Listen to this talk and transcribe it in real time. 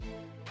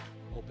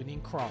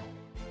Opening Crawl.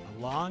 A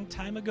long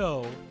time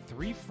ago,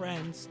 three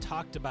friends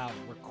talked about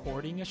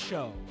recording a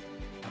show,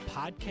 a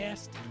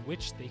podcast in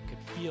which they could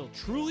feel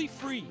truly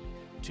free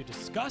to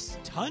discuss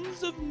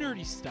tons of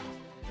nerdy stuff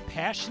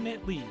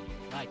passionately,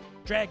 like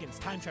dragons,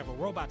 time travel,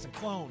 robots and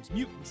clones,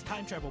 mutants,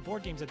 time travel,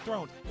 board games and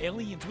thrones,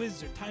 aliens,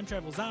 wizards, time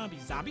travel,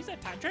 zombies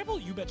that time travel?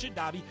 You betcha,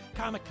 Dobby.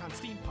 Comic-Con,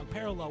 steampunk,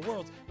 parallel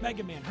worlds,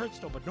 Mega Man,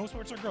 Hearthstone, but no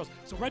sports or girls.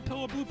 So red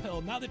pill or blue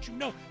pill, now that you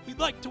know, we'd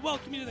like to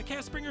welcome you to the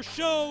Castbringer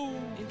Show!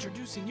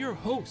 Introducing your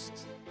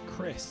hosts,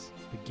 Chris,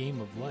 the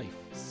Game of Life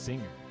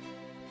singer,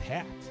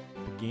 Pat,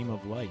 the Game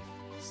of Life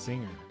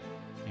singer,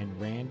 and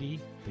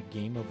Randy, the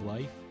Game of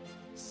Life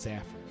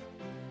Saffron.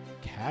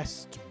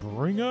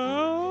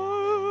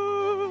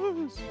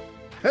 Castbringers!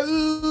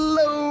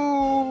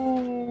 Hello!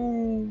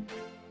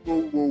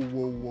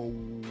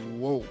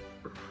 Whoa.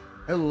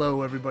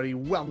 Hello, everybody.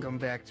 Welcome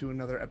back to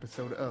another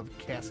episode of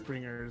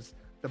Castbringers,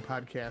 the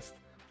podcast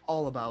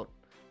all about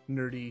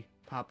nerdy,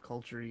 pop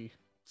culture-y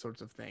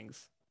sorts of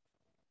things.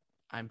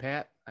 I'm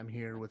Pat. I'm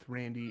here with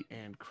Randy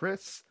and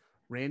Chris.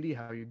 Randy,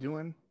 how are you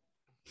doing?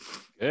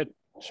 Good.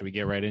 Should we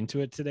get right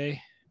into it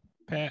today,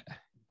 Pat?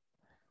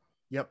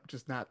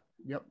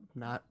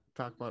 Not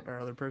talk about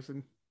our other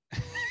person.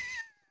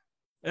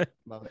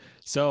 Love it.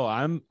 So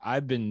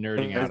I've been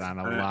nerding out on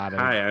a lot of.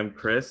 Hi, I'm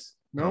Chris.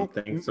 Nope.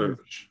 Thanks for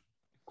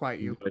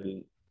Quiet you.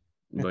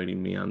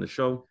 inviting me on the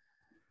show.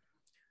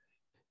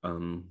 I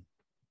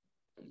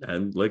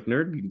like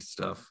nerdy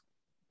stuff.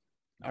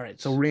 All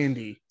right, so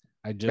Randy,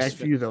 back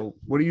to you though.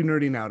 What are you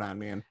nerding out on,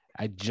 man?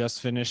 I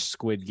just finished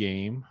Squid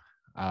Game,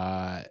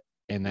 and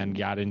then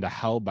got into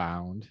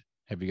Hellbound.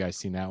 Have you guys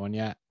seen that one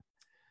yet?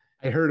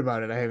 I heard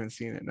about it. I haven't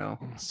seen it. No.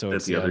 So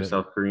That's the other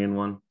South Korean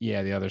one.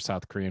 Yeah, the other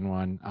South Korean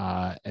one.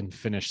 And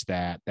finished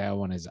that. That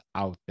one is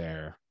out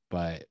there.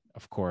 But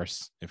of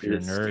course, if you're a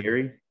nerd,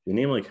 scary. The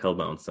name like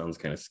Hellbound sounds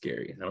kind of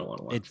scary. I don't want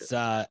to watch it. It's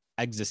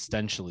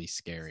existentially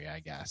scary,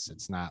 I guess.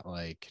 It's not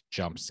like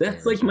jump scares.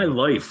 That's like my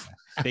life.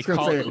 They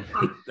call it.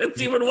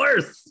 That's even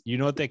worse. You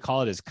know what they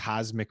call it is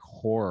cosmic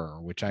horror,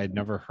 which I had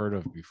never heard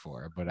of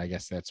before, but I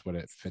guess that's what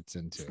it fits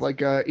into. It's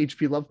like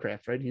H.P.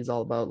 Lovecraft, right? He's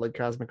all about like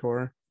cosmic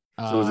horror.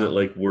 So is it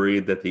like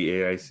worried that the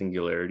AI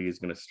singularity is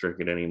going to strike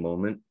at any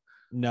moment?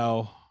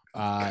 No.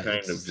 Kind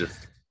of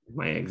just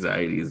my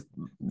anxiety is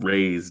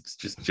raised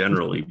just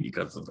generally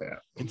because of that.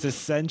 It's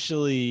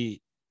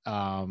essentially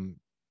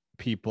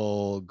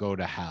people go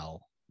to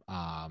hell,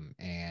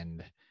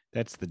 and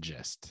that's the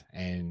gist.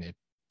 And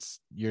it's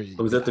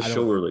So is that the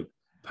show where like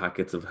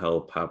pockets of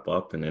hell pop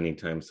up, and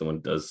anytime someone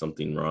does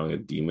something wrong, a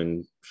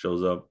demon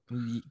shows up?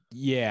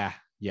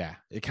 Yeah,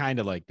 it kind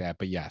of like that,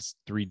 but yes,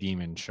 3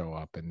 demons show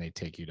up and they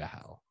take you to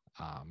hell.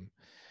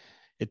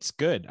 It's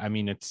good. I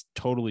mean, it's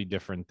totally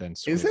different than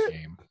Squid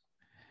Game.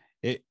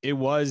 It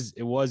was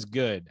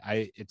good.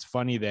 It's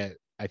funny that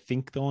I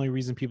think the only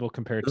reason people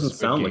compare it doesn't to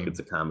sound Game, like it's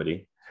a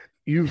comedy.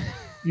 You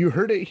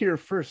heard it here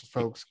first,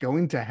 folks.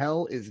 Going to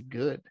hell is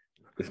good.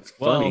 It's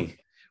funny.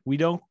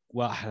 No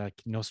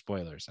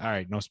spoilers. All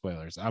right, no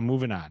spoilers. I'm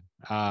moving on.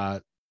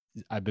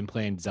 I've been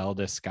playing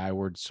Zelda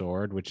Skyward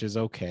Sword, which is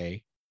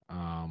okay.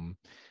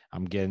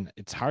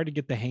 It's hard to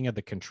get the hang of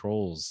the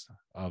controls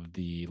of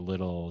the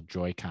little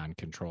Joy-Con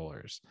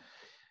controllers.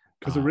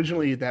 Because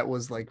originally that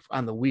was like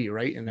on the Wii,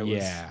 right? And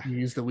you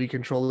use the Wii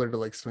controller to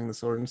like swing the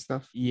sword and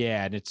stuff.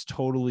 Yeah, and it's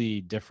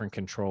totally different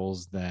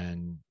controls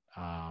than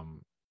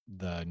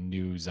the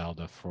new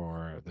Zelda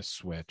for the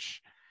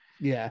Switch.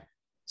 Yeah.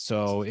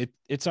 So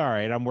it's all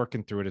right. I'm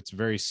working through it. It's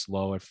very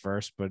slow at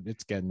first, but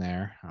it's getting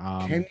there.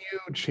 Can you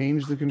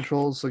change the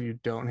controls so you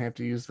don't have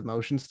to use the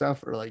motion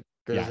stuff, or like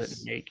does it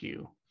make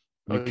you?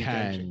 You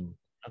can.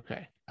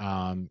 Okay.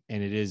 And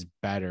it is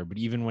better, but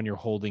even when you're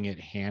holding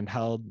it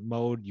handheld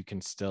mode, you can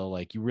still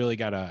you really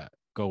gotta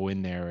go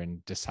in there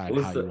and decide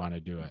how you want to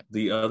do it.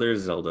 The other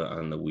Zelda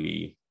on the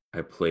Wii,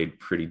 I played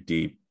pretty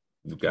deep.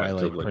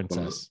 Twilight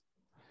Princess.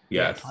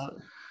 Yes.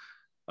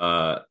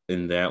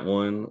 And that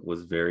one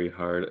was very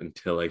hard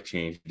until I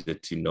changed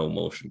it to no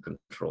motion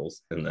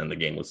controls, and then the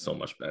game was so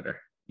much better.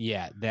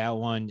 Yeah, that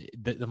one,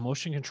 the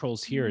motion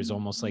controls here is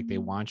almost like they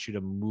want you to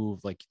move,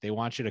 like they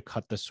want you to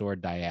cut the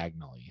sword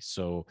diagonally.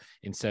 So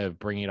instead of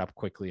bringing it up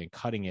quickly and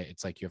cutting it,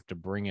 it's like you have to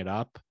bring it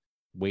up,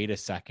 wait a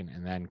second,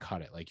 and then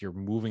cut it. Like you're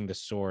moving the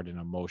sword in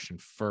a motion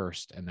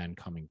first and then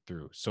coming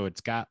through. So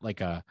it's got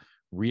like a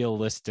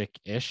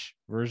realistic-ish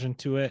version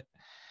to it.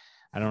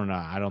 I don't know.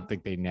 I don't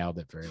think they nailed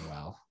it very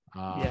well.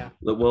 Yeah.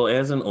 Well,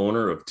 as an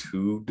owner of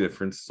 2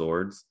 different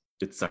swords,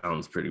 it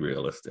sounds pretty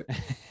realistic.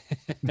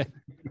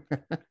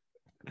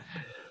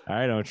 All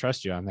right, I don't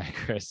trust you on that,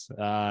 Chris.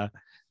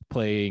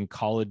 Playing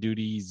Call of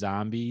Duty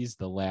Zombies,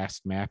 the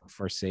last map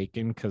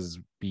Forsaken, because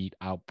beat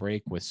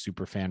Outbreak with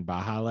Superfan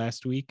Baja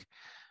last week.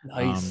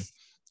 Nice.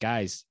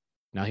 Guys,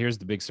 now here's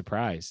the big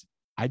surprise.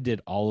 I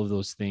did all of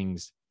those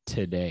things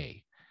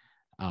today.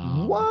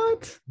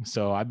 What?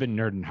 So I've been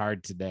nerding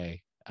hard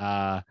today.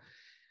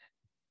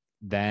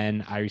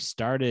 Then I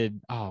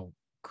started,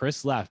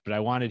 Chris left, but I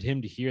wanted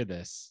him to hear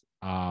this.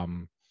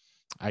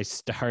 I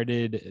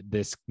started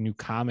this new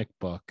comic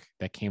book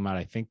that came out,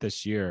 I think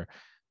this year,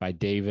 by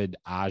David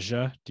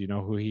Aja. Do you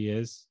know who he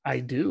is?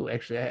 I do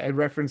actually. I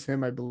reference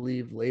him, I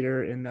believe,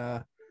 later in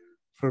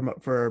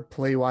for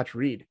Play Watch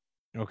Read.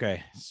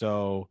 Okay,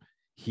 so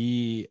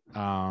he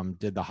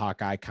did the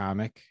Hawkeye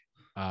comic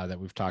that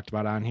we've talked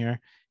about on here,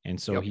 and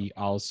so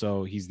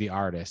he's the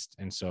artist,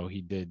 and so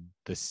he did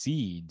the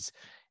Seeds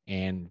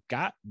and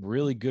got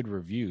really good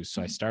reviews.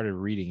 So I started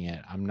reading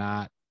it. I'm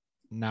not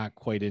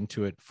quite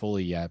into it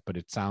fully yet, but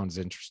it sounds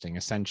interesting.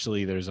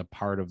 Essentially, there's a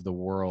part of the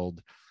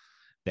world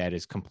that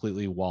is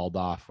completely walled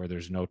off, where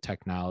there's no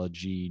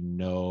technology,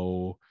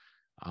 no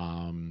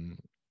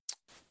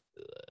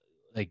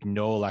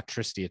no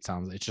electricity. It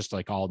sounds, it's just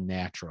like all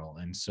natural.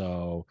 And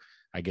so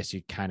I guess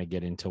you kind of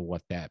get into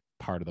what that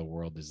part of the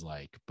world is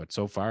like, but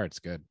so far it's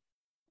good.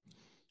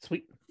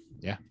 Sweet.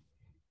 Yeah.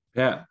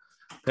 Pat,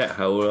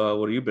 how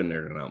what have you been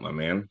nerding out, my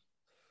man?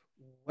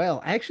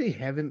 Well, I actually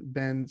haven't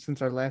been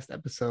since our last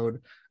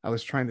episode. I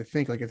was trying to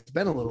think, like, it's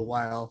been a little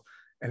while.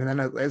 And then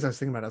as I was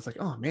thinking about it, I was like,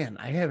 oh man,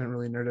 I haven't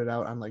really nerded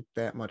out on like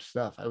that much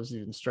stuff. I was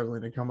even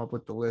struggling to come up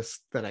with the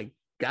list that I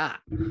got.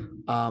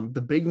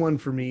 The big one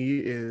for me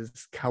is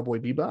Cowboy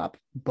Bebop,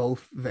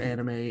 both the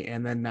anime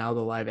and then now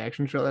the live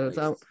action show that it's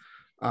out.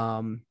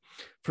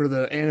 For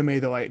the anime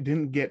though, I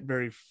didn't get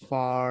very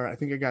far. I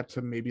think I got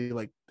to maybe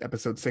like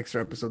episode 6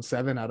 or episode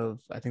 7 out of,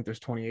 I think there's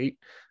 28,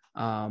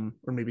 or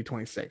maybe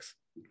 26.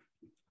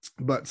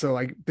 But so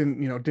I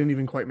didn't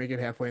even quite make it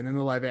halfway. And then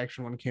the live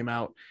action one came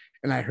out,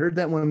 and I heard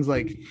that one's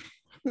like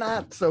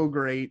not so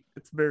great.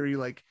 It's very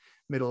like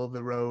middle of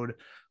the road.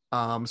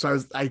 So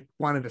I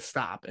wanted to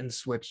stop and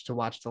switch to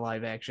watch the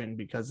live action,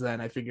 because then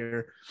I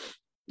figure,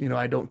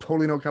 I don't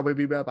totally know Cowboy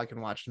Bebop. I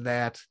can watch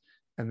that,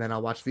 and then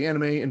I'll watch the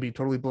anime and be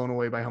totally blown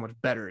away by how much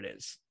better it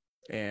is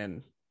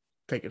and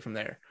take it from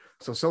there.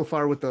 So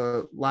far with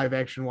the live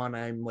action one,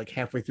 I'm like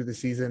halfway through the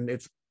season.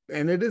 It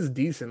is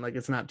decent. Like,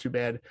 it's not too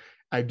bad.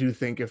 I do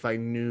think if I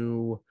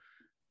knew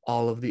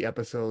all of the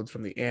episodes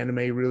from the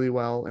anime really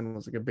well and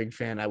was like a big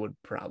fan, I would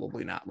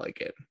probably not like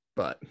it.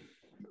 But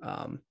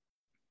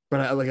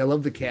I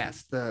love the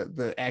cast.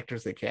 The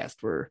actors they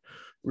cast were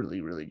really,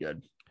 really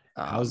good.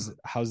 How's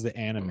the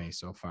anime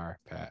so far,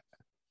 Pat?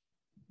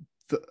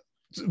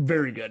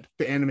 Very good.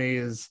 The anime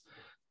is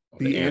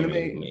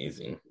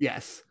amazing.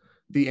 Yes.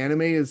 The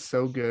anime is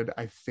so good.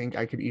 I think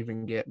I could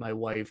even get my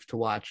wife to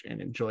watch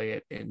and enjoy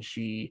it, and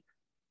she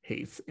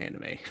hates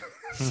anime.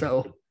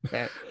 So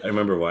I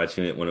remember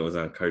watching it when it was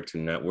on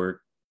Cartoon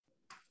Network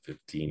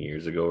 15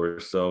 years ago or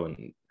so,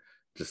 and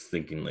just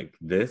thinking like,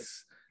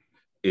 this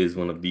is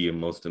one of the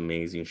most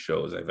amazing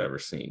shows I've ever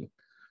seen.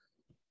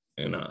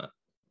 And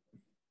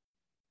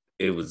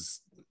it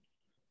was,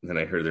 then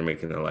I heard they're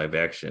making a live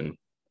action,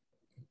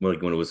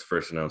 like when it was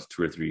first announced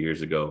 2 or 3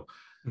 years ago.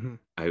 Mm-hmm.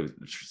 I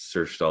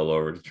searched all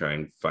over to try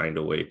and find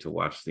a way to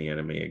watch the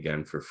anime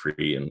again for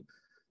free, and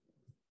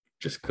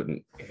just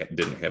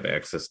didn't have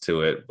access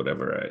to it.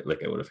 Whatever,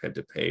 I would have had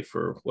to pay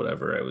for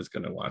whatever I was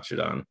going to watch it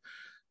on.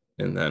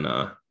 And then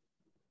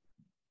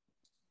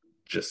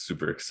just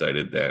super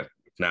excited that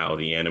now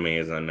the anime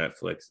is on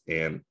Netflix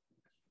and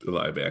the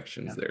live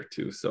action's there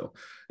too. So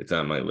it's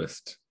on my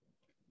list.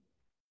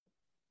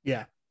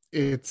 Yeah,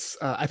 it's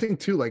I think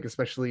too, like,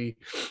 especially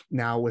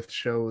now with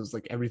shows,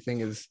 like everything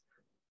is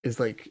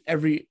like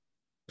every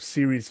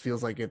series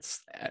feels like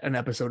it's an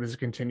episode is a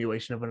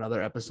continuation of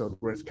another episode,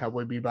 whereas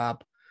Cowboy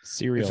Bebop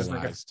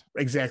serialized.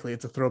 Exactly.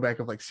 It's a throwback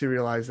of like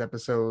serialized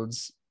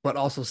episodes, but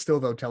also still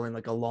though telling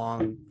like a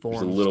long form.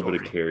 There's a little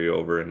bit of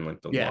carryover in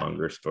like the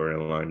longer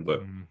storyline,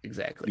 but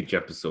exactly each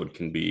episode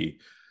can be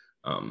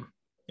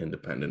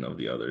independent of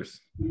the others.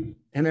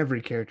 And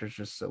every character is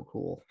just so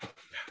cool.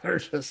 They're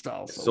just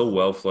all so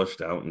well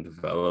fleshed out and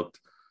developed.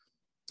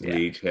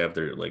 They each have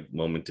their like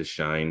moment to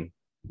shine.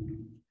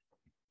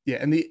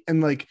 Yeah,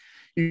 and like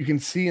you can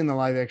see in the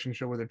live action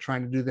show where they're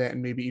trying to do that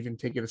and maybe even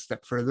take it a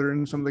step further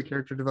in some of the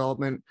character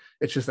development.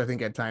 It's just, I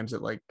think at times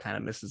it like kind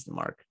of misses the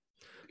mark.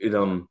 It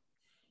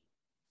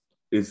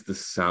is, the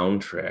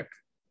soundtrack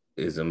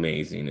is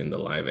amazing in the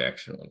live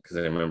action one, because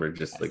I remember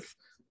just like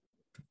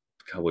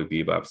Cowboy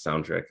Bebop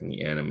soundtrack in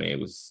the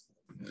anime was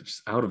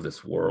just out of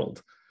this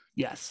world.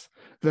 Yes.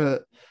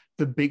 The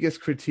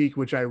biggest critique,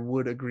 which I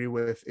would agree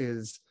with,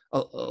 is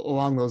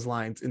along those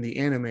lines. In the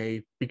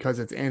anime, because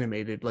it's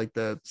animated, like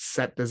the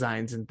set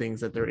designs and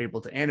things that they're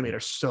able to animate are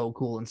so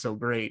cool and so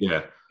great.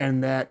 Yeah.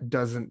 And that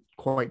doesn't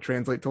quite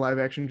translate to live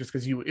action, just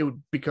because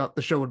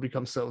the show would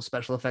become so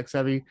special effects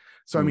heavy.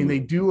 So I mean, they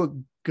do a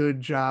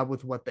good job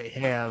with what they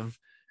have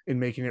in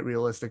making it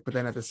realistic, but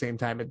then at the same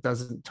time, it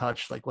doesn't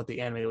touch like what the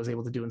anime was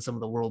able to do in some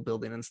of the world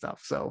building and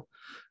stuff. So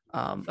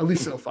at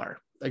least so far.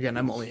 Again,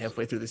 I'm only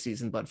halfway through the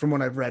season, but from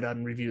what I've read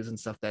on reviews and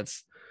stuff,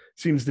 that's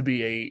seems to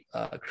be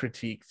a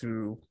critique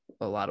through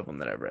a lot of them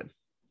that I've read.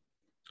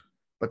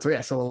 But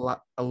so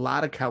a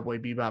lot of Cowboy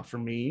Bebop for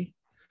me.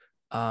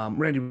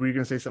 Randy, were you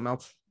going to say something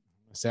else?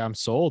 I'm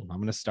sold. I'm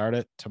going to start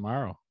it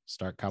tomorrow.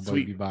 Start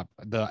Cowboy Bebop,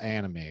 the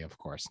anime, of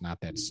course, not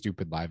that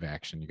stupid live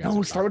action. You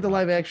guys, start with the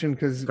live action,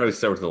 because probably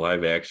start with the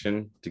live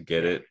action to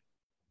get it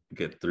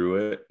get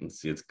through it and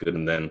see it's good,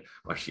 and then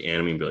watch the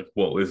anime and be like,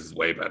 whoa, this is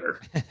way better.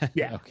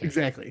 Yeah, Okay.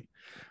 exactly.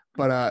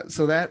 But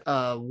so that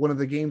one of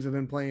the games I've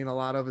been playing a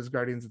lot of is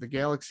Guardians of the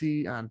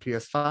Galaxy on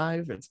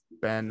PS5. It's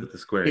been The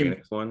Square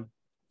Enix one.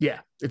 Yeah,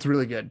 it's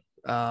really good.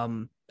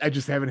 I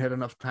just haven't had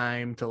enough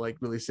time to like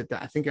really sit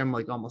down. I think I'm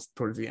like almost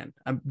towards the end.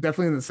 I'm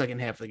definitely in the second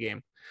half of the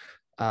game.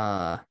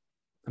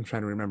 I'm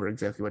trying to remember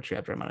exactly what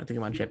chapter I'm on. I think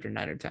I'm on chapter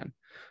 9 or 10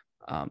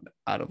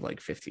 out of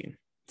like 15.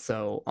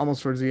 So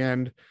almost towards the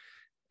end.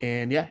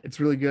 And yeah, it's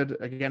really good.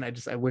 Again,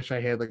 I wish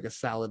I had like a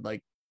solid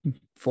like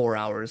 4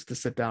 hours to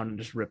sit down and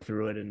just rip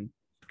through it, and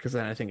because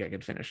then I think I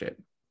could finish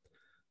it.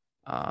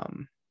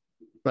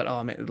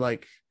 But man,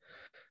 like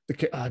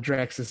the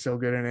Drax is so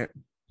good in it,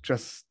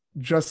 just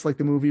like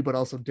the movie, but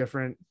also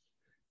different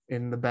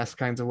in the best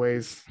kinds of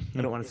ways.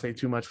 I don't want to say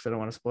too much because I don't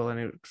want to spoil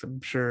any, because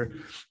I'm sure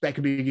that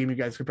could be a game you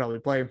guys could probably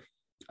play.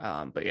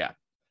 But yeah.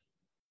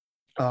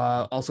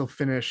 Also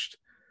finished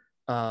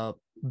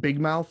Big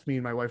Mouth. Me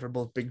and my wife are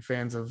both big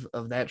fans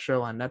of that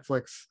show on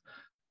Netflix.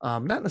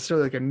 Not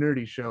necessarily like a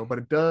nerdy show, but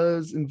it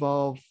does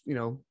involve,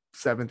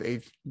 7th,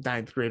 8th,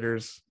 9th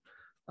graders,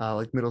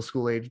 like middle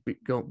school age,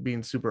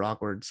 being super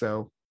awkward.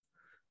 So,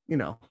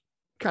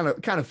 kind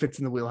of fits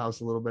in the wheelhouse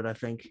a little bit, I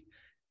think,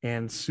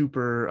 and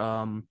super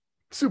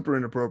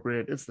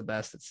inappropriate. It's the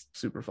best. It's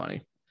super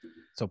funny.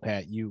 So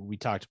Pat, we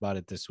talked about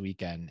it this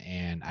weekend,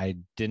 and I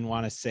didn't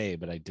want to say,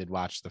 but I did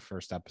watch the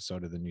first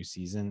episode of the new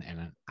season,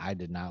 and I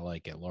did not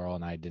like it. Laurel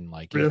and I didn't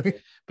like Really?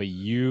 it, but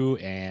you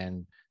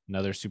and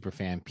another super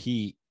fan,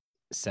 Pete,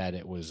 said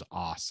it was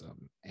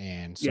awesome.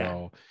 And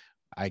so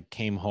I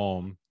came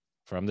home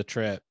from the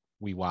trip.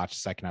 We watched the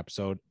second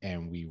episode,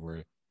 and we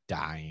were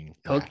dying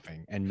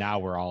laughing. And now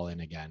we're all in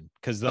again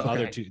because the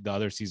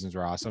other seasons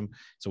were awesome.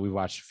 So we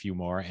watched a few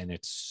more, and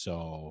it's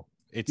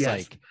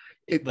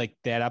like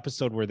that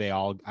episode where they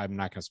all, I'm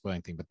not gonna spoil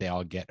anything, but they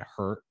all get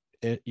hurt,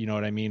 you know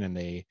what I mean? And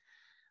they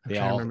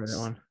all remember that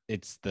one.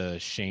 It's the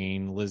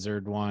Shane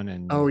Lizard one,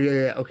 and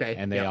okay,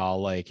 and they all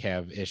like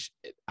have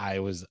I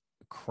was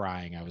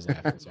crying. I was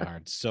laughing so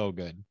hard. So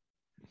good.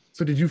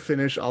 So did you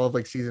finish all of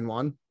like season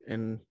 1?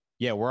 And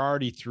yeah, we're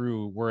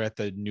at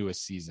the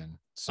newest season.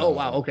 So, oh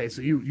wow, okay,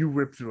 so you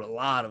ripped through a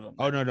lot of them.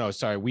 Oh no,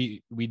 sorry,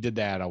 we did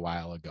that a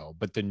while ago,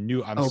 but the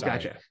new sorry.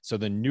 Gotcha. So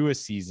the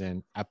newest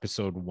season,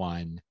 episode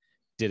 1,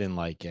 didn't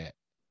like it.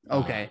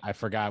 Okay. I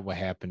forgot what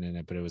happened in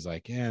it, but it was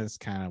like, yeah, it's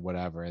kind of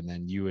whatever. And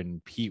then you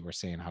and Pete were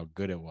saying how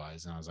good it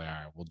was, and I was like, all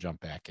right, we'll jump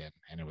back in,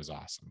 and it was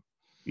awesome.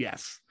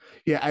 Yes.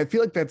 Yeah, I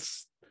feel like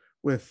that's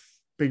with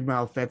Big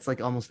Mouth. That's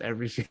like almost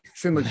every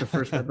season. Like the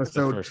first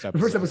episode. The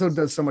first episode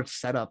does so much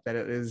setup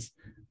that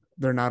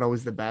they're not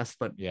always the best,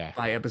 but yeah,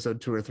 by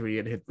episode 2 or 3,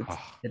 it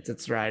hits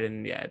its stride,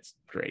 and yeah, it's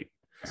great.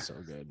 So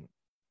good.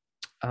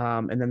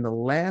 And then the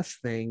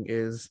last thing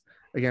is,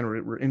 again,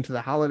 we're into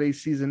the holiday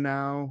season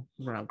now,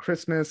 around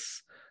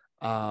Christmas.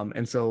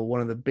 And so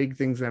one of the big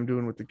things that I'm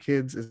doing with the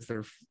kids is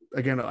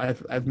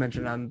I've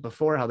mentioned on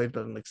before how they've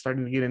been like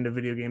starting to get into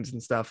video games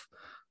and stuff.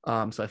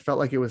 So I felt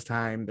like it was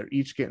time. They're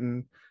each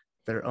getting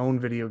their own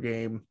video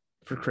game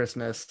for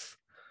Christmas.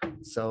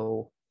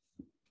 So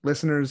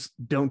listeners,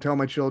 don't tell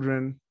my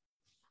children.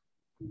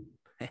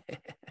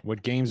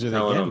 What games are they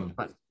getting?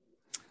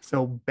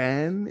 So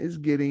Ben is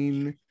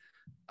getting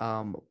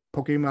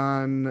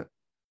Pokemon,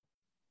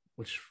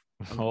 which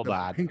hold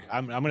on.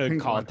 I'm going to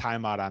call a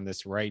timeout on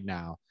this right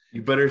now.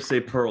 You better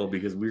say Pearl,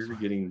 because we're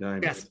getting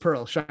diamonds. Yes,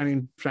 Pearl,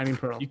 shining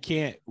Pearl. You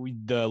can't.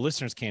 The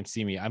listeners can't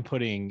see me. I'm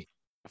putting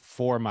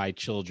 "for my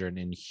children"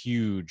 in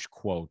huge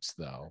quotes,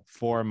 though.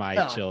 For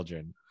my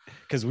children,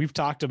 because we've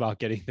talked about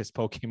getting this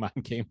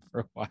Pokemon game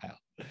for a while.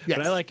 Yes.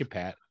 But I like it,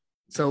 Pat.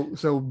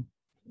 So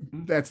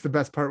that's the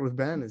best part with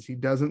Ben, is he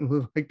doesn't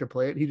like to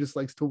play it. He just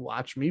likes to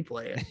watch me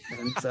play it,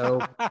 and so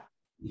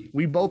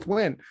we both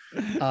win.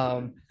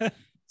 It's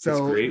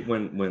great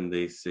when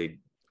they say,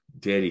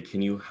 Daddy,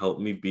 can you help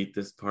me beat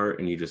this part?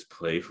 And you just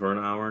play for an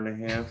hour and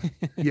a half.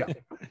 Yeah.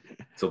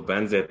 So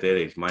Ben's at that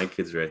age. My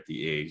kids are at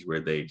the age where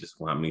they just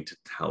want me to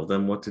tell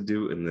them what to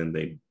do, and then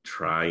they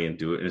try and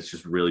do it, and it's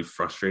just really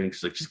frustrating.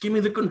 She's like, just give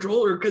me the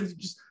controller,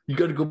 because you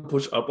got to go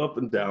push up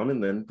and down,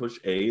 and then push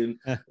A and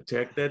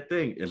attack that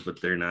thing.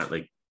 But they're not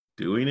like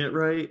doing it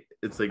right.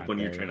 It's like when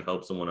you're trying to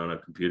help someone on a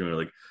computer, and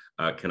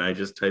like, can I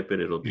just type it?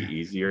 It'll be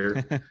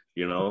easier,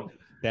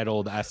 That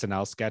old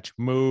SNL sketch,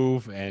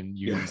 move, and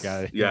you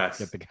gotta get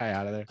the guy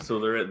out of there. So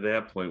they're at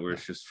that point where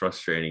it's just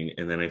frustrating,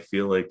 and then I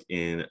feel like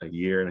in a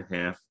year and a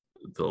half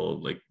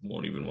they'll like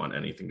won't even want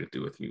anything to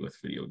do with me with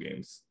video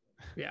games.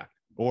 Yeah,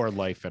 or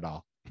life at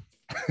all.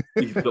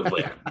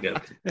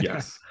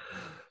 Yes.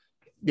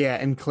 Yeah,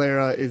 and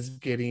Clara is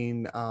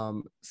getting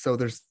so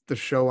there's the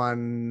show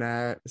on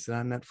is it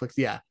on Netflix?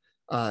 Yeah.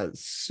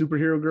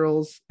 Superhero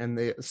Girls,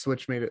 and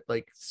Switch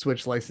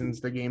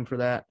licensed the game for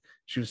that.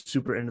 She was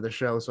super into the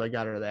show, so I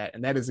got her that,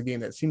 and that is a game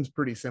that seems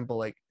pretty simple.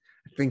 Like,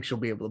 I think she'll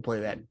be able to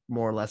play that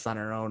more or less on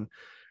her own,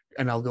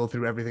 and I'll go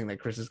through everything that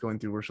Chris is going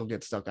through, where she'll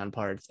get stuck on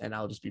parts, and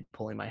I'll just be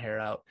pulling my hair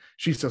out.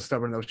 She's so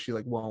stubborn, though. She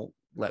like won't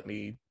let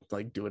me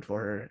like do it for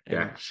her.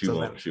 And she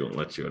won't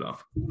let you at all.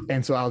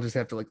 And so I'll just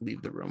have to like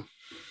leave the room.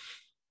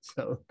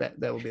 So that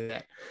will be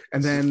that.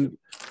 And then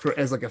for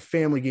as like a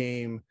family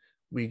game,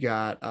 we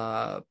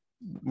got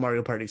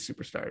Mario Party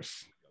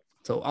Superstars.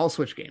 So all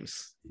Switch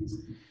games.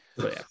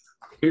 So yeah.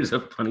 Here's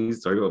a funny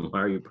story about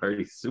Mario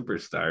Party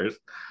Superstars.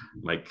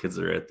 My kids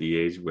are at the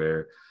age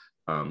where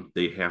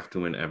they have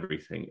to win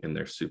everything and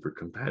they're super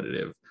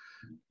competitive.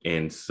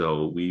 And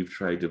so we've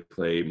tried to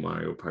play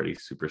Mario Party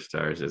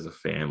Superstars as a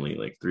family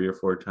like 3 or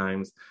 4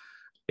 times.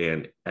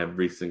 And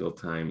every single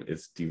time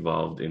it's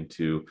devolved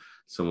into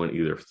someone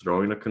either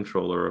throwing a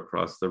controller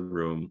across the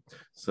room,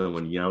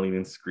 someone yelling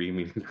and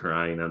screaming and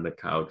crying on the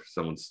couch,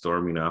 someone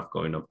storming off,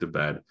 going up to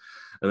bed.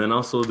 And then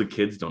also the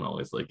kids don't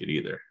always like it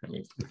either. I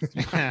mean,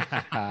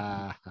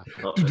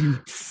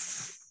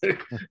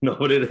 no,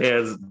 but it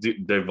has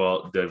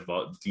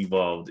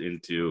devolved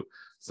into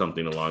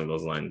something along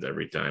those lines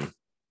every time.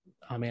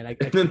 Oh man,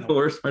 and then the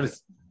worst part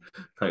is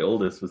my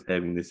oldest was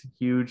having this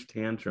huge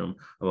tantrum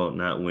about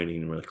not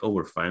winning. And we're like, oh,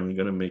 we're finally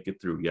going to make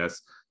it through.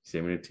 Yes, he's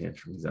having a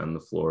tantrum. He's on the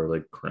floor,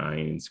 like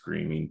crying and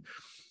screaming,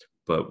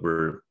 but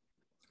we're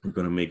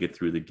going to make it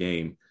through the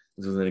game.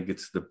 And so then it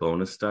gets to the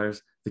bonus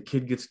stars. The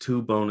kid gets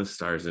 2 bonus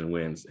stars and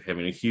wins,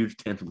 having a huge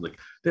tantrum. Like,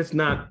 that's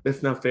not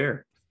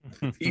fair.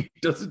 He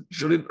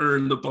shouldn't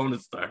earn the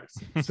bonus stars.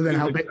 So then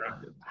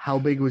how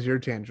big was your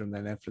tantrum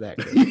then after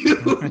that?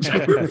 Huge.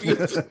 I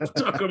refused to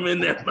tuck him in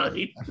that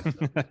night.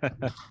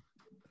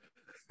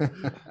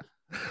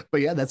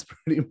 But yeah, that's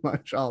pretty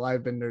much all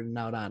I've been nerding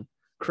out on.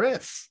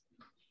 Chris,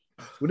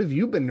 what have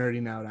you been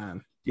nerding out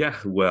on? Yeah,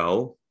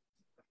 well,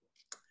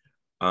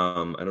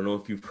 I don't know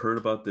if you've heard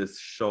about this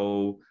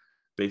show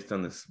based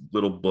on this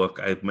little book.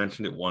 I've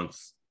mentioned it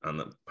once on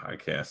the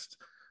podcast,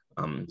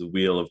 The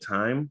Wheel of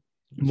Time.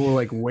 More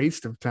like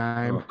Waste of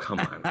Time. Oh, come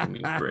on. I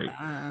mean, great.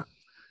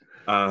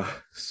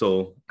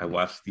 So I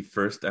watched the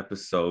first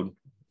episode.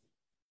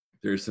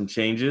 There's some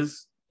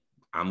changes.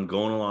 I'm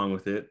going along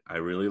with it. I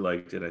really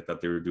liked it. I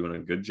thought they were doing a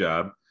good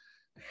job.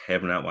 I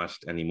have not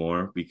watched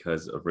anymore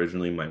because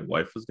originally my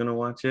wife was going to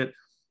watch it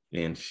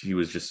and she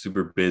was just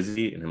super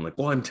busy. And I'm like,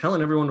 well, I'm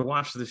telling everyone to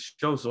watch this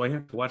show, so I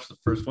have to watch the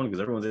first one because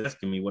everyone's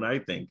asking me what I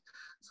think.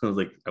 So I was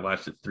like, I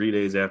watched it 3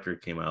 days after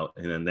it came out.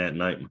 And then that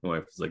night, my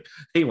wife was like,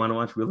 hey, you want to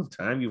watch Wheel of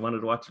Time? You wanted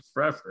to watch it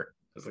forever.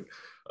 I was like,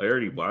 I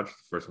already watched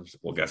the first one. She's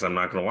like, well, guess I'm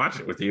not going to watch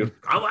it with you.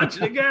 I'll watch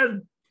it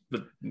again.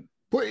 But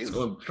please.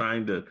 So I'm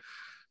trying to,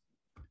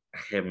 I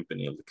haven't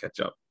been able to catch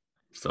up.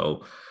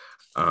 So,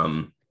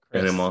 and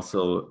I'm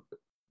also,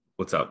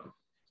 what's up?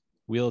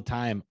 Wheel of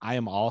Time. I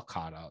am all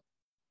caught up.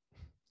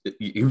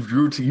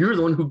 You're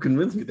the one who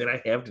convinced me that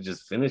I have to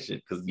just finish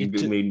it because you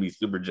made me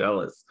super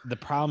jealous. The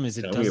problem is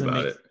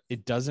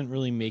it doesn't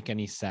really make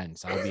any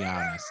sense. I'll be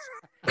honest.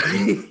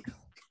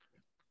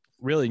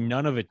 Really,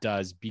 none of it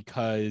does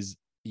because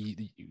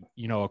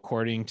you know,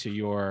 according to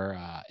your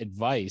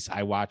advice,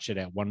 I watch it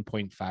at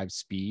 1.5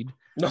 speed.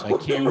 No, so I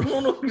can't,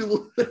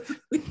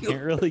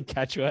 can't really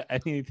catch what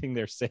anything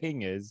they're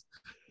saying is.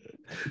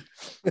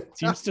 It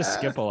seems to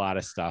skip a lot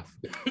of stuff.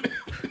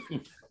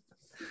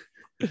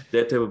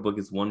 That type of book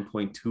is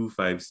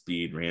 1.25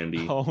 speed,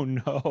 Randy. Oh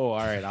no! All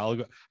right,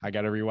 I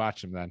got to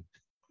rewatch them then.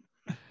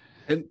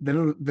 And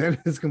then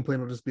his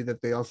complaint will just be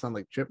that they all sound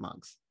like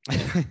chipmunks.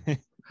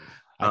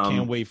 I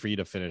can't wait for you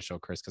to finish,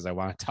 Chris, because I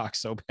want to talk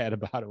so bad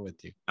about it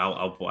with you.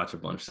 I'll watch a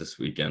bunch this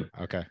weekend.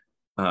 Okay.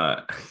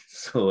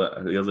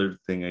 So the other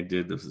thing I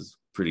did, this is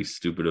pretty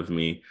stupid of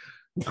me,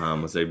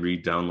 was I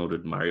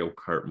re-downloaded Mario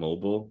Kart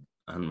Mobile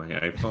on my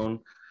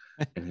iPhone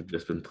and have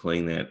just been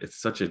playing that. It's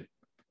such a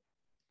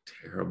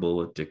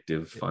terrible,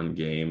 addictive, fun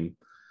game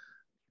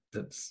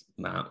that's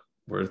not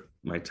worth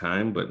my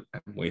time, but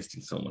I'm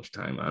wasting so much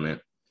time on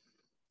it.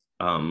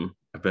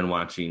 I've been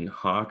watching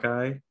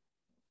Hawkeye.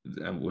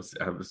 Was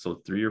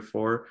episode 3 or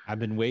 4. I've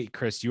been waiting.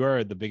 Chris, you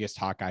are the biggest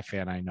Hawkeye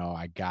fan I know.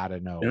 I gotta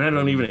know. And I'm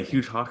not even a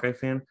huge Hawkeye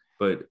fan,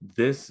 but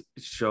this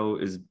show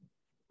is,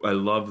 I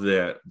love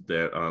that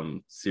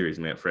series,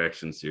 Matt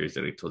Fraction series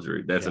that I told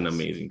you. That's an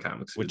amazing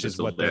comic series. Which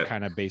is what they're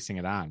kind of basing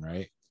it on,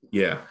 right?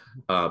 Yeah.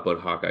 But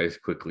Hawkeye is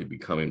quickly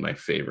becoming my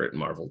favorite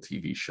Marvel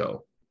TV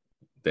show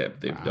that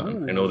they've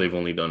done. I know they've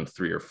only done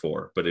 3 or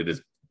 4, but it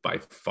is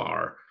by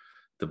far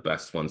the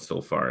best one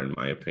so far, in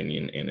my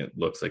opinion, and it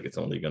looks like it's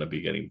only going to be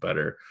getting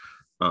better.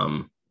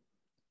 And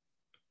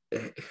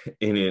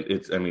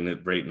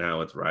right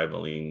now it's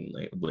rivaling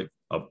like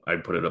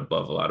I'd put it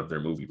above a lot of their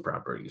movie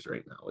properties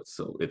right now. It's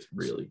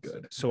really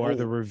good. So are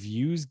the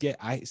reviews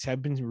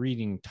I've been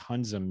reading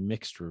tons of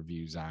mixed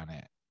reviews on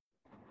it.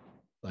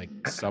 Like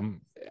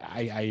some,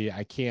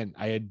 I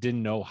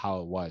didn't know how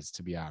it was,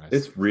 to be honest.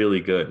 It's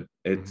really good.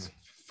 It's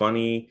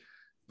funny.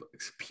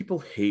 People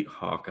hate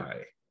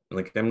Hawkeye.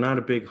 Like, I'm not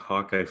a big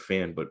Hawkeye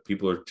fan, but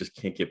people just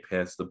can't get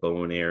past the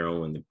bow and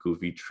arrow and the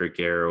goofy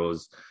trick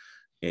arrows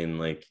and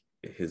like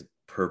his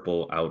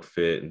purple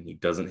outfit, and he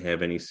doesn't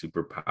have any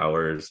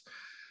superpowers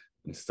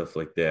and stuff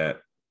like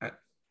that.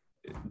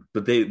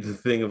 But the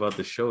thing about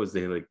the show is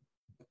they like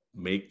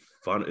make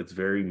fun. It's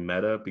very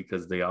meta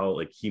because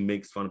he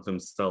makes fun of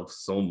himself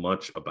so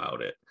much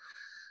about it.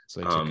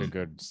 So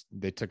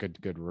they took a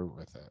good route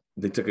with it.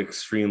 They took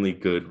extremely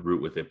good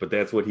route with it, but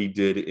that's what he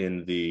did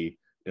in the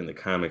in the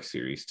comic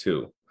series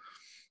too.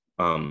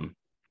 And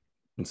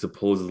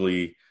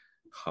supposedly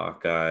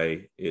Hawkeye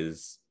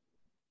is,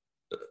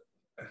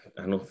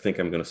 I don't think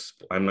I'm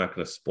not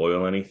gonna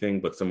spoil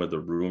anything, but some of the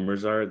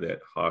rumors are that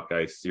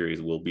Hawkeye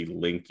series will be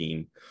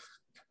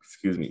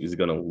is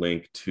going to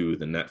link to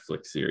the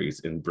Netflix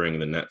series and bring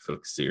the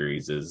Netflix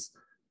series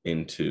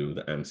into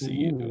the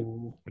MCU.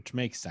 Ooh. Which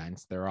makes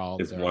sense.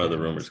 It's one of the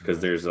rumors,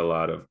 because there's a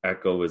lot of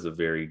Echo is a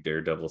very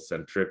Daredevil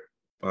centric,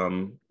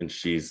 and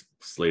she's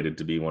slated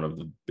to be one of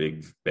the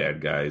big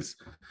bad guys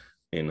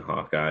in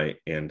Hawkeye.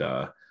 And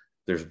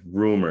there's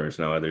rumors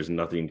now. There's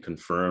nothing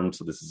confirmed,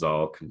 so this is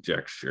all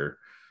conjecture.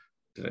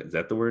 Is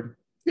that the word?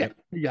 Yeah,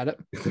 you got it.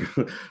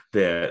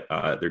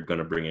 That they're going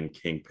to bring in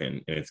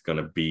Kingpin, and it's going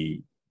to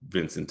be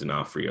Vincent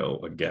D'Onofrio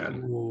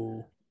again.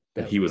 Ooh,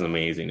 and he was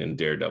amazing in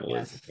Daredevil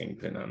as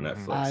Kingpin on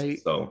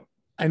Netflix.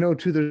 I know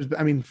too.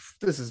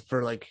 This is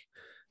for like,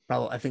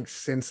 probably I think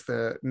since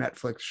the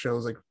Netflix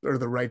shows or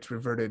the rights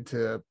reverted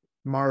to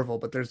Marvel,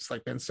 but there's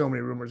like been so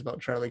many rumors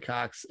about Charlie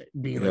Cox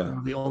being like one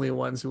of the only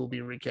ones who will be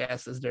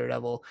recast as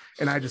Daredevil,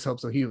 and I just hope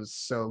so. He was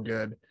so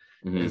good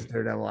as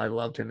Daredevil. I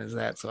loved him as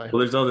that. So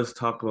there's all this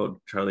talk about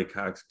Charlie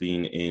Cox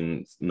being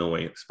in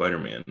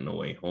Spider-Man No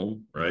Way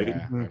Home, right?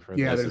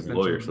 Yeah, there's his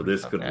lawyer. So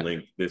this could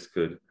link. This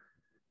could,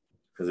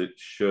 because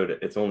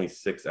it's only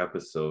 6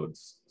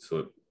 episodes, so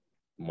it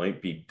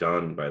might be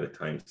done by the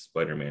time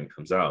Spider-Man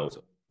comes out.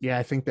 Yeah,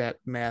 I think that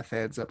math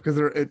adds up, because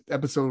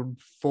episode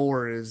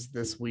 4 is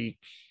this week.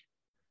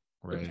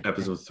 Right.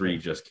 Episode 3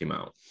 just came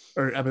out.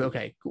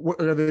 Okay.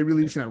 What, are they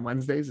releasing on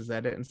Wednesdays? Is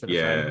that it instead of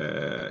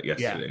Friday?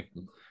 Yesterday.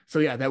 Yeah. So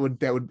yeah, it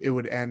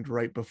would end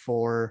right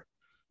before.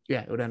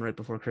 Yeah, it would end right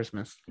before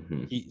Christmas.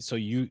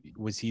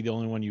 Mm-hmm. Was he the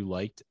only one you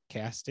liked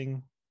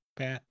casting,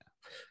 Pat?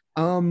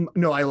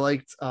 No, I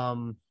liked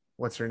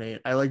what's her name?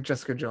 I like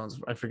Jessica Jones.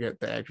 I forget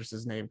the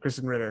actress's name.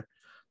 Kristen Ritter.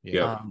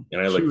 Yeah,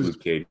 and I like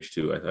Luke Cage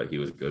too. I thought he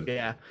was good.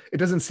 Yeah, it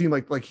doesn't seem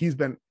like he's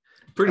been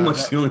pretty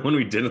much the only one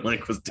we didn't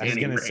like was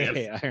Danny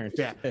Rand.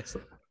 Yeah,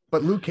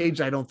 but Luke Cage,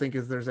 I don't think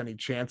there's any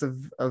chance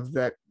of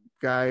that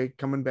guy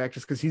coming back,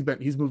 just because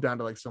he's moved on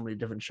to like so many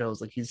different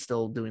shows. Like he's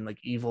still doing like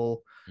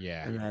Evil.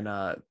 Yeah, and then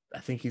I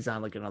think he's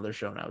on like another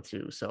show now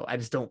too. So I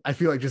just don't. I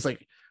feel like just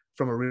like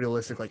from a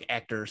realistic like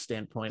actor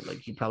standpoint, like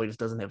he probably just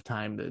doesn't have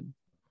time to,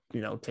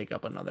 take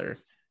up another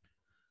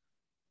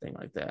thing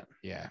like that.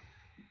 Yeah.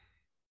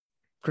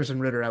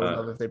 Kristen Ritter, I would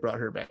love if they brought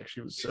her back. She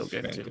was so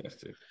good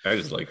fantastic. Too. I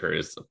just like her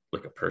as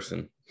like a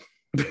person.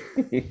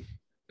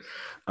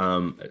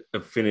 I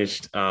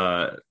finished.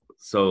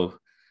 So,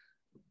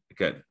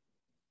 got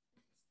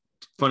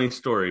funny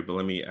story, but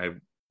I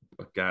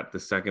got the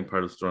second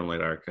part of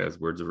Stormlight Archives,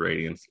 Words of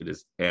Radiance. It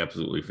is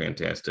absolutely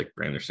fantastic.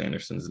 Brandon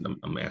Sanderson's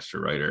a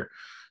master writer,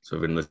 so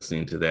I've been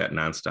listening to that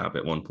nonstop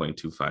at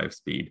 1.25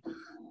 speed.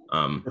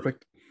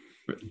 Perfect.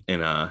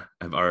 And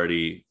I've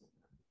already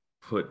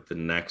put the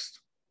next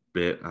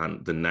bit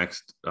on the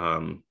next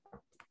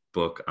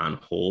book on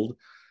hold,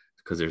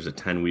 because there's a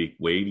 10-week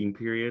waiting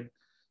period.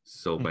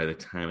 So by the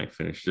time I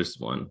finish this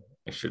one,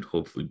 I should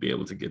hopefully be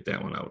able to get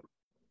that one out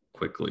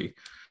quickly.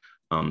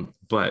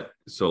 But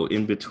so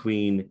in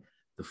between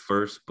the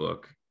first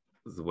book,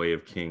 The Way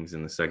of Kings,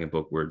 and the second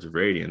book, Words of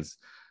Radiance,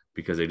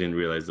 because I didn't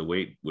realize the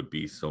wait would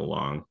be so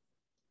long,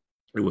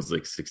 it was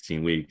like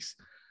 16 weeks,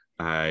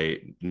 I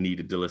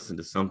needed to listen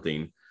to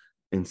something.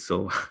 And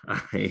so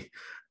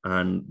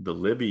on the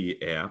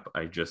Libby app,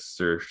 I just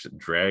searched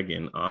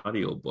Dragon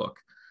audiobook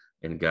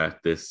and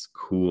got this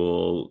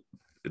cool,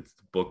 the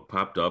book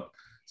popped up.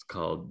 It's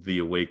called The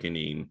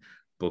Awakening,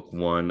 book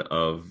 1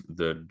 of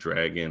the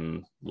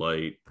Dragon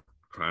Light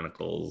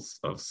Chronicles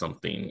of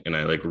something. And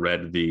I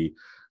read the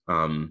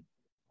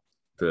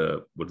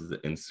what is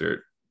the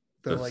insert?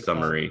 The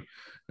summary.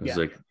 It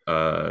was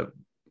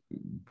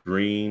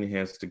Breen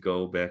has to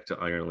go back to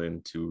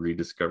Ireland to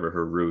rediscover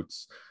her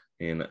roots.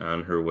 And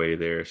on her way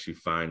there, she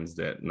finds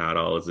that not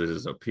all as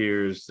it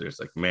appears. There's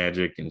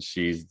magic, and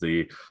she's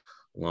the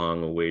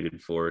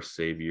long-awaited for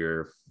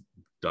savior,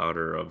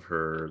 daughter of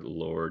her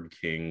lord,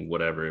 king,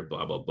 whatever,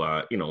 blah, blah,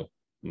 blah.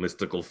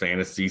 Mystical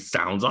fantasy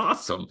sounds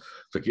awesome.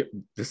 It's yeah,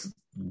 this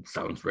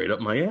sounds right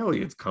up my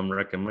alley. It's come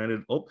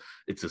recommended. Oh,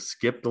 it's a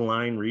skip the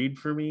line read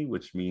for me,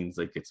 which means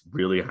it's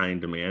really high in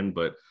demand,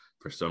 but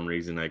for some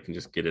reason I can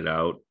just get it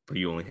out, but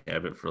you only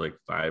have it for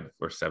 5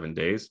 or 7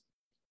 days.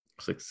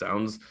 It's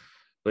sounds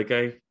like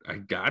I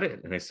got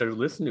it, and I started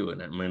listening to it,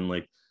 and I'm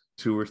in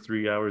 2 or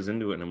 3 hours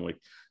into it, and I'm like,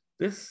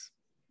 this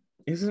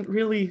isn't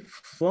really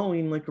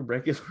flowing like a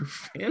regular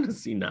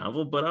fantasy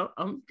novel, but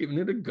I'm giving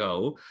it a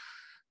go.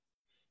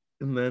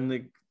 And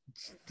then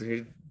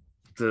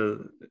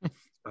the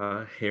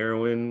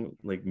heroine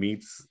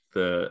meets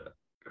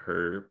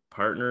her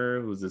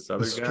partner, who's this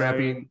other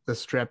guy, the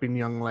strapping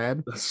young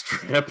lad, the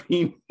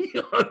strapping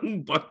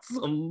young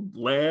buxom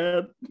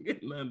lad, and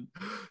then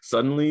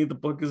suddenly the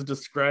book is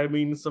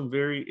describing some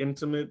very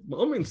intimate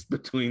moments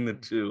between the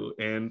two,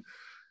 and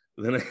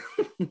then I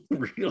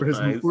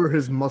realized were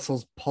his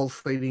muscles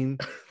pulsating.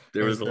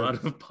 There was a lot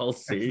of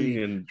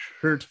pulsating, and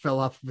shirt fell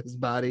off of his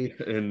body,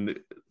 and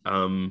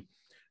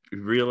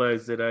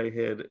realized that I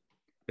had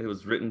it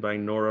was written by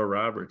Nora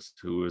Roberts,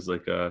 who was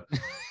like a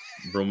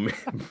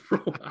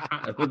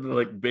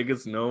like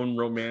biggest known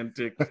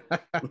romantic,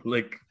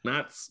 like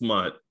not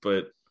smut,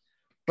 but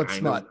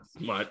smut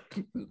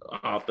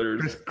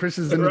authors. Chris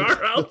is that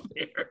are out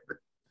there.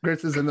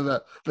 Chris is into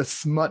the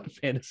smut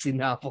fantasy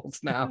novels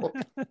now.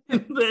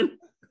 And then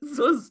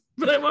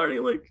but I'm already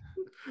like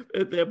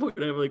at that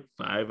point I'm like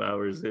 5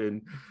 hours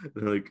in.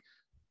 And like,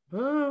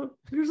 oh,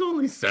 there's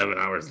only 7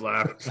 hours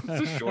left. It's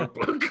a short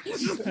book.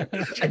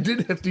 I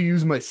did have to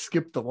use my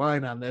skip the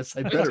line on this.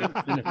 I better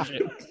finish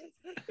it.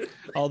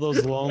 All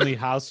those lonely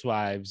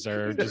housewives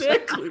are just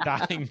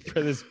dying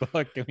for this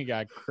book, and we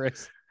got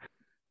Chris.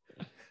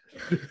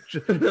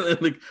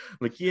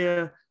 like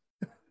yeah,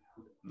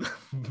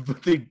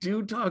 but they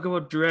do talk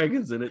about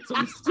dragons in it, so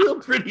I'm still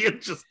pretty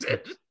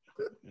interested.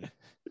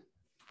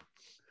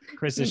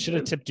 Chris, I should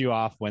have tipped you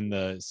off when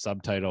the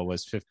subtitle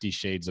was 50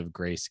 Shades of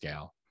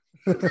Grayscale.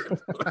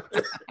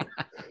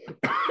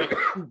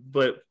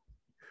 But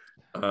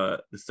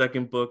the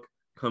second book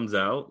comes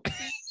out.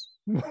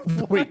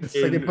 Wait, the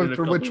second book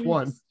for which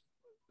one?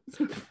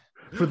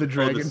 For the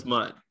dragon, the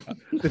smut,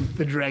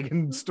 the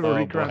Dragon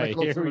Story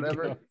Chronicles or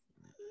whatever.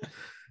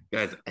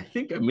 Guys, I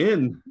think I'm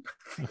in.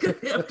 I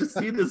think I have to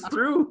see this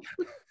through.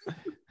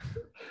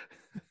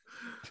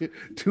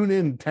 Tune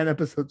in 10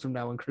 episodes from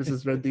now when Chris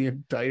has read the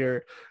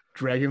entire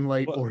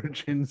Dragonlight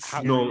Origins.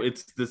 No,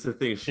 this is the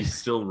thing. She's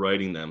still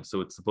writing them,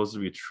 so it's supposed to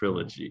be a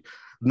trilogy.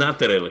 Not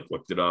that I like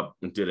looked it up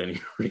and did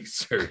any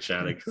research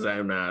on it, because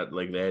I'm not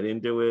like that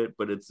into it,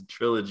 but it's a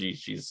trilogy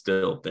she's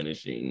still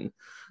finishing.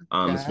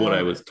 Is what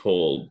I was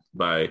told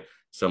by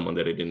someone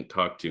that I didn't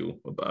talk to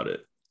about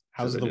it.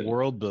 How's the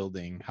world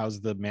building?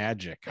 How's the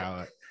magic?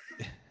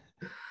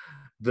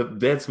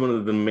 That's one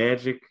of the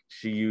magic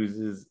she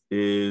uses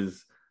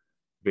is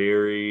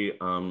very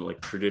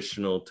like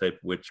traditional type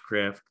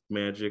witchcraft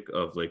magic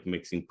of like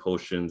mixing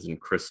potions and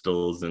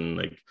crystals and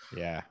like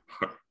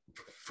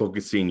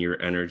focusing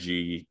your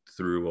energy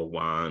through a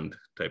wand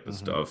type of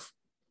stuff.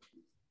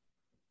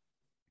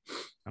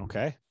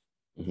 Okay.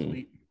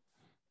 Sweet.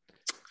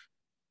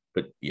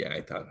 But yeah,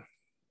 I thought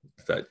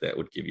that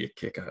would give you a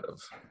kick out of.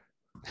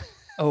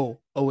 Oh,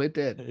 it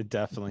did. It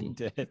definitely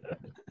did.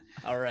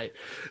 All right.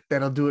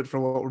 That'll do it for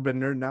what we've been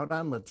nerding out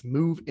on. Let's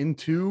move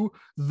into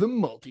the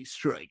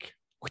multi-strike.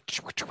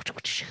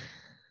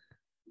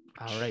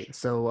 All right.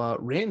 So,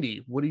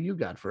 Randy, what do you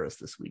got for us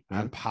this week,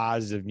 man? I'm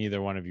positive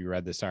neither one of you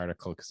read this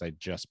article because I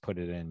just put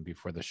it in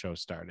before the show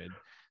started.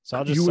 So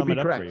I'll just sum it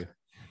up for you.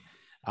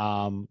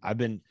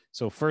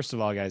 So first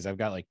of all, guys, I've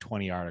got like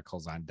 20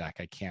 articles on deck.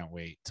 I can't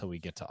wait till we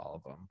get to all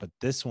of them. But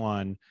this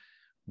one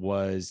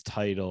was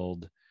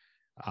titled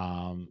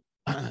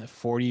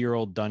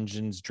 40-Year-Old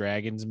Dungeons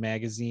Dragons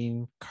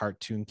Magazine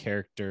Cartoon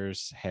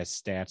Characters has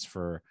stats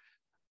for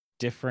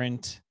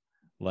different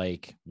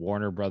like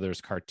Warner Brothers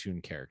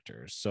cartoon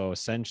characters. So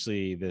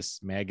essentially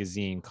this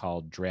magazine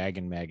called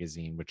Dragon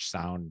Magazine, which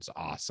sounds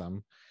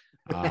awesome,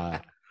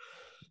 that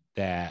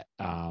it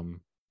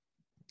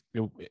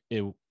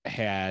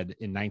had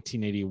in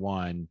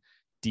 1981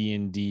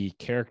 D&D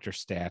character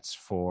stats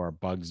for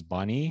Bugs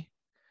Bunny,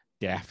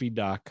 Daffy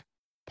Duck,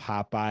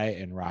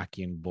 Popeye, and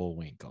Rocky and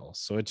Bullwinkle.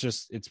 So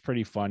it's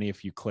pretty funny.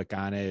 If you click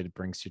on it, it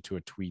brings you to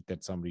a tweet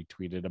that somebody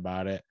tweeted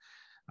about it.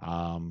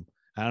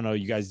 I don't know.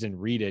 You guys didn't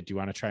read it. Do you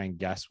want to try and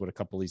guess what a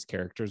couple of these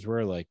characters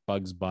were? Like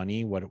Bugs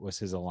Bunny, what was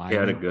his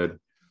alignment? Chaotic Good.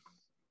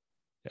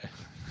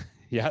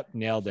 Yep,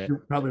 nailed it.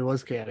 It probably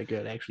was Chaotic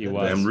Good, actually. He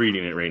was. I'm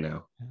reading it right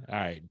now. All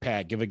right,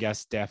 Pat, give a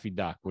guess. Daffy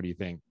Duck. What do you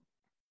think?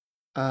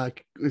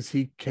 Is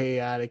he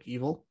chaotic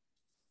evil?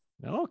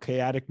 No,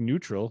 chaotic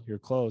neutral. You're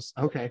close.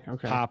 Okay.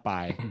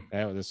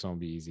 Popeye. This one will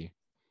be easy.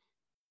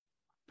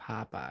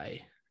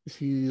 Popeye. Is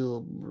he?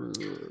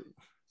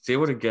 See, I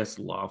would have guessed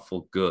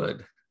lawful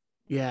good.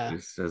 Yeah.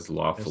 It says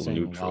lawful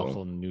neutral.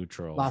 Lawful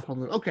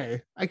neutral.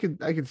 Okay. I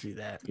could see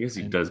that. I guess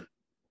he does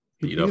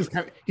beat up.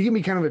 He can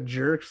be kind of a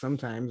jerk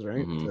sometimes,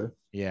 right? Mm-hmm.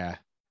 Yeah.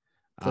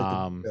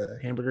 Like the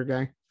hamburger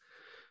guy.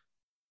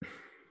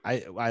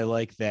 I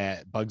like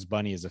that Bugs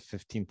Bunny is a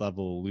 15th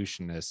level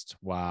illusionist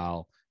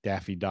while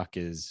Daffy Duck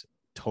is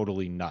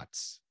totally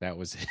nuts. That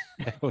was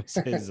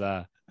his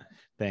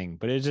thing.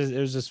 But it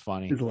was just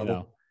funny, you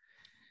know.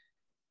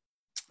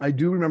 I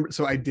do remember,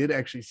 so I did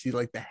actually see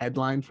like the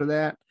headline for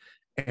that,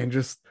 and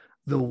just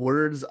the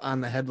words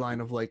on the headline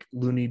of like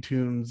Looney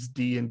Tunes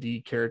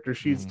D&D character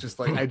sheets, just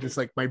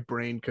like my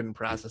brain couldn't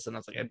process it. And I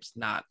was like, I'm just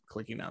not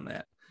clicking on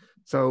that.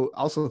 So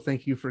also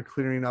thank you for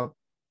clearing up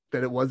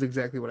that it was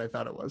exactly what I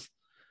thought it was.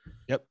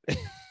 Yep.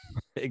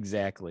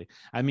 Exactly.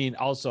 I mean,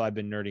 also I've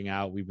been nerding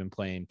out. We've been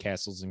playing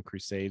Castles and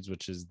Crusades,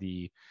 which is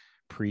the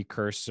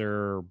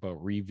precursor but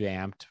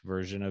revamped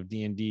version of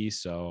D&D.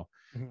 So,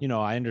 you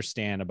know, I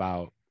understand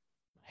about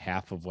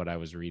half of what I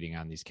was reading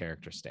on these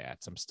character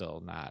stats. I'm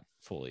still not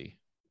fully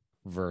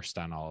versed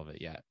on all of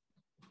it yet.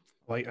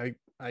 Well,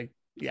 I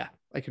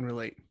can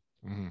relate.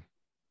 Mm-hmm.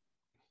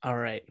 All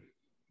right.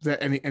 Is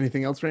that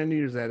anything else,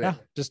 Randy? Or is that it?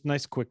 Just a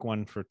nice quick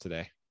one for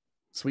today.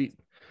 Sweet.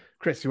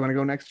 Chris, you want to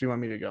go next? Or do you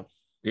want me to go?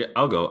 Yeah,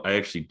 I'll go. I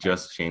actually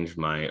just changed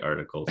my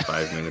article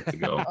 5 minutes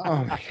ago.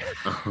 Oh my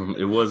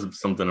It was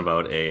something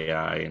about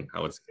AI and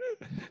how it's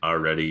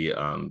already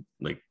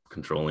like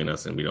controlling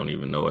us and we don't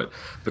even know it.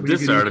 But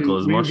this article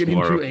is were you much getting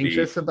more too of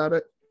anxious about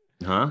it?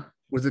 huh?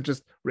 Was it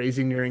just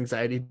raising your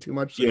anxiety too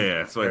much?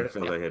 Yeah, so I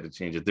felt I had to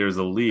change it. There's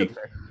a leak That's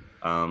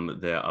fair.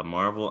 that a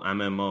Marvel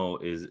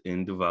MMO is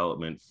in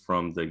development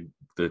from the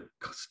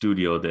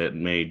studio that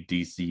made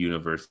DC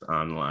Universe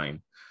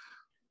Online.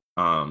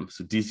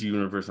 So DC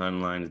Universe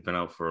Online has been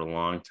out for a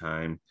long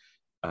time,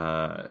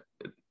 at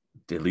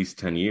least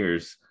 10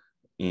 years,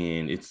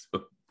 and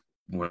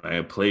when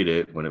I played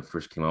it when it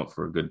first came out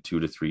for a good 2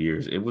 to 3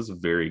 years, it was a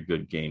very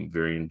good game,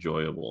 very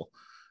enjoyable.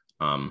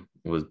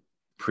 It was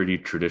pretty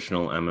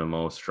traditional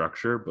MMO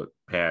structure, but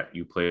Pat,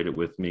 you played it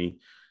with me.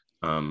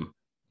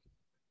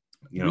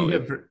 We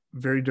have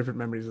very different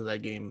memories of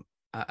that game.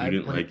 I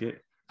didn't like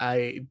it.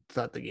 I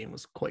thought the game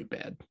was quite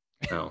bad.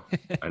 No,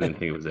 I didn't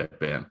think it was that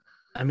bad.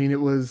 I mean,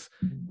 it was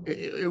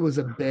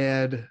a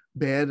bad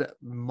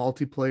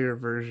multiplayer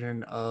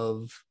version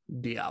of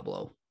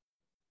Diablo.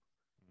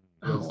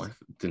 No, I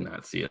did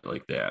not see it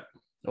like that.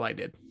 Oh, I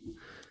did.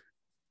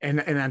 And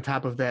on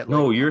top of that,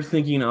 no, you're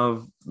thinking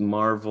of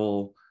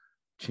Marvel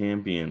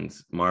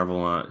Champions,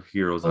 Marvel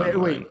Heroes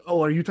Online. Wait,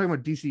 are you talking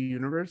about DC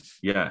Universe?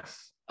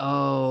 Yes.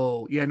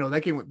 Oh, yeah, no,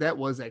 that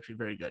was actually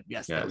very good.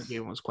 Yes. That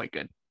game was quite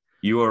good.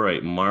 You are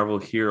right. Marvel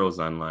Heroes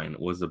Online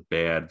was a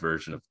bad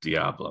version of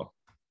Diablo.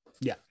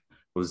 Yeah.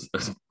 It was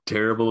a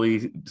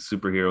terribly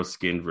superhero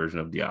skinned version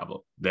of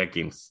Diablo. That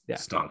game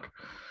stunk.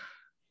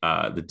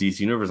 The DC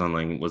Universe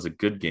Online was a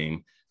good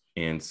game.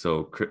 And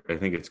so I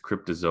think it's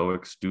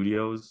Cryptozoic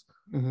Studios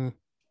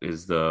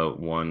is the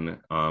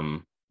one.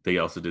 They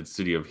also did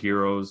City of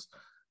Heroes.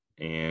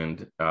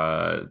 And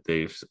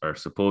they are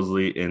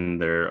supposedly in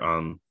their,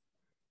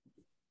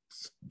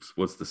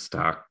 what's the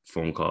stock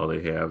phone call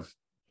they have?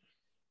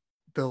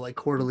 The like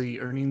quarterly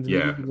earnings.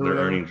 Yeah, their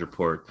earnings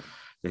report.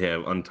 They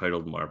have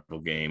Untitled Marvel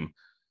Game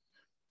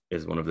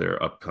is one of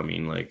their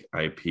upcoming like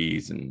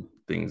IPs and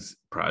things,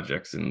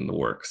 projects in the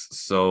works.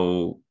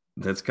 So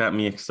that's got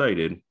me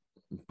excited.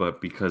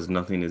 But because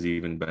nothing has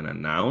even been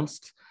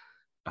announced,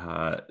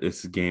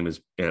 this game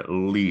is at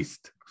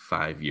least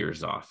 5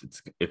 years off.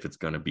 If it's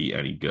going to be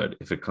any good.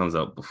 If it comes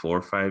out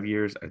before 5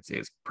 years, I'd say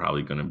it's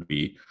probably going to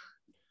be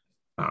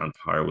on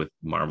par with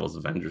Marvel's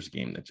Avengers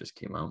game that just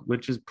came out,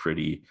 which is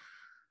pretty,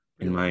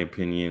 in my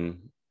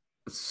opinion,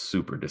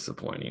 super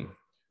disappointing.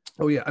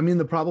 Oh yeah, I mean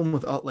the problem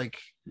with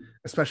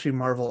especially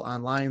Marvel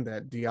Online,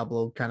 that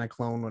Diablo kind of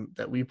clone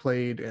that we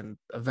played, and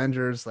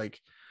Avengers, like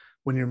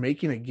when you're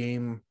making a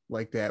game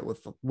like that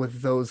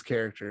with those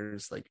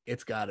characters, like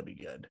it's got to be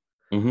good.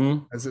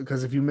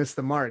 Because if you miss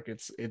the mark,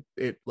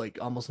 it like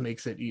almost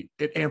makes it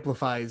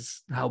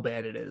amplifies how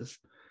bad it is,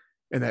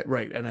 and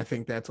I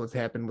think that's what's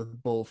happened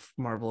with both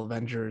Marvel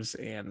Avengers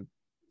and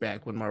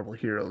back when Marvel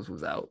Heroes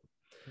was out.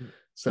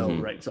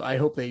 So so I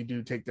hope they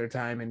do take their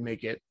time and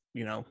make it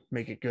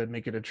good,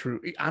 make it a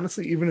true,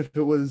 honestly, even if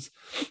it was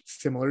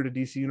similar to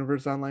DC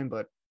Universe Online,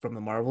 but from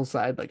the Marvel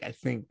side, like I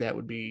think that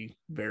would be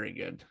very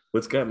good.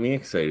 What's got me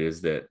excited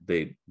is that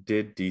they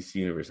did DC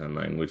Universe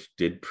Online, which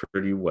did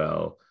pretty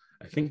well.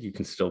 I think you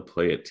can still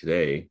play it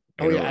today.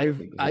 I've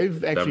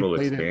actually several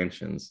played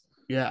expansions.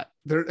 Yeah,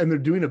 they're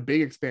doing a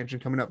big expansion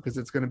coming up because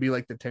it's going to be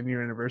like the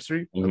 10-year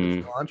anniversary of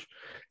its launch,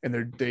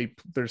 and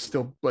they're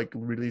still like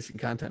releasing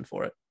content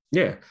for it.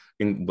 Yeah,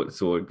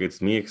 so what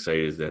gets me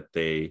excited is that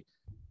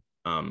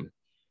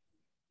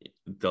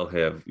they'll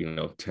have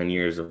 10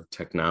 years of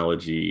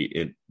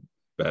technology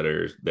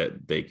better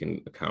that they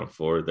can account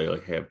for.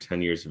 They'll have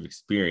 10 years of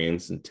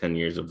experience and 10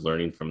 years of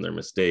learning from their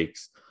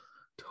mistakes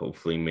to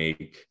hopefully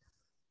make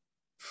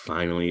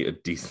finally a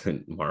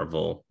decent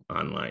Marvel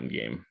Online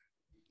game.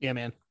 Yeah,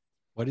 man.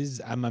 What does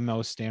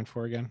MMO stand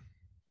for again?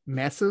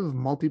 Massive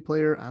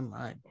Multiplayer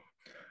Online.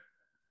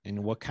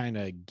 And what kind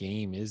of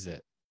game is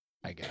it,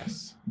 I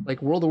guess?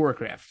 Like World of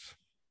Warcraft.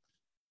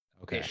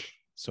 Okay.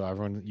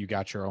 So you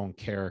got your own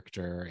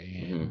character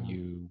and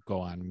you go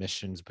on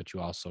missions, but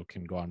you also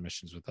can go on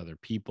missions with other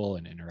people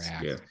and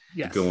interact. Yeah.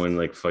 Yes. You go and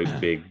like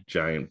fight big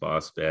giant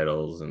boss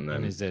battles, and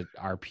then is it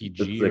RPG?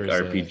 It's like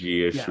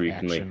RPG-ish, where you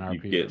can you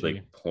get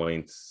like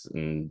points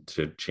and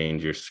to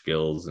change your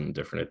skills and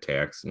different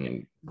attacks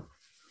and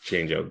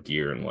change out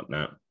gear and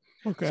whatnot.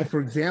 Okay. So for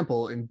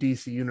example, in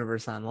DC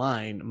Universe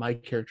Online, my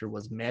character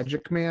was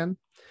Magic Man,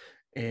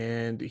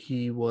 and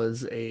he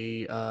was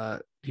a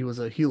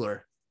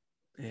healer.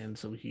 And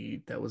so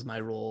that was my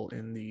role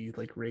in the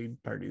like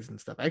raid parties and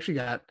stuff. I actually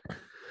got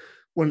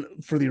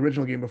for the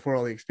original game, before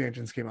all the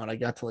expansions came out, I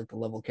got to like the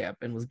level cap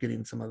and was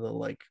getting some of the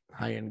like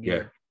high end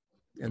gear.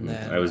 Yeah. And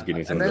then I was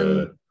getting some of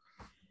the,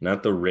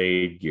 not the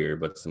raid gear,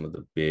 but some of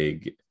the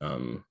big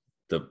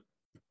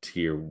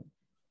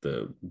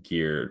the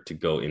gear to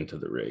go into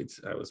the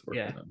raids I was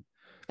working on.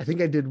 I think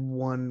I did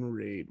one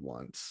raid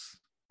once,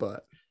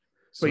 but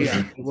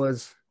yeah,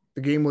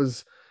 the game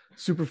was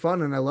super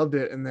fun and I loved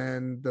it. And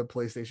then the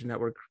PlayStation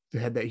Network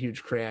had that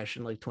huge crash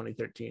in like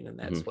 2013, and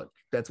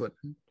that's what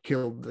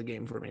killed the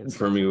game for me.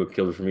 For me, what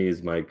killed it for me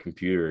is my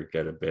computer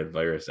got a bad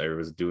virus. I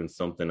was doing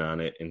something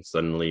on it, and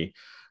suddenly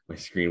my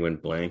screen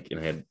went blank, and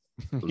I had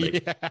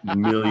like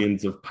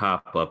millions of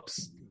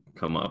pop-ups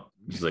come up,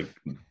 just like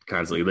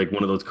constantly, like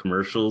one of those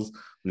commercials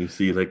when you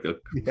see like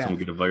someone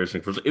get a virus.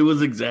 It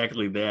was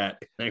exactly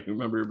that. And I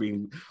remember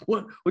being,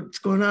 what's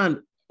going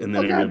on? And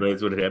then I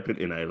realized what had happened,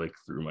 and I like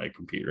threw my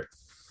computer.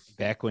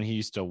 Back when he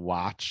used to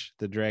watch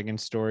the Dragon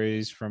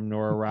stories from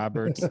Nora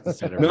Roberts.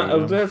 Let's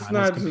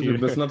not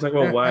talk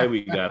about why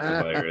we got the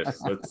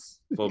virus. Let's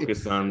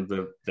focus on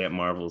that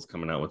Marvel's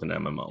coming out with an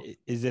MMO.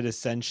 Is it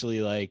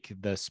essentially like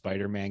the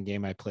Spider-Man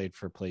game I played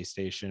for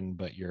PlayStation,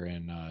 but you're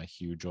in a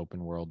huge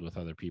open world with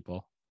other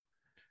people?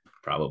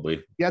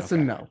 Probably. Yes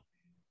and no.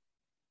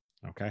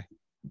 Okay.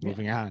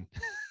 Moving on.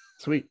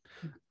 Sweet.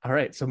 All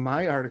right. So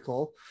my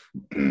article,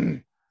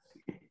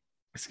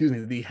 excuse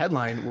me, the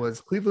headline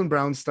was Cleveland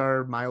Browns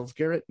star Myles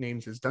Garrett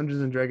names his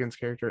Dungeons and Dragons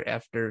character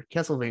after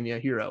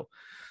Castlevania hero.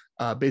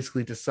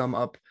 Basically, to sum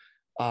up,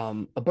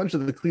 a bunch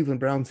of the Cleveland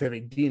Browns have a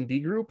D&D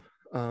group,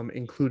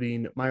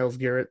 including Myles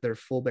Garrett, their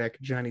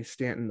fullback Johnny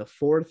Stanton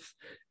IV,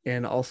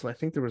 and also I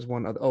think there was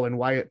one other, and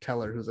Wyatt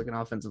Teller, who's like an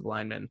offensive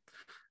lineman.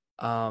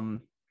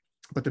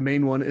 But the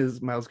main one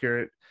is Myles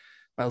Garrett.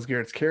 Myles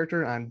Garrett's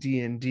character on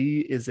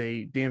D&D is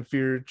a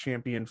Dhampir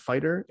champion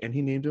fighter, and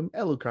he named him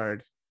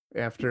Alucard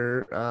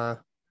after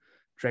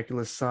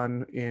Dracula's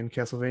son in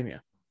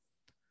Castlevania.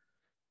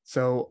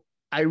 So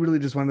I really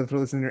just wanted to throw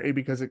this in there,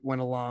 because it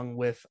went along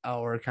with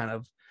our kind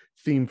of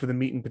theme for the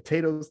meat and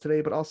potatoes today,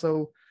 but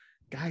also,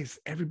 guys,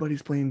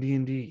 everybody's playing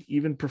D&D,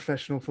 even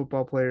professional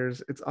football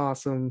players. It's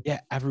awesome. Yeah,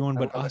 everyone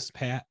but us,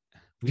 Pat.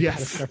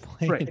 Yes,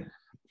 right.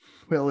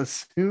 Well,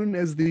 as soon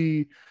as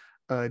the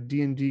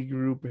D&D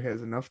group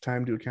has enough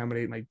time to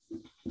accommodate my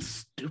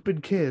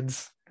stupid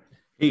kids.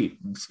 Hey,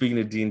 speaking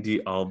of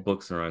D&D, all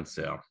books are on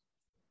sale.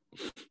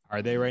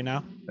 Are they right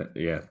now?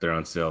 Yeah, they're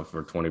on sale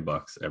for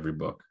 $20 every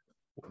book.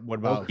 What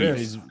about the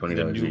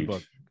new each.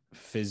 book,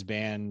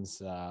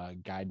 Fizban's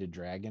Guide to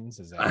Dragons?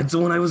 That's the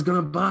one I was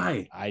gonna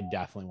buy. I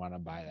definitely want to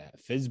buy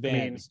that.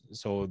 Fizban.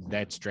 So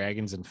that's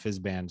Dragons, and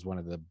Fizban's one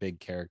of the big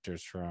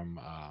characters from.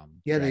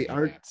 They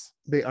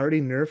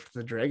already nerfed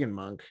the Dragon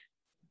Monk.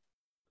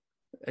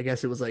 I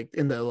guess it was like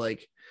in the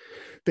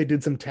they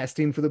did some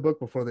testing for the book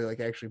before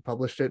they actually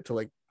published it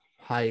to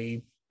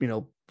high,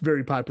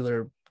 very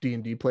popular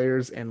D&D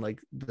players, and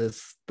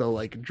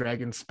the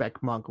Dragon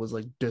Spec Monk was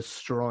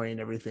destroying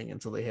everything,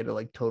 and so they had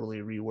to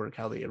totally rework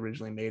how they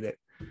originally made it,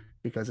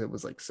 because it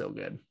was so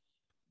good.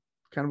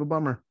 Kind of a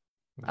bummer.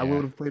 Yeah. I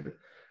would have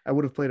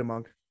played a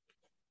monk.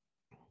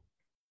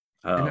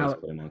 I always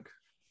play monk.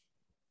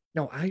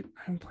 No, I'm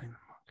playing a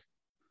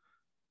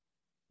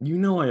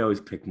monk. I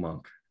always pick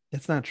monk.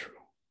 It's not true.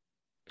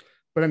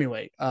 But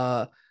anyway,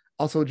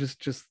 also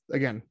just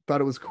again,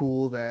 thought it was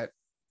cool that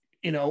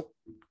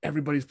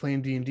everybody's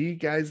playing D&D,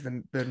 guys.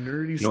 The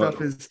nerdy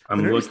stuff is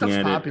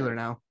popular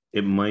now.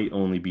 It might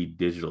only be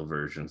digital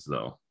versions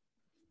though.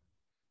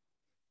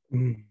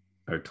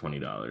 Or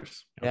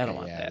 $20. I don't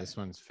want that. This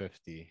one's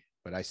 $50,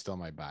 but I still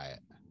might buy it.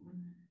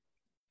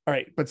 All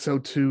right, but so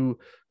to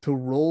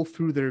roll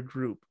through their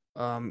group,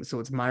 so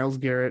it's Myles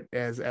Garrett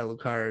as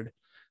Alucard,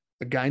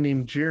 a guy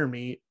named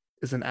Jeremy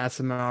is an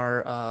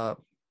Aasimar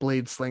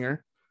blade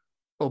slinger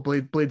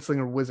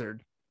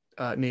wizard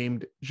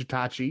named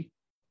Jitachi.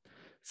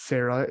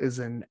 Sarah is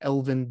an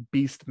elven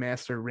beast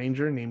master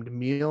ranger named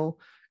Meal,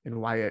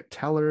 and Wyatt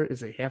Teller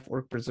is a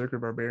half-orc berserker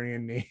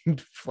barbarian named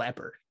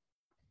Flapper.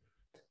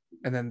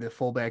 And then the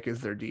fullback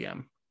is their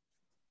DM.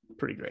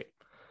 Pretty great.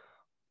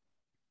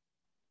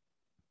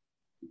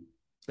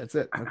 That's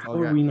it. That's how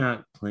are we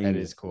not playing? That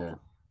is cool.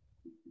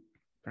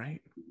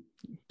 Right?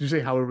 Did you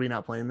say, how are we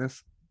not playing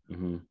this?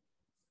 Mm-hmm.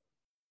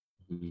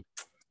 Mm-hmm.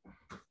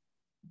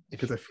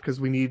 Because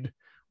we need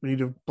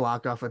to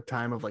block off a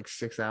time of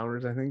 6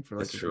 hours, I think, for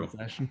that's true.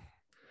 Session.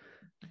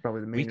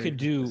 Probably the main.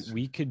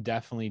 We could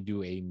definitely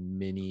do a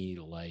mini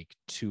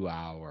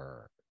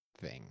 2-hour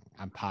thing.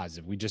 I'm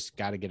positive. We just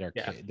got to get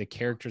the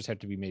characters have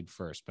to be made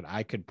first, but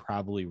I could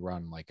probably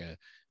run a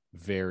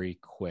very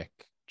quick,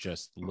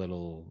 just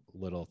little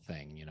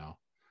thing,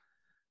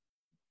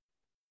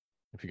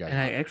 If you guys.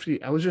 And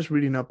I was just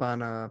reading up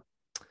on. I'll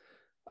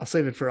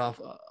save it for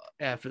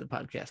after the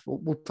podcast.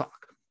 We'll talk.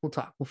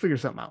 We'll figure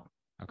something out.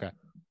 Okay.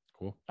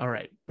 Cool. All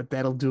right, but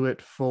that'll do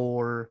it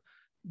for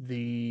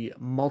the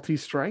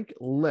multi-strike.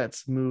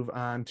 Let's move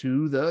on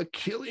to the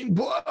killing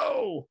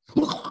blow.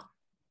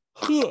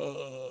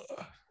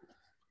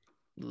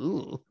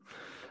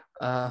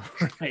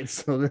 Right,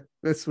 so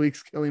this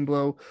week's killing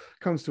blow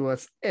comes to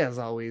us, as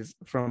always,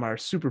 from our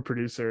super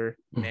producer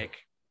Nick.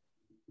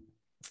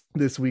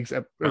 This week's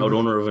proud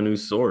owner of a new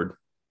sword.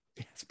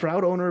 It's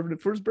proud owner of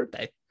it for his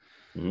birthday.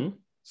 Mm-hmm.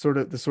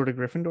 The sword of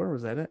Gryffindor,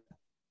 was that it?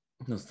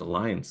 No, it's the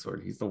lion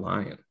sword. He's the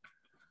lion.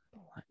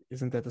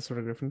 Isn't that the sword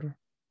of Gryffindor?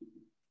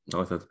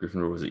 No, I thought the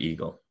Gryffindor was an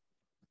eagle.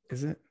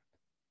 Is it?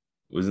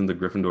 Wasn't the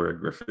Gryffindor a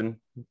griffin?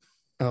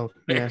 Oh,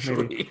 yeah,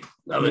 Actually, maybe.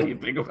 now that you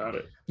think about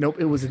it. Nope,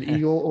 it was an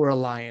eagle or a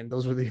lion.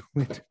 Those were the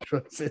only two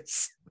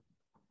choices.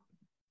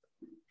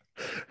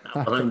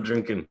 I'm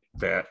drinking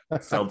that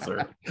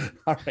seltzer.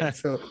 All right,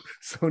 so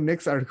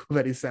Nick's article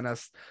that he sent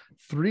us,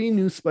 3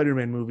 new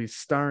Spider-Man movies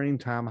starring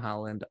Tom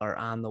Holland are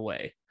on the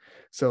way.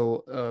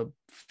 So a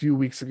few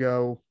weeks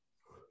ago,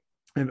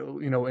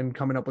 and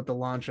coming up with the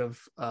launch of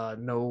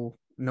No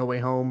Way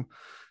Home,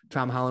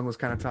 Tom Holland was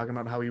kind of talking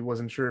about how he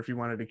wasn't sure if he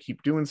wanted to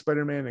keep doing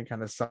Spider-Man and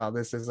kind of saw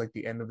this as like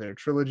the end of their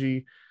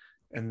trilogy.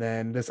 And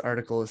then this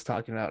article is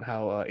talking about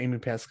how Amy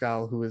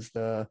Pascal, who is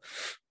the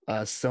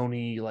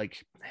Sony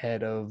like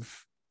head of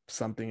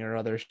something or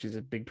other, she's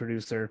a big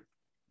producer,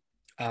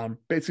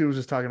 basically was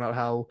just talking about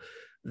how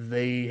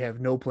they have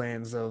no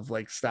plans of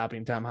like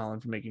stopping Tom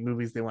Holland from making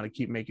movies. They want to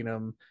keep making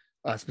them.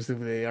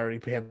 Specifically, they already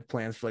have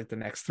plans for like the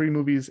next 3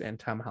 movies, and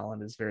Tom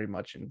Holland is very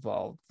much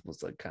involved,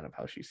 was like kind of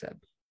how she said,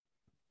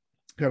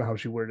 kind of how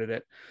she worded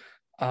it.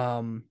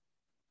 So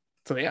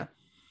yeah,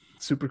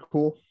 super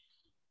cool.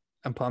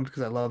 I'm pumped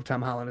because I love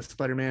Tom Holland as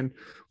Spider-Man.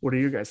 What are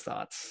your guys'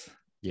 thoughts?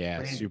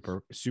 Yeah,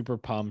 super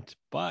pumped,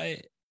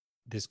 but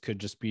this could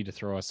just be to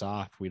throw us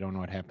off. We don't know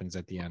what happens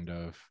at the end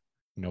of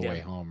No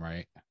Way Home,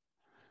 right?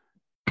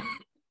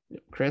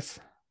 Chris?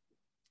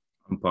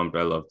 I'm pumped.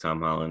 I love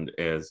Tom Holland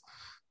as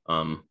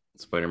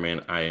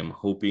Spider-Man. I am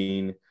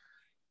hoping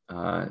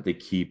they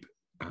keep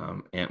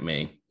Aunt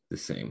May the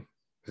same,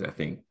 because I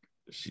think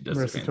she does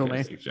Marissa a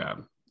fantastic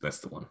job. That's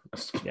the one.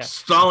 Yeah.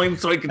 Stalling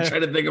so I could try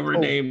to think of her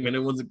name, and it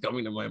wasn't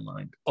coming to my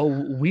mind. Oh,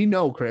 we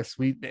know, Chris.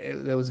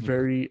 That was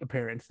very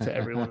apparent to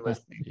everyone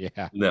listening.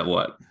 Yeah.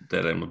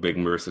 That I'm a big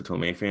Marissa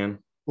Tomei fan.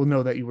 Well,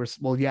 no, that you were.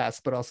 Well,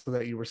 yes, but also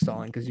that you were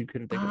stalling because you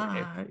couldn't think of her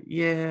name.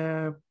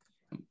 Yeah.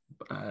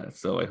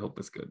 So I hope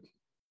it's good.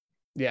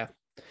 Yeah.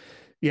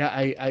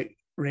 I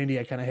Randy,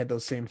 I kind of had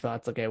those same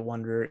thoughts. Like, I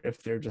wonder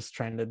if they're just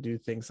trying to do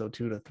things so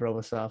too to throw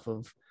us off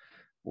of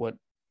what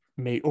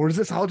may, or is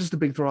this all just a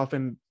big throw off,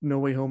 and No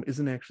Way Home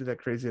isn't actually that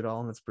crazy at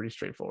all, and it's pretty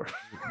straightforward.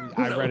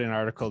 I read an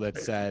article that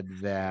said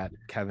that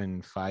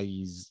Kevin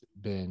Feige's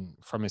been,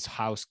 from his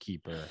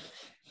housekeeper,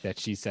 that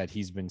she said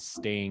he's been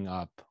staying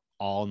up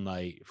all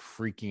night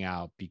freaking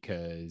out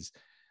because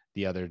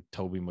the other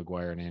Tobey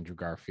Maguire and Andrew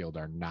Garfield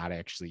are not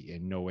actually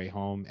in No Way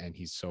Home, and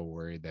he's so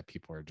worried that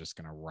people are just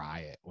going to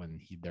riot when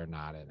they're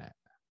not in it.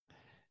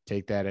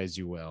 Take that as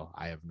you will.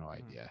 I have no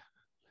idea.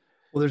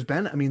 Well, there's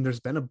been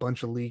a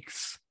bunch of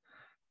leaks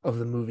of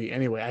the movie.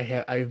 Anyway,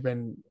 I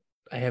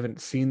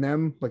haven't seen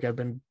them. Like, I've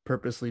been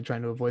purposely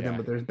trying to avoid them,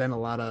 but there's been a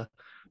lot of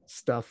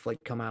stuff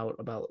like come out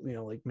about,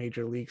 like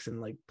major leaks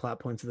and like plot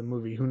points of the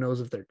movie. Who knows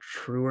if they're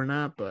true or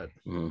not, but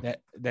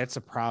that's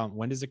a problem.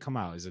 When does it come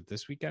out? Is it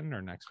this weekend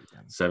or next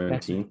weekend?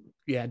 17th.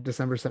 Yeah,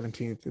 December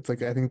 17th. It's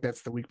like, I think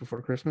that's the week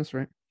before Christmas,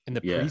 right? And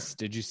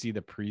did you see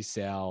the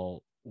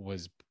pre-sale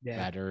was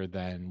better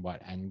than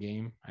what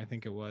Endgame? I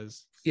think it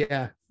was.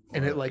 Yeah.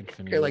 And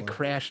it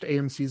crashed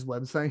AMC's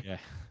website. Yeah.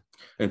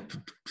 And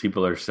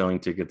people are selling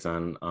tickets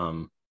on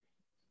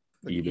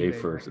eBay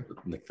for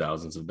like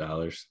thousands of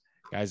dollars.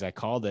 Guys, I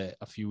called it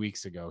a few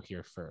weeks ago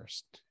here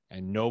first,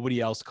 and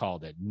nobody else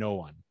called it. No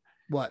one.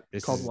 What?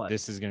 This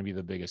is going to be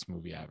the biggest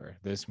movie ever.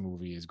 This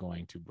movie is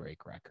going to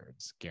break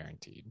records,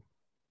 guaranteed.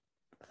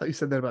 I thought you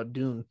said that about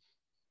Dune.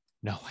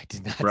 No, I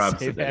did not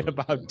say that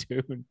about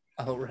Dune.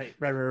 Oh, right.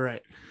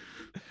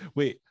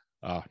 Wait.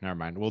 Oh, never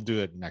mind. We'll do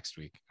it next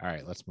week. All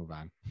right, let's move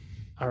on.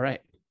 All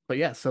right. But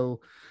yeah,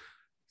 so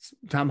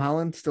Tom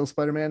Holland, still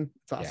Spider-Man.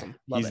 It's awesome.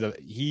 Yeah,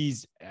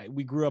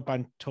 we grew up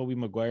on Tobey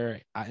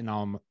Maguire. In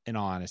all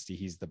honesty,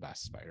 he's the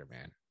best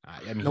Spider-Man.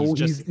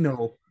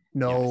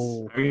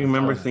 No. I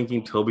remember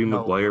thinking Tobey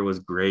Maguire was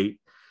great.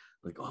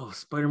 Like, oh,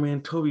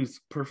 Spider-Man, Tobey's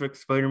perfect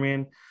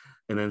Spider-Man.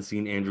 And then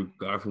seeing Andrew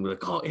Garfield,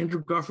 like, oh,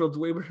 Andrew Garfield's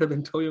way better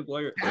than Tobey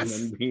Maguire. Yes.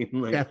 And then being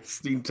like,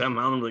 seeing Tom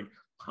Holland, like,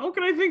 how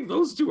can I think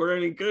those two are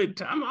any good?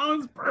 Tom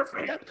Holland's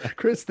perfect. Yeah.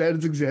 Chris, that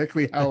is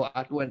exactly how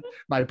I went.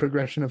 My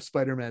progression of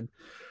Spider-Man.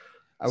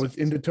 I was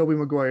into Tobey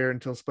Maguire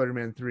until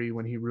Spider-Man 3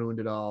 when he ruined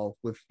it all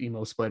with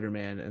emo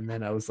Spider-Man. And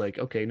then I was like,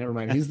 okay, never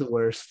mind. He's the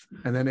worst.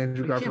 And then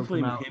Andrew Garfield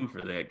came out. Him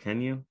for that,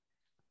 can you?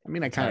 I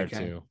mean, I kind of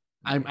can.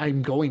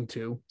 I'm going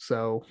to.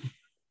 So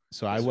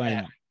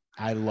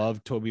I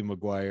love Tobey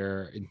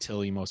Maguire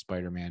until emo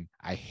Spider-Man.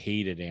 I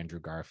hated Andrew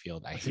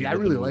Garfield. I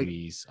really the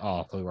movies.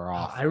 They were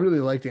awful. I really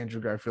liked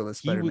Andrew Garfield as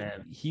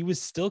Spider-Man. He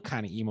was still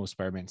kind of emo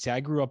Spider-Man. See, I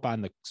grew up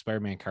on the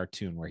Spider-Man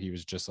cartoon where he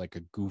was just like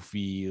a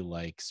goofy,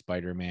 like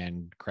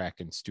Spider-Man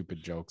cracking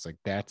stupid jokes. Like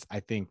that's,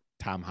 I think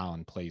Tom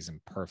Holland plays him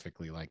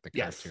perfectly like the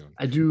cartoon.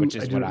 I do. Which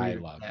is what I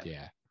loved.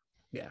 Yeah.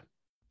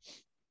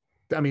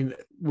 I mean,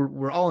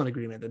 we're all in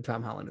agreement that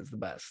Tom Holland is the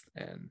best.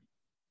 And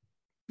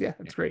yeah,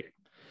 it's great.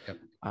 Yep.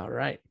 All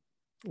right.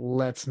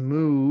 Let's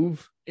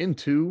move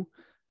into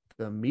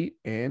the meat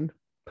and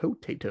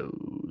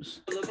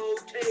potatoes.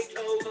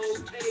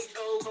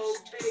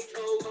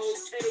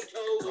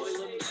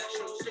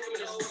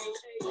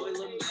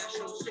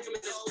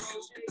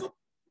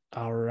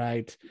 All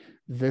right.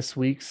 this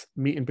week's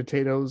Meat and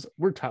Potatoes.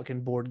 We're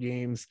talking board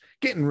games,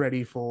 getting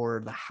ready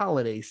for the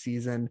holiday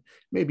season.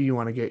 Maybe you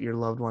want to get your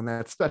loved one,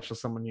 that special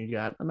someone you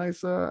got, a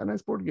nice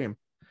board game.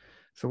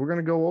 So we're going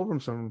to go over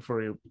some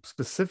for you.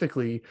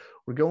 Specifically,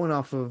 we're going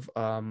off of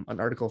an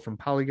article from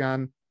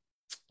Polygon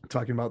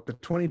talking about the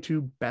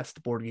 22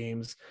 best board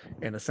games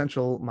and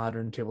essential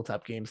modern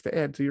tabletop games to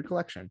add to your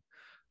collection.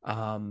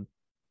 What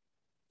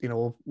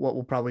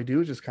we'll probably do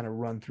is just kind of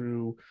run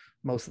through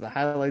most of the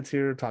highlights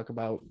here, talk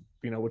about,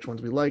 which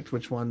ones we liked,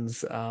 which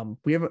ones I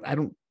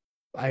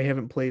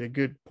haven't played a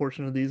good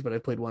portion of these, but I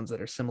played ones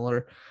that are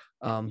similar.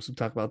 So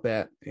talk about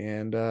that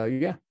and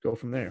go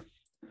from there.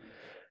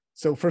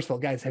 So first of all,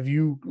 guys, have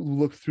you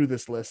looked through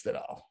this list at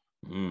all?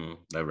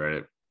 I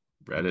read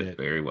it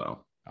very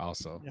well.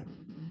 Also, yeah.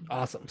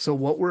 Awesome. So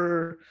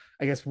were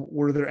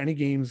there any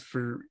games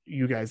for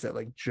you guys that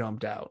like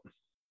jumped out?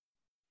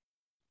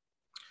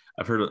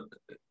 I've heard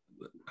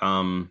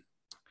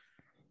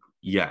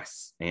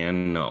yes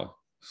and no.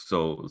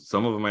 So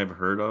some of them I've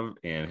heard of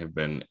and have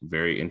been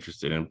very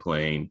interested in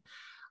playing.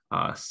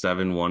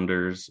 Seven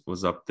Wonders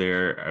was up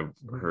there.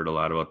 I've heard a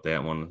lot about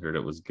that one. Heard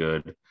it was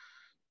good.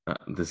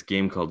 This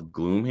game called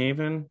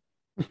Gloomhaven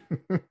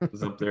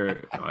was up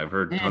there. I've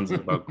heard tons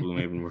about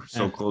Gloomhaven. We're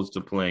so close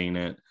to playing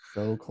it.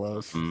 So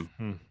close. A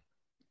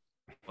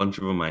bunch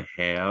of them I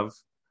have,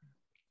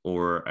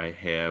 or I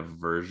have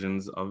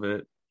versions of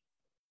it.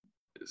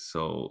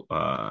 So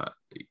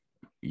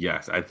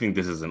yes, I think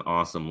this is an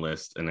awesome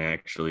list. And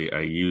actually, I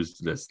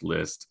used this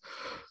list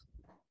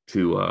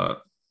to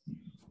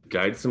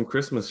guide some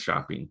Christmas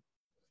shopping.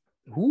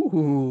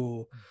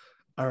 Ooh.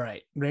 All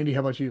right. Randy,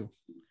 how about you?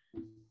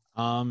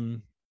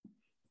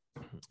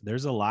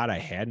 There's a lot I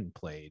hadn't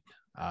played.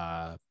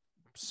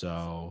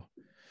 So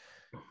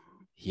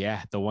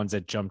yeah, the ones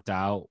that jumped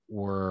out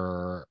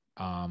were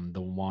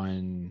the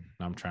one,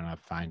 I'm trying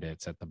to find it,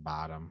 it's at the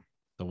bottom.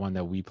 The one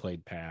that we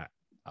played, Pat.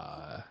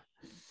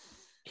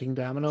 King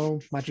Domino,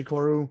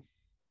 Machikoro.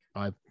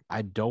 I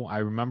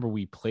remember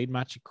we played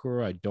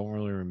Machikoro. I don't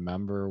really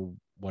remember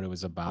what it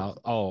was about.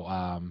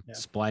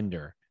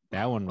 Splendor.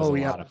 That one was a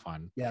lot of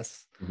fun.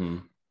 Yes. Mm-hmm.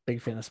 Big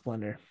fan of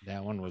Splendor.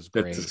 That one was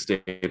great. That's a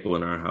staple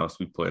in our house.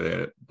 We play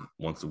that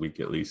once a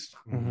week at least.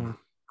 Mm-hmm.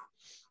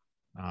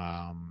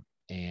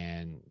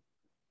 And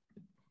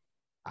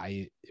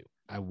I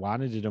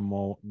wanted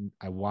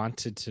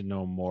to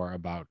know more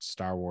about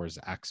Star Wars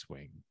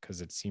X-Wing because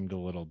it seemed a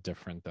little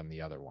different than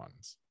the other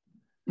ones.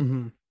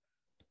 Mm-hmm.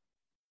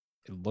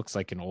 It looks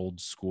like an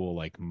old school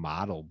like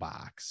model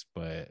box,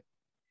 but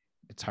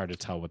it's hard to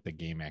tell what the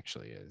game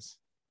actually is.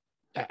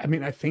 I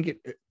mean, I think it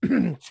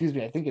excuse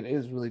me, I think it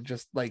is really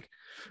just like,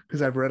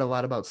 because I've read a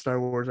lot about Star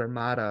Wars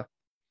Armada,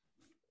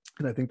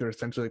 and I think they're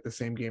essentially like the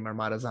same game.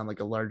 Armada's on like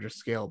a larger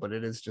scale, but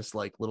it is just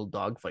like little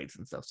dogfights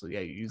and stuff. So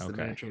yeah, you use the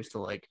miniatures to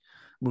like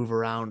move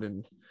around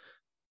and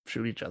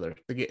shoot each other.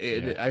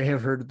 I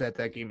have heard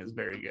that game is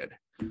very good.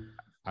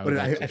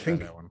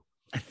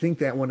 I think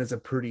that one is a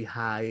pretty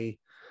high.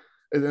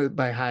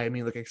 By high, I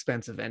mean like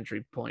expensive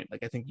entry point.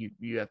 Like I think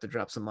you have to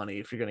drop some money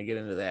if you're going to get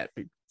into that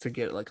to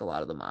get like a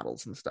lot of the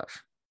models and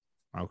stuff.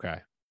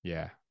 Okay,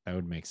 yeah, that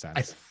would make sense.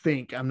 I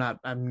think I'm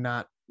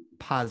not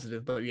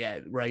positive, but yeah,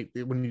 right.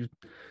 When you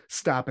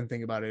stop and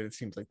think about it, it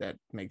seems like that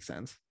makes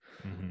sense.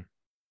 Mm-hmm.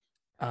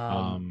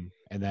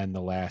 And then the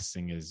last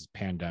thing is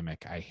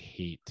Pandemic. I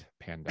hate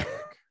Pandemic.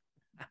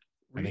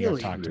 Really? I think I've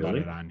talked about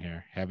it on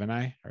here, haven't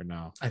I? Or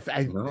no?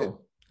 No.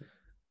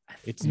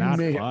 It's not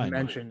fun. Have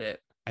mentioned it.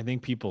 I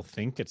think people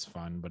think it's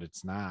fun, but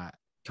it's not.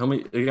 Tell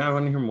me, I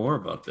want to hear more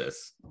about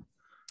this.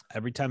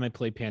 Every time I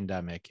play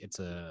Pandemic, it's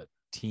a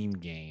team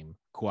game,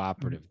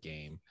 cooperative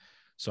game.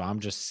 So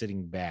I'm just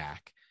sitting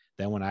back.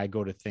 Then when I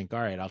go to think, all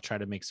right, I'll try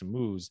to make some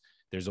moves,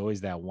 there's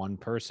always that one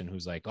person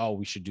who's like, oh,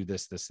 we should do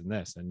this, this, and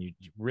this. And you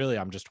really,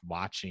 I'm just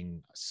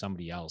watching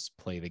somebody else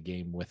play the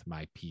game with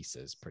my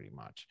pieces pretty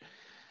much.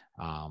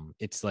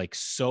 It's like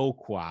so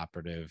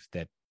cooperative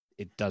that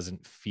it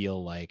doesn't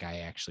feel like I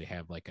actually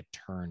have like a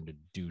turn to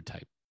do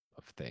type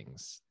of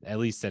things. At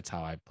least that's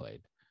how I've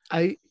played.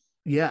 I've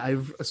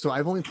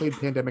only played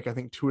Pandemic, I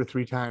think 2 or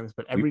 3 times,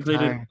 but every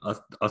time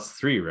us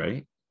 3,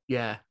 right?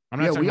 Yeah. I'm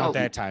not talking about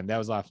that time. That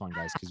was a lot of fun,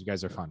 guys, because you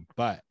guys are fun.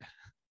 But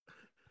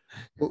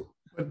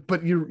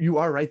but you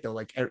are right though.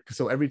 Like,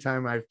 so every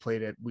time I've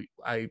played it,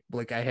 I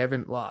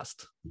haven't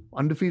lost.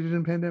 Undefeated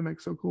in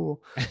Pandemic, so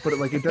cool. But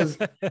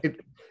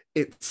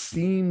it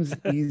seems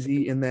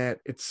easy in that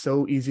it's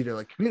so easy to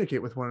like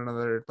communicate with one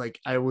another. Like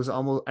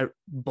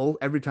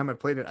every time I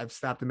played it, I've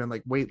stopped and been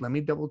like, wait, let me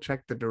double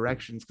check the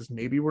directions, because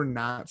maybe we're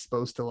not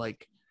supposed to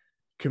like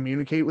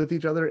communicate with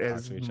each other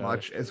as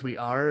much as we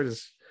are.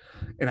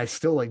 And I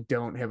still like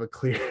don't have a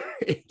clear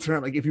answer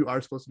on like if you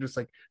are supposed to just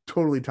like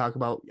totally talk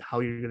about how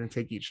you're going to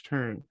take each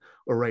turn,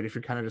 or right, if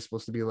you're kind of just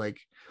supposed to be like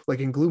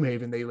in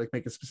Gloomhaven, they like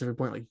make a specific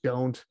point, like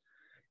don't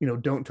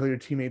tell your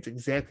teammates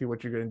exactly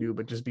what you're going to do,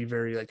 but just be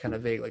very like kind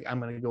of vague, like I'm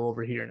going to go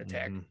over here and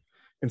attack,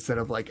 instead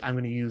of like I'm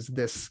going to use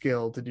this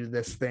skill to do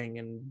this thing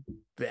and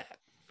that.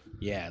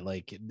 Yeah,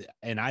 like,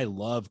 and I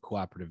love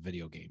cooperative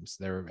video games.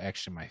 They're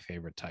actually my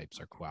favorite types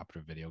are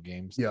cooperative video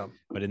games. Yeah.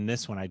 But in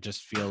this one, I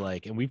just feel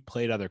like, and we've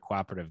played other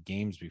cooperative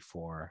games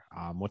before.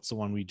 What's the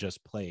one we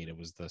just played? It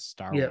was the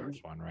Star Wars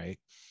one, right?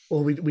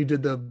 Well, we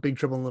did the Big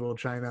Trouble in Little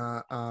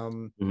China.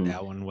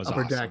 That one was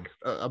Upper awesome.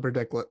 Upper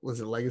Deck, was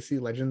it Legacy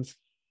Legends?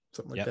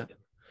 Something like that.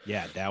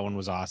 Yeah, that one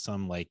was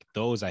awesome. Like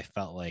those, I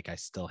felt like I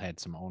still had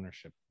some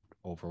ownership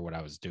over what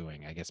I was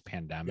doing. I guess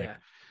pandemic,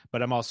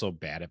 but I'm also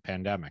bad at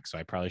pandemic, so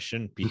I probably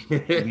shouldn't be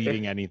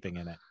leading anything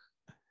in it.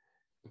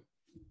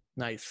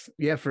 Nice.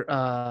 Yeah,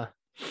 for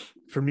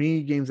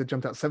me, games that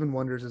jumped out, Seven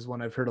Wonders is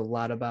one I've heard a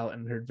lot about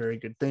and heard very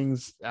good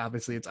things.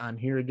 Obviously, it's on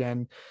here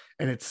again,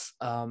 and it's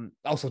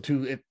also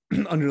too it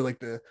under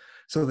like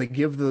so they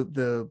give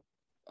the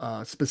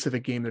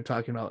specific game they're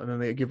talking about, and then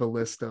they give a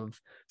list of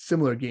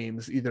similar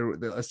games, either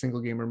a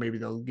single game or maybe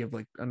they'll give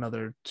like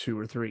another 2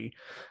 or 3.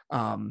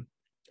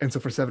 And so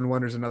for Seven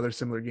Wonders, another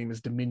similar game is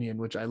Dominion,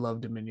 which I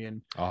love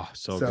Dominion. Oh,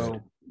 so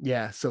good.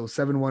 Yeah, so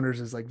Seven Wonders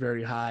is like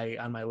very high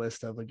on my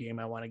list of a game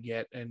I want to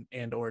get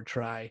and or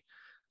try.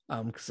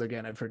 Because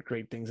again, I've heard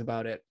great things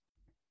about it.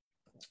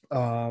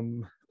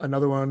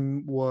 Another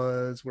one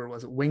was, where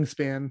was it?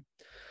 Wingspan.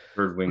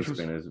 Heard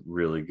Wingspan is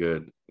really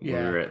good. Yeah.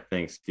 When we were at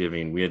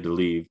Thanksgiving, we had to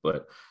leave,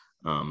 but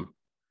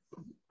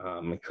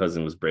my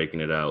cousin was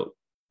breaking it out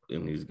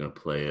and he was gonna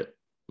play it.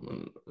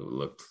 And it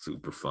looked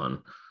super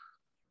fun.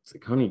 It's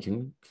like, honey,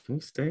 can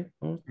you stay?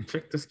 I'll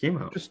check this game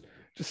out. Just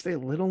stay a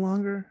little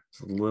longer.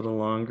 Just a little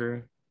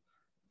longer.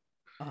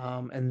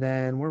 And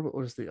then what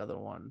was the other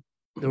one?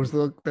 There was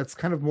that's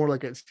kind of more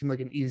like, it seemed like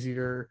an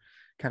easier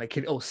kind of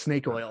kid. Oh,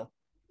 Snake Oil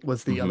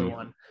was the other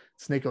one.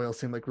 Snake Oil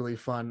seemed like really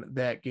fun.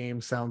 That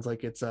game sounds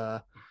like it's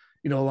along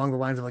the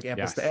lines of like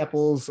Apples to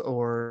Apples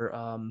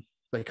or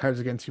like Cards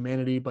Against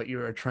Humanity, but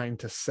you are trying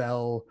to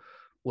sell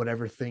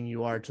whatever thing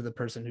you are to the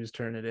person whose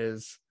turn it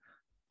is.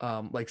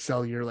 Like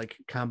sell your like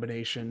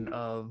combination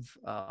of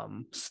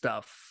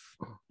stuff,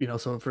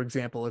 so for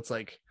example, it's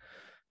like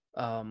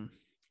some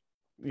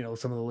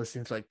of the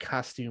listings like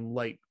costume,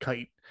 light,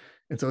 kite,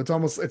 and so it's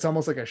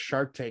almost like a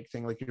Shark Tank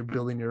thing, like you're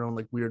building your own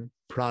like weird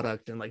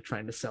product and like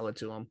trying to sell it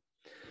to them.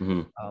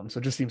 So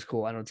it just seems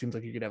cool. I know it seems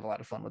like you could have a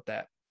lot of fun with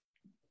that.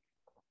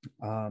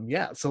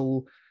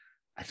 So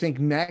I think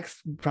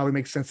next probably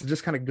makes sense to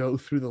just kind of go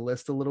through the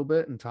list a little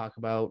bit and talk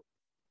about,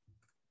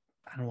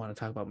 I don't want to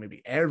talk about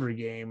maybe every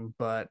game,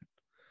 but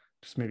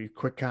just maybe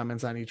quick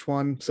comments on each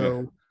one.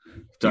 So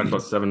talk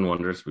about Seven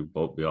Wonders. We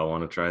all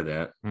want to try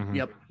that.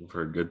 Yep. We've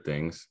heard good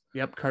things.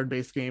 Yep.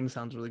 Card-based game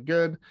sounds really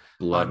good.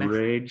 Blood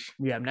Rage.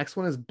 Yeah. Next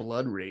one is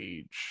Blood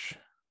Rage,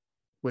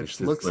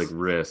 which looks like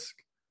Risk.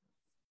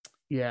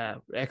 Yeah.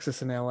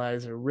 Axis and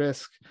Allies or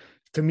Risk.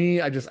 To me,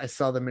 I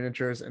saw the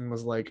miniatures and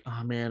was like,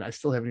 oh man, I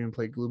still haven't even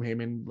played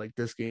Gloomhaven. Like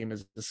this game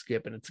is a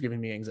skip and it's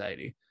giving me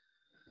anxiety.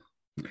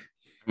 I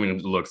mean,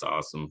 it looks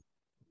awesome,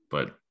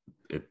 but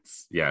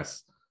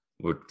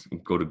we'll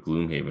go to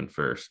Gloomhaven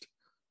first.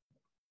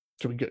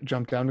 Should we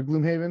jump down to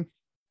Gloomhaven?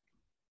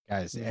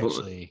 Guys,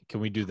 actually,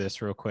 can we do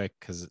this real quick?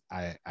 Because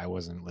I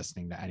wasn't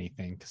listening to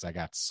anything because I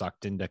got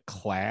sucked into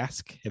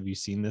Clask. Have you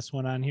seen this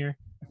one on here?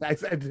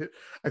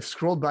 I've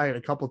scrolled by it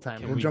a couple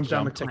times. We'll jump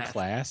down to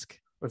Clask.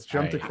 Let's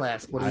jump to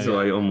Clask. What is it?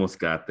 I almost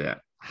got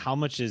that. How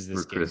much is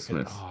this for game?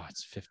 Christmas? Oh,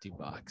 it's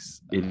 $50.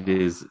 It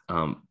is,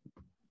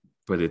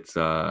 but it's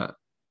like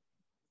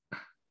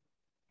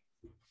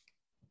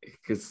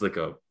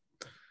it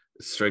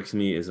strikes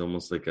me as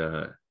almost like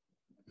a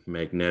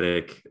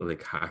magnetic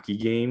like hockey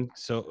game.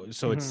 So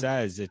it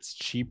says it's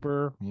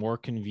cheaper, more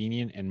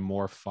convenient, and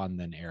more fun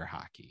than air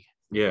hockey.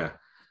 Yeah,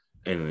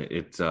 and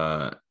it's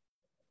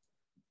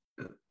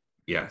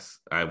yes,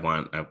 I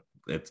would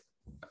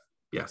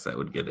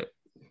get it.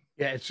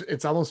 Yeah,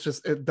 it's almost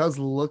just, it does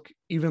look,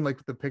 even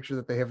like the picture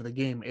that they have of the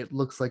game, it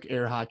looks like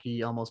air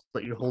hockey almost,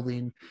 but you're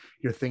holding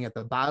your thing at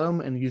the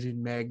bottom and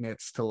using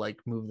magnets to like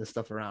move the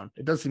stuff around.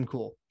 It does seem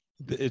cool.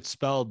 It's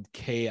spelled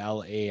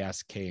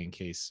Klask in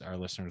case our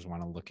listeners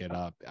want to look it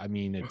up. I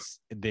mean, it's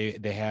they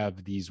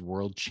have these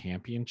world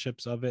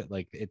championships of it.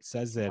 Like it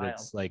says that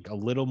it's like a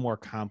little more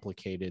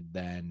complicated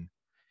than,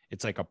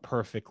 it's like a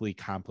perfectly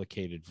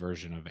complicated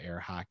version of air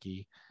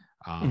hockey.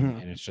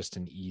 And it's just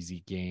an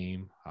easy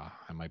game.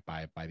 I might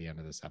buy it by the end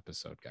of this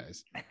episode,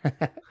 guys.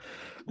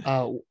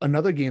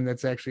 Another game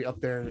that's actually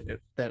up there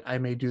that I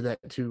may do that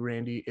too,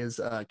 Randy, is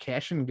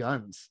Cash and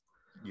Guns.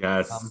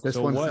 Yes. This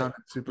one sounded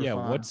super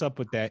fun. What's up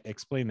with that?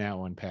 Explain that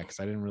one, Pat,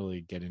 because I didn't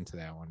really get into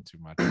that one too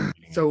much.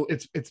 So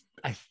it's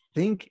I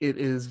think it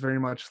is very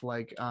much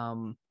like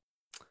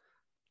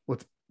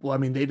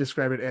they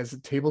describe it as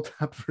a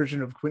tabletop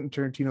version of Quentin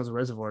Tarantino's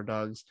Reservoir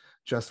Dogs,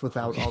 just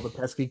without all the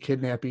pesky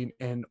kidnapping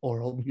and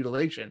oral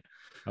mutilation.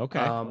 Okay.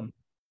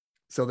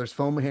 So there's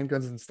foam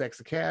handguns and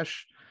stacks of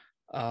cash.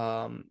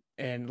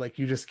 And like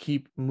you just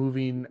keep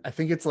moving. I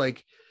think it's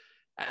like,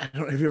 I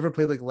don't know, have you ever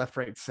played like Left,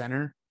 Right,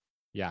 Center?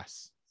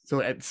 Yes. So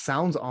it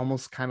sounds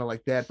almost kind of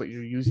like that, but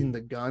you're using the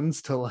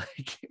guns to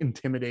like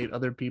intimidate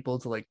other people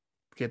to like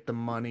get the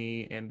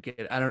money and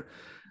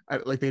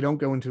like they don't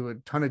go into a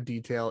ton of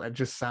detail. It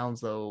just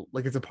sounds though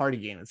like it's a party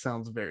game. It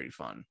sounds very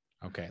fun.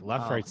 Okay,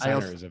 Left, Right,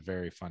 Center is a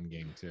very fun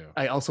game too.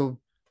 I also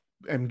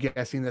am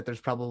guessing that there's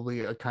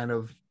probably a kind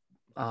of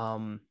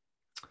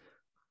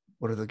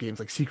what are the games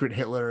like Secret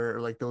Hitler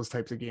or like those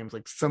types of games,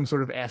 like some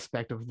sort of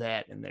aspect of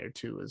that in there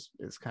too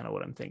is kind of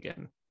what I'm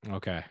thinking.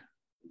 Okay,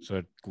 so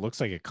it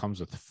looks like it comes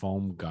with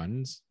foam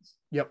guns.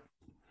 Yep,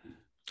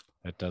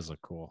 that does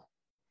look cool.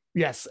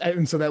 Yes,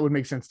 and so that would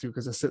make sense too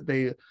because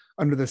they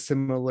under the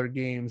similar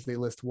games they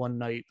list One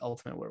Night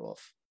Ultimate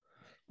Werewolf,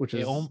 which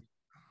is oh,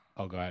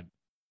 go ahead.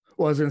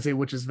 Well, I was gonna say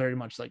which is very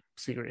much like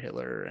Secret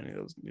Hitler or any of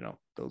those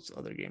those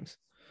other games.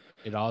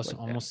 It also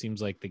like almost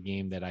seems like the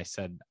game that I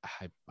said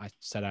I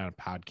said on a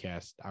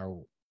podcast, our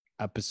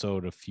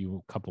episode a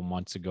couple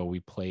months ago. We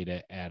played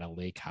it at a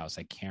lake house.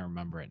 I can't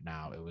remember it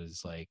now. It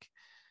was like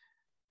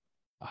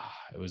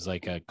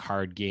a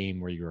card game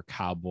where you were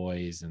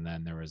cowboys, and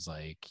then there was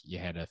like you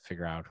had to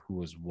figure out who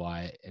was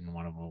what, and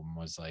one of them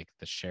was like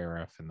the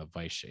sheriff and the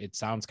vice. It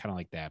sounds kind of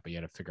like that, but you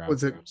had to figure out.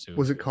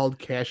 Was it called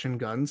Cash and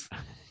Guns?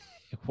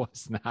 It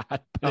was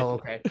not. Oh,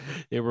 okay.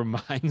 It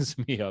reminds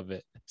me of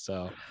it.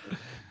 So,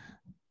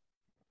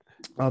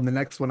 the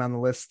next one on the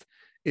list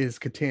is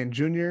Catan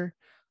Jr.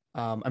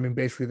 I mean,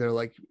 basically, they're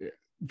like,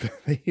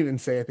 they even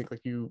say, I think,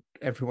 like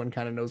everyone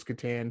kind of knows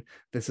Catan.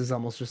 This is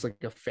almost just like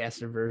a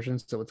faster version,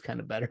 so it's kind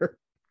of better.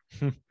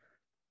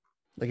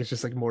 Like it's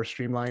just like more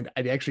streamlined.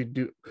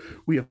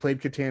 We have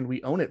played Catan.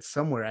 We own it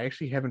somewhere. I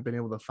actually haven't been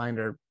able to find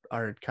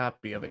our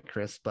copy of it,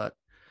 Chris. But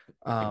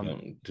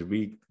did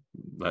we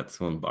let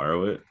someone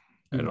borrow it?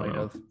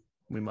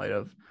 We might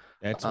have.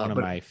 That's one of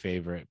my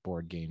favorite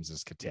board games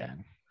is Catan.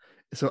 Yeah.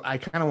 So I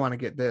kind of want to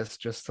get this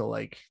just to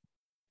like,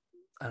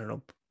 I don't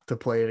know, to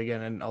play it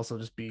again and also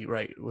just be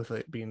right with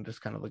it being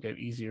just kind of like an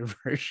easier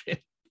version.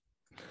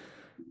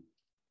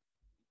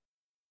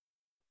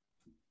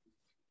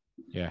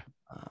 Yeah.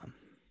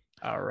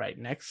 All right.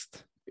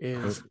 Next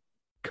is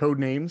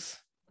Codenames.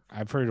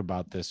 I've heard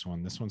about this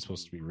one. This one's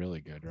supposed to be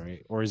really good,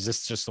 right? Or is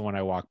this just the one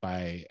I walk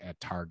by at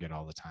Target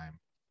all the time?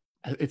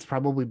 It's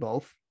probably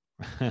both.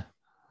 I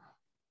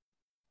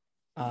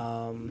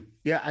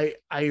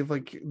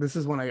like this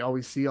is one I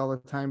always see all the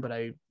time, but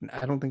I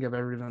don't think I've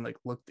ever even like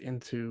looked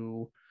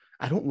into.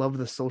 I don't love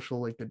the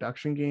social like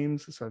deduction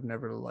games, so I've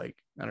never like,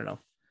 I don't know,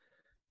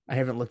 I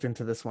haven't looked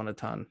into this one a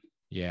ton.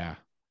 Yeah.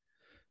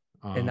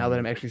 And now that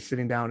I'm actually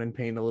sitting down and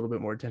paying a little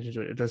bit more attention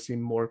to it, it does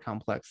seem more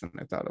complex than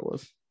I thought it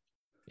was.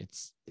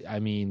 I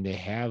mean, they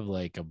have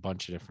like a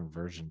bunch of different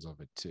versions of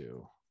it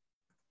too.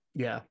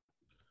 Yeah.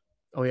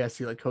 Oh yeah,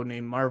 see like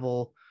Codename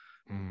Marvel,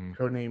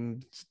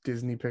 Codename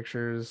Disney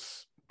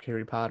Pictures,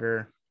 Harry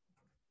Potter.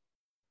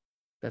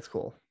 That's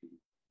cool.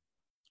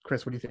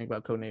 Chris, what do you think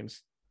about Codenames?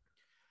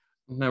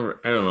 I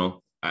don't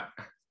know. I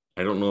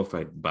don't know if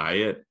I'd buy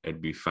it.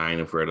 I'd be fine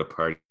if we're at a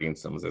party and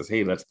someone says,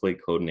 "Hey, let's play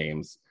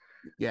Codenames."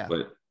 Yeah.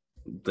 But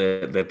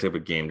that type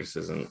of game just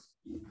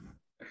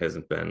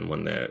hasn't been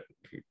one that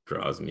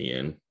draws me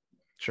in.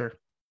 Sure.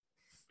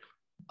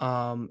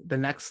 The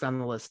next on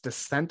the list,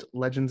 Descent: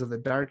 Legends of the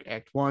Dark,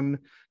 Act 1.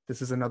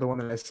 This is another one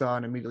that I saw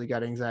and immediately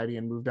got anxiety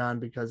and moved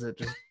on because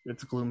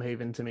it's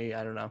Gloomhaven to me.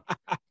 I don't know.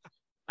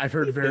 I've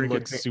heard very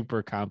good. Looks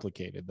super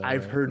complicated though.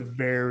 I've heard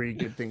very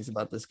good things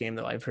about this game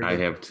though. I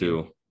have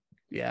too.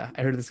 Yeah,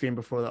 I heard this game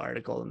before the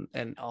article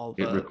and all.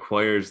 It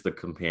requires the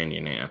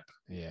companion app.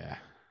 Yeah.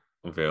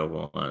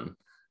 Available on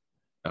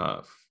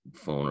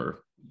phone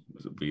or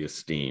via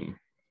Steam.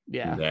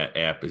 Yeah. And that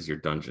app is your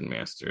dungeon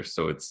master.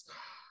 So it's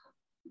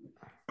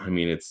a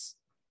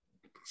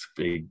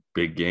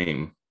big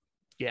game.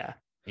 Yeah.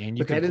 And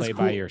you can play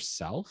by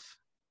yourself.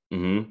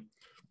 Mm-hmm.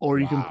 Or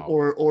you can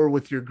or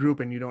with your group,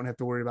 and you don't have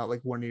to worry about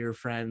like one of your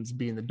friends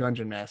being the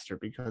dungeon master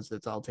because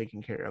it's all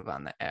taken care of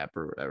on the app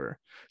or whatever.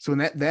 So in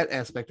that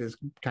aspect is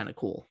kind of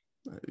cool.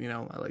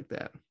 I like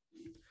that.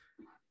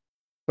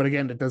 But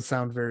again, it does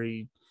sound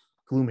very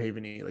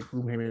Gloomhaven-y, like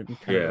Gloomhaven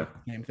kind of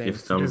same thing. It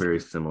sounds very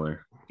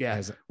similar. Yeah,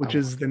 which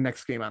is the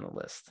next game on the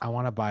list. I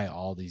want to buy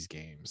all these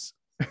games.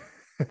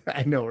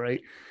 I know,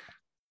 right?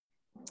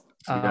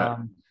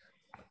 I'm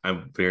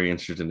very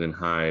interested in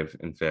Hive.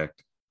 In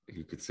fact,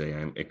 you could say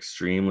I'm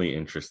extremely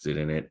interested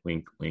in it.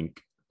 Wink,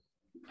 wink.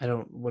 I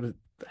don't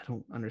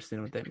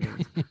understand what that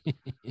means.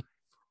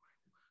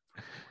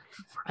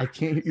 I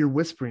can't hear you're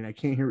whispering. I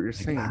can't hear what you're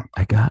saying.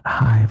 I got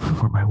Hive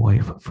for my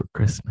wife for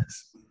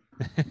Christmas.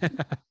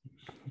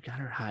 You got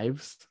her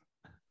hives?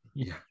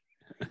 Yeah.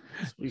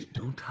 Sweet.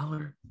 Don't tell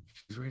her.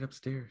 She's right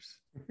upstairs.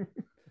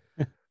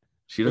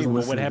 She doesn't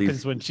listen. What to happens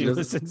these. when she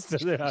listens to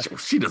that?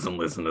 She doesn't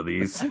listen to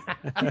these.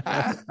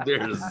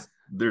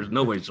 There's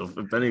no way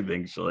if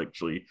anything, she'll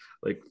actually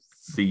like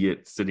see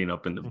it sitting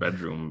up in the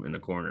bedroom in the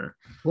corner.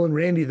 Well, and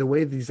Randy, the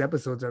way these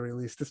episodes are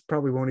released, this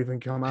probably won't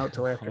even come out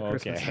till after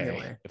Christmas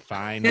anyway.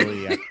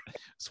 Finally, I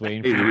was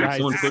waiting for you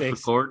guys to say.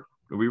 Record?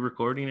 Are we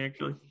recording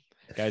actually?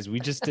 Guys, we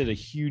just did a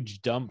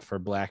huge dump for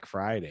Black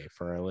Friday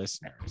for our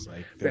listeners.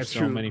 Like, there's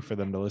so many for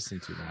them to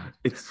listen to now.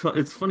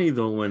 It's funny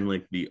though when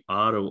like the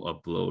auto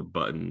upload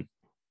button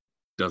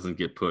doesn't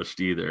get pushed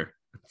either.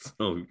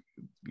 so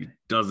it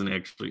doesn't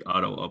actually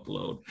auto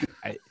upload.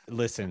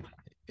 Listen,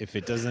 if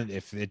it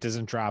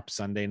doesn't drop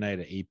Sunday night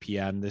at 8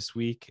 p.m. this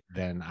week,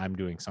 then I'm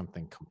doing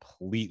something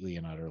completely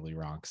and utterly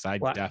wrong, because I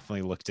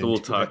definitely looked into it. We'll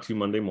talk to you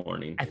Monday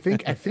morning. I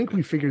think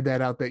we figured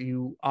that out, that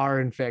you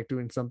are in fact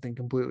doing something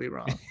completely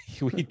wrong.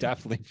 We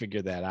definitely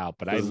figured that out,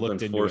 but I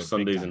looked into 4 it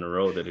Sundays in a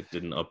row that it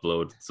didn't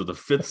upload. So the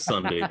 5th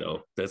Sunday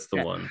though, that's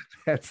the one.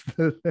 That's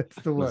the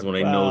one. That's when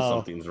I know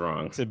something's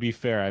wrong. To be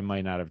fair, I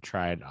might not have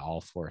tried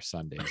all 4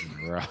 Sundays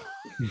in a row.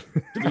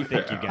 I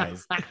think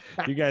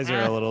you guys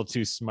are a little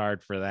too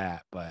smart for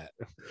that, but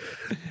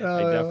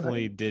I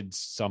definitely did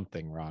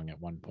something wrong at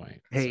one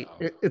point. Hey,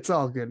 so. It's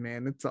all good,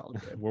 man. It's all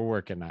good.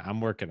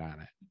 I'm working on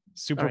it.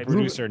 Super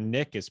producer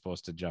Nick is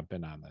supposed to jump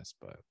in on this,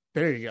 but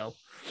there you go.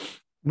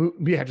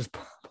 Yeah, just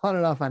pawn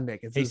it off on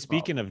Nick. Hey,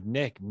 speaking of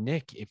Nick,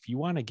 if you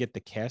want to get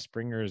the Cast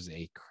Bringers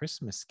a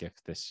Christmas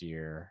gift this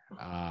year,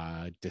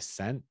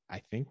 Descent,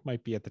 I think,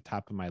 might be at the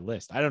top of my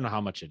list. I don't know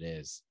how much it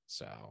is,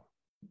 so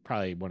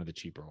probably one of the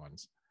cheaper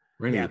ones.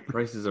 Randy, the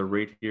prices are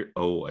right here.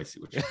 Oh, I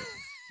see what you're saying.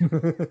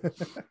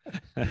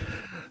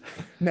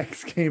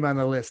 Next game on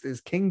the list is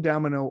King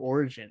Domino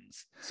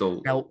Origins.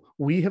 So now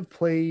we have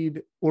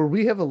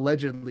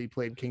allegedly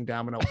played King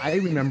Domino. I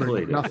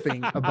remember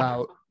nothing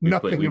about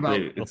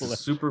it. It's a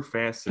super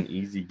fast and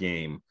easy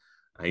game.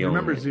 I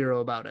remember zero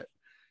about it.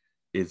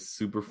 It's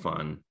super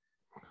fun.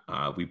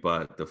 We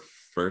bought the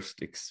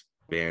first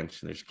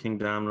expansion. There's King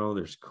Domino,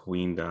 there's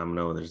Queen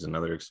Domino, there's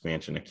another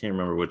expansion. I can't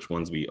remember which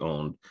ones we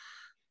owned.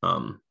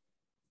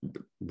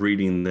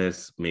 Reading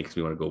this makes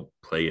me want to go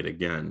play it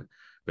again,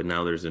 but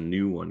now there's a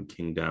new one,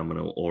 King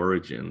Domino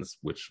Origins,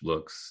 which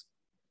looks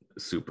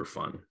super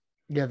fun.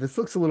 Yeah, this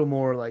looks a little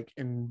more like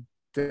in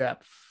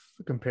depth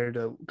compared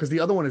to, because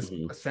the other one is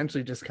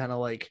essentially just kind of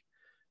like,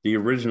 the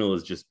original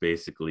is just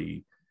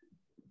basically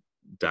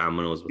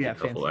dominoes with a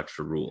couple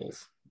extra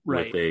rules,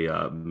 right, with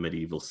a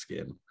medieval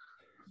skin.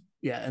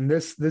 Yeah, and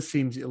this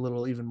seems a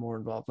little even more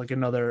involved, like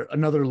another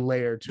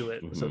layer to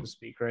it, so to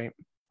speak, right?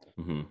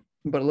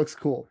 But it looks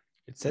cool.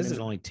 It says it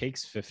only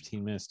takes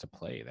 15 minutes to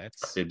play.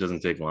 It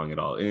doesn't take long at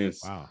all. And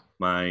it's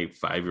my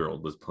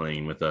 5-year-old was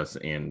playing with us,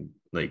 and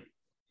like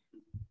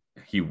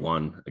he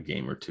won a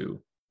game or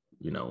two.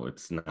 You know,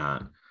 it's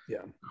not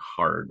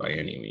hard by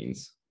any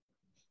means.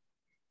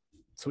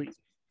 Sweet.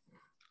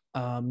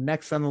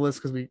 Next on the list,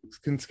 because we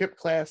can skip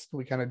class,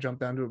 we kind of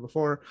jumped down to it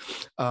before.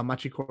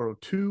 Machikoro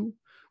 2.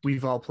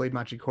 We've all played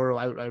Machikoro.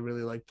 I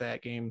really like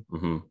that game.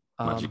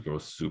 Machikoro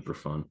is super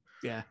fun.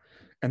 Yeah.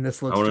 And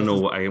this looks, I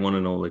want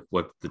to know like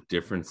what the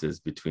difference is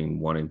between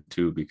 1 and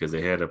 2, because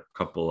they had a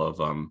couple of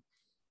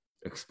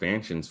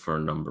expansions for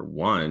number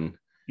 1,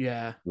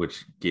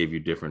 which gave you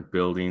different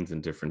buildings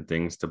and different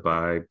things to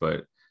buy,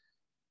 but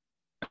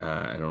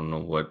I don't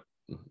know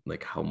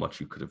how much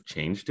you could have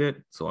changed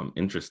it, so I'm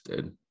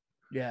interested.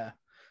 I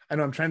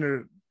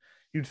know.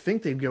 You'd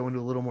think they'd go into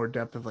a little more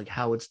depth of like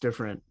how it's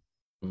different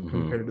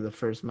compared to the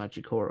first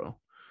Machikoro.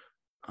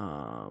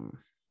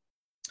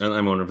 And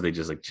I'm wondering if they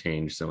just like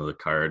change some of the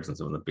cards and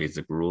some of the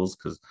basic rules,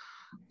 because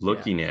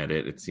looking at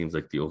it, it seems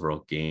like the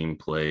overall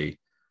gameplay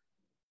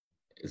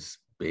is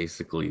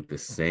basically the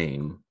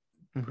same.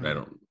 But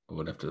I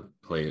would have to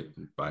play it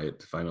and buy it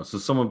to find out. So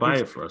someone buy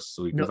it for us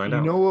so we can find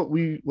out. You know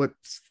what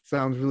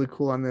sounds really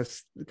cool on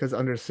this, because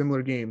under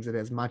similar games, it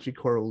has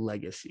Machikoro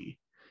Legacy.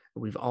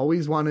 We've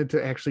always wanted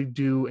to actually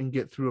do and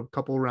get through a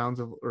couple rounds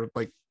of, or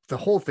like the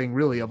whole thing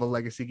really, of a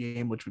legacy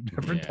game, which we've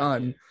never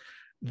done.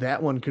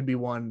 That one could be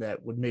one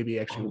that would maybe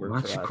actually work.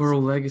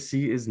 Machikoro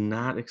Legacy is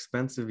not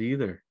expensive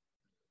either.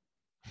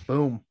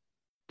 Boom.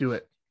 Do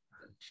it.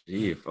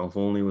 Gee, if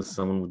only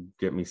someone would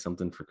get me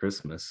something for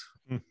Christmas.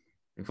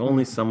 If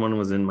only someone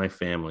was in my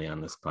family on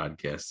this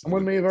podcast.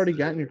 Someone may have already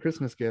gotten your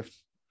Christmas gift.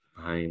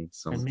 And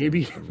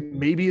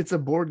maybe it's a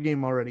board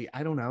game already.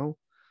 I don't know.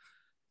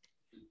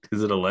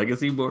 Is it a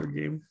legacy board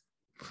game?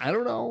 I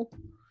don't know.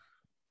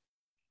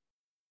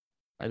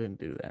 I didn't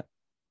do that.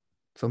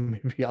 So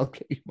maybe I'll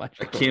get you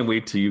Machikoro. I can't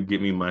wait till you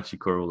get me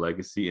Machikoro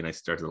Legacy and I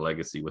start the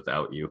legacy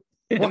without you.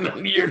 And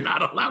then you're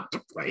not allowed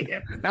to play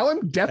it. Now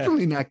I'm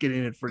definitely not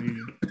getting it for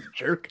you,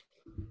 jerk.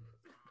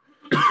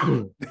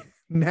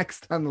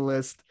 Next on the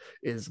list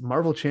is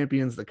Marvel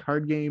Champions, the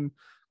card game.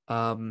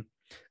 I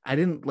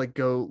didn't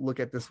go look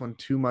at this one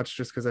too much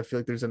just because I feel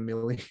like there's a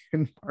million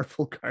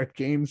Marvel card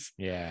games.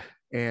 Yeah.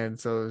 And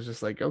so it was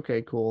just like,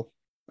 okay, cool.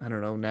 I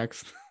don't know,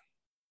 next.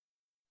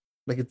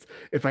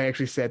 If I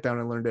actually sat down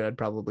and learned it, I'd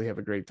probably have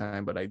a great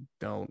time, but I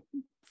don't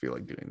feel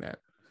like doing that.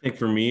 I think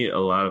for me, a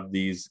lot of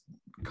these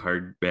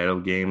card battle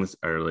games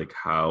are like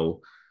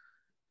how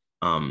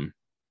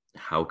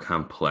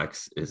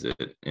complex is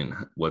it and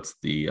what's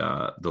the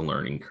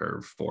learning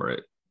curve for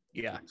it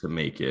to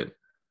make it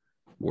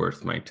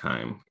worth my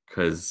time,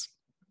 because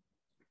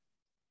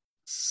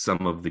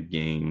some of the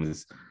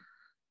games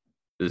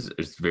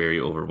is very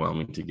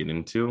overwhelming to get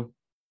into,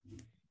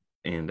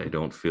 and I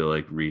don't feel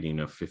like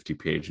reading a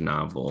 50-page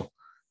novel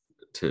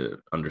to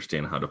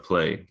understand how to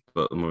play.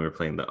 But when we were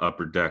playing the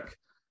Upper Deck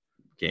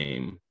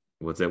game,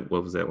 what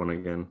was that one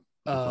again?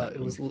 It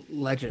was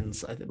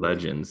Legends, I think.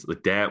 Legends.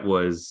 Like that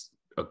was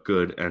a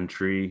good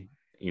entry.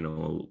 You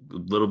know, a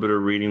little bit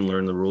of reading,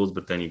 learn the rules,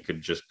 but then you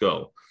could just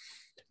go.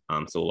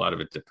 So a lot of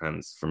it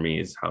depends for me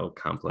is how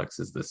complex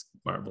is this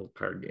marble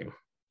card game.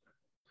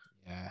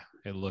 Yeah,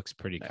 it looks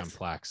pretty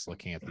complex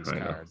looking at these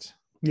cards.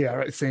 Yeah,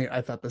 right.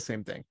 I thought the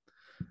same thing.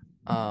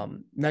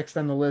 Next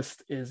on the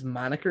list is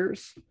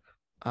Monikers,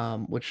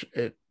 which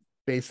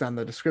based on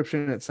the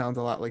description, it sounds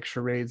a lot like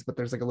charades, but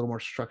there's like a little more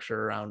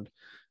structure around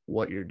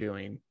what you're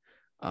doing,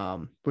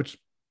 which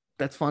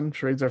that's fun.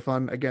 Charades are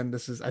fun. Again,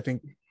 I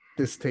think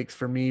this takes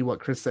for me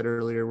what Chris said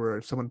earlier, where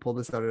if someone pulled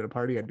this out at a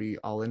party, I'd be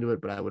all into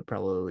it, but I would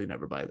probably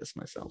never buy this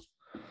myself.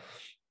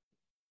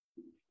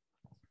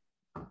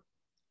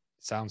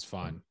 Sounds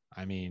fun.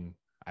 I mean,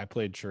 I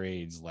played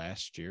charades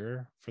last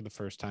year for the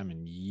first time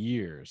in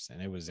years,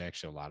 and it was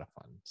actually a lot of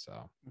fun.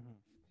 So,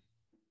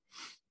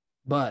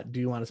 but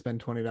do you want to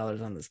spend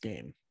 $20 on this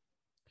game?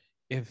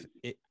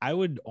 I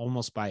would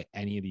almost buy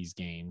any of these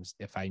games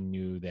if I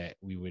knew that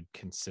we would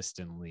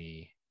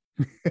consistently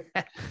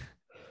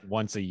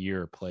once a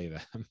year play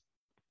them.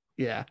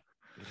 Yeah.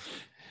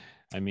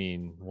 I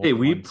mean, hey,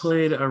 we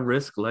played a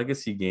Risk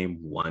Legacy game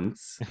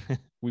once.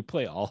 We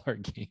play all our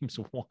games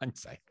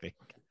once, I think.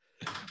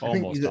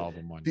 Almost all of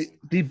them once.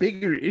 The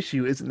bigger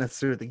issue isn't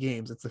necessarily the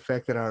games. It's the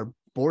fact that our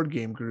board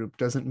game group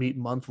doesn't meet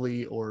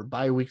monthly or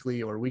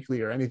bi-weekly or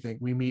weekly or anything.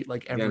 We meet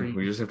like every...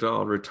 we just have to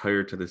all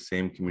retire to the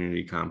same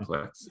community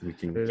complex. We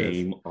can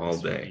game all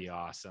day. Would be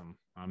awesome.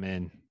 I'm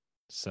in.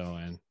 So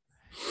in.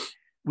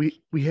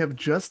 We have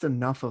just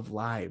enough of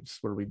lives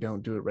where we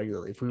don't do it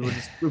regularly. If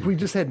we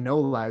just had no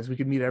lives, we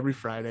could meet every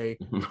Friday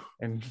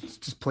and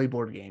just play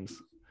board games.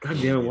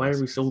 God damn it, why are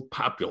we so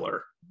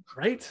popular?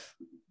 Right?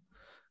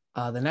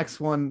 The next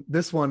one,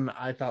 this one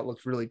I thought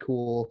looked really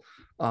cool.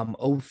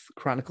 Oath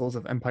Chronicles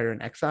of Empire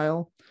in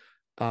Exile.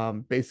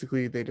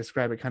 Basically, they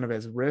describe it kind of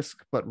as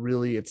Risk, but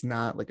really it's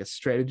not like a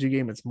strategy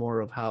game. It's more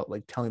of how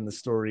like telling the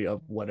story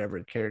of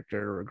whatever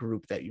character or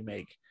group that you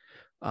make.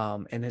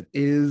 And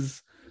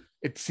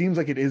it seems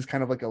like it is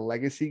kind of like a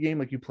legacy game,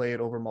 like you play it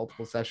over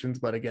multiple sessions,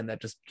 but again,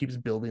 that just keeps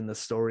building the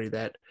story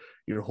that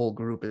your whole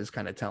group is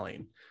kind of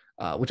telling,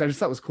 which I just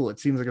thought was cool. It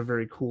seems like a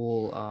very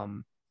cool,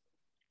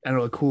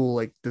 a cool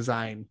like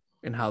design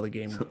in how the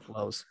game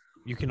flows.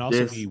 You can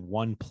also be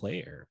one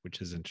player, which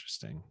is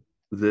interesting.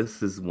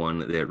 This is one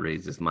that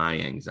raises my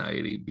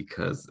anxiety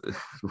because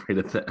right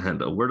at the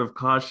end, a word of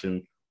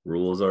caution,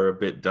 rules are a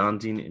bit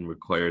daunting and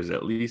requires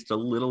at least a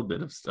little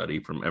bit of study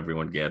from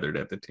everyone gathered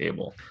at the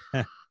table.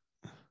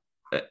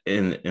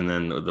 And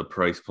then the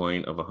price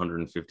point of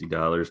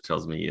 $150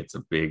 tells me it's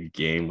a big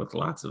game with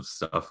lots of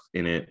stuff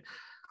in it.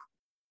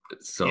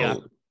 So yeah.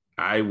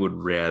 I would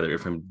rather,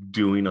 if I'm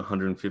doing a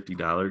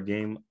 $150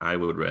 game, I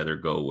would rather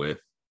go with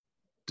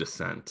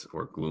Descent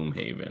or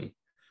Gloomhaven.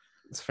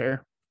 It's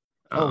fair.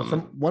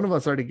 One of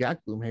us already got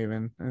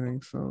Gloomhaven, I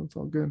think, so it's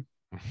all good.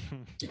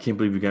 I can't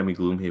believe you got me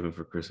Gloomhaven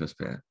for Christmas,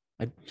 Pat.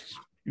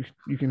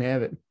 You can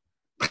have it.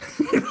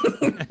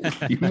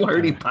 You've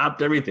already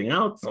popped everything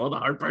out, so all the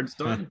hard part's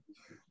done.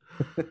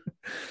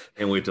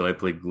 Can't wait till I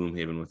play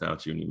Gloomhaven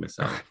without you and you miss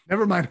out.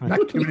 Never mind, I'm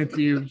not giving it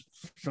to you.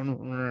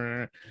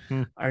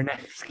 Our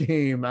next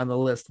game on the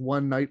list,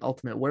 One Night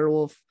Ultimate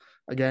Werewolf.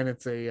 Again,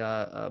 it's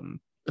a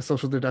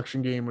social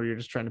deduction game where you're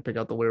just trying to pick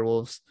out the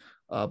werewolves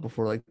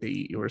before like they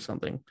eat you or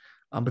something.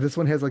 But this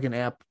one has like an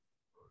app,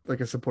 like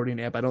a supporting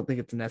app. I don't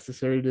think it's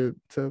necessary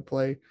to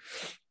play,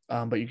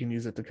 but you can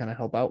use it to kind of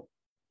help out.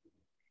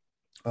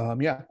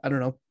 Yeah, I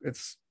don't know.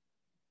 It's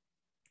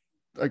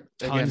like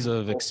tons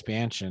of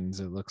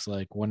expansions. It looks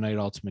like One Night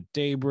Ultimate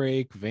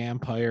Daybreak,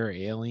 Vampire,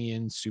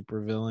 Alien,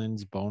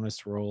 Supervillains,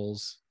 bonus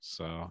rolls.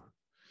 So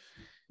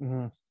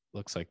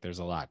looks like there's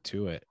a lot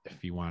to it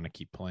if you want to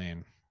keep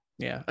playing.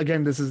 Yeah.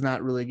 Again, this is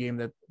not really a game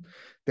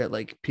that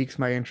like piques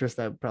my interest.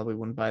 I probably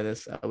wouldn't buy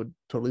this. I would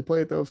totally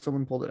play it though if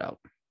someone pulled it out.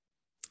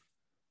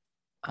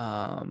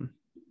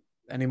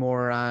 Any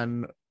more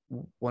on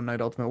One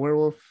Night Ultimate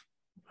Werewolf?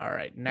 All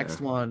right,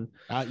 next one.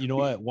 You know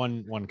what?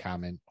 One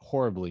comment.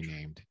 Horribly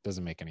named.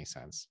 Doesn't make any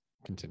sense.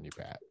 Continue,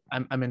 Pat.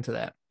 I'm into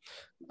that.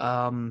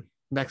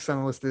 Next on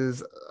the list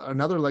is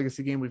another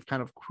legacy game. We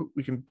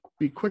can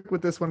be quick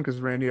with this one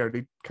because Randy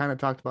already kind of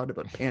talked about it.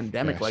 But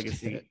Pandemic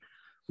Legacy,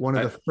 one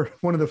of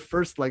the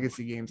first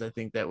legacy games I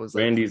think that was.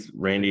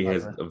 Randy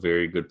has a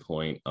very good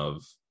point.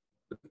 Of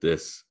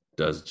this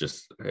does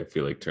just I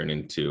feel like turn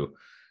into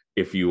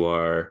if you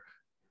are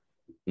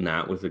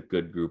not with a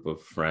good group of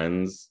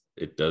friends.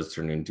 It does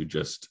turn into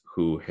just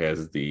who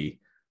has the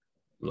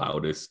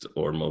loudest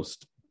or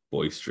most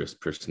boisterous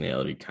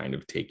personality kind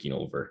of taking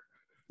over.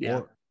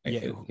 Yeah.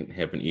 It can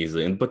happen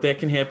easily. But that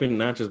can happen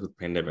not just with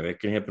Pandemic. That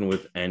can happen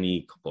with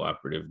any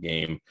cooperative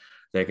game.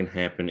 That can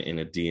happen in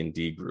a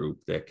D&D group.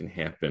 That can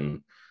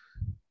happen,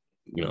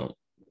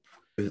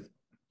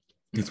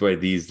 it's why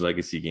these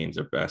legacy games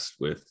are best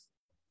with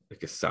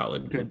like a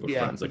solid group of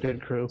Yeah, friends. Like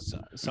good crew. So,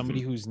 somebody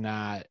who's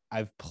not,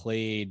 I've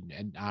played,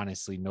 and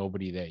honestly,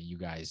 nobody that you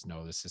guys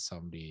know, this is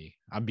somebody,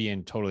 I'm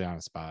being totally on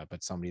the spot,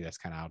 but somebody that's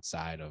kind of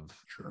outside of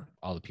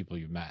all the people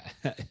you've met.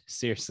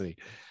 Seriously,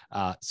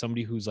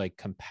 somebody who's like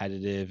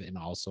competitive and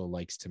also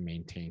likes to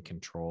maintain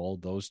control.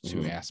 Those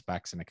two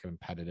aspects in a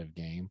competitive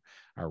game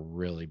are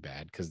really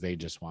bad because they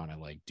just want to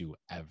like do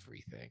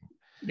everything.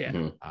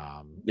 Yeah.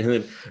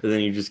 And then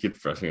you just get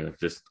frustrated. Like,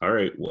 just all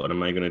right, what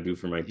am I going to do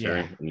for my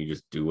turn? Yeah. And you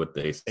just do what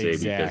they say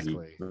because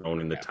you've thrown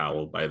in the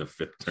towel by the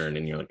 5th turn,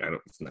 and you're like,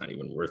 it's not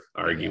even worth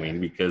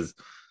arguing because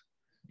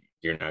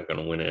you're not going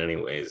to win it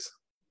anyways.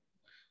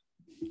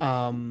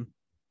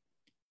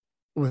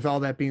 With all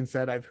that being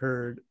said, I've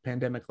heard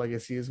Pandemic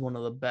Legacy is one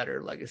of the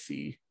better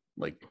Legacy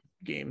like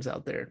games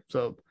out there.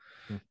 So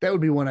that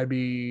would be one I'd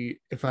be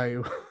if I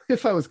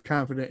was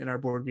confident in our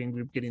board game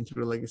group getting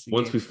through a Legacy.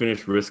 Once game. we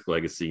finish Risk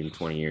Legacy in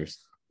 20 years,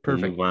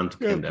 perfect. We'll move on to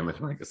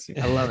Pandemic Legacy.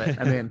 I love it.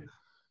 I'm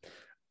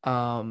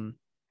in.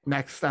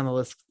 Next on the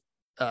list,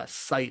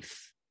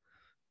 Scythe.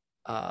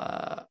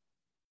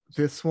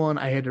 This one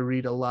I had to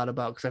read a lot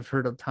about because I've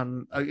heard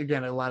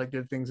a lot of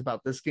good things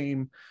about this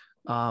game,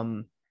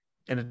 and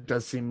it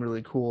does seem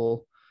really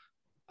cool.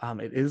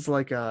 It is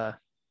like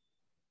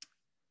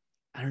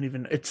I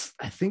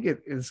think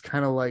it is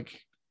kind of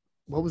like,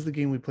 what was the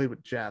game we played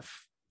with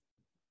Jeff?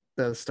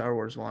 The Star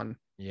Wars one.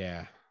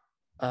 Yeah.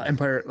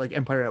 Empire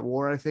at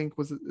War, I think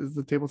is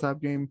the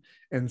tabletop game.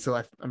 And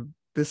so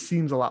this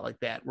seems a lot like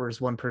that, whereas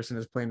one person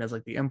is playing as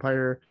like the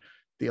Empire,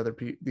 the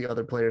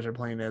other players are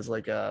playing as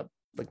like a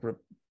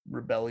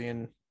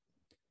rebellion,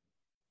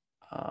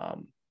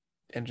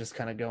 and just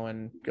kind of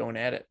going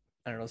at it.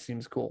 I don't know,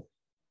 seems cool.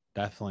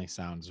 Definitely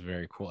sounds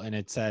very cool. And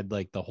it said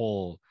like the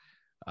whole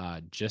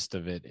gist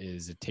of it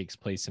is it takes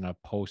place in a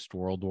post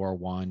World War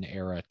I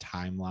era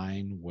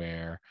timeline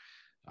where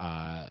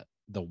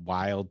the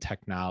wild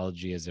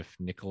technology, as if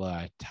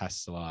Nikola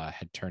Tesla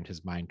had turned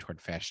his mind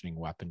toward fashioning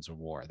weapons of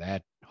war.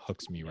 That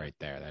hooks me right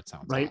there. That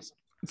sounds awesome.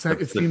 So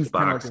it seems the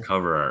box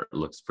cover art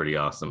looks pretty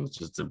awesome. It's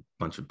just a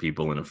bunch of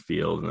people in a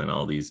field, and then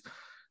all these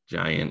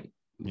giant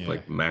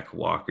like mech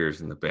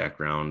walkers in the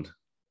background.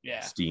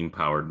 Yeah, steam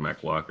powered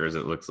mech walkers.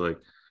 It looks like.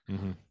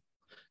 Mm-hmm.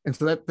 And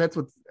so that's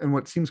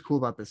what seems cool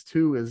about this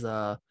too is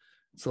so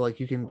like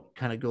you can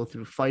kind of go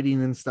through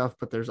fighting and stuff,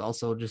 but there's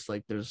also just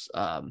like there's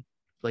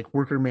like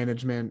worker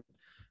management,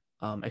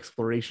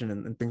 exploration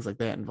and things like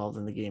that involved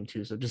in the game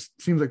too. So it just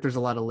seems like there's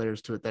a lot of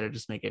layers to it that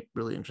just make it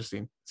really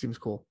interesting. Seems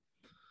cool.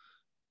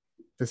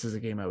 This is a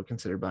game I would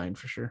consider buying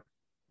for sure.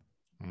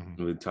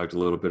 Mm-hmm. We talked a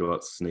little bit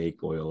about Snake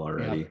Oil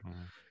already.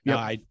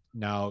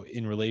 Now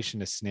in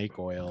relation to Snake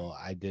Oil,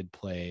 I did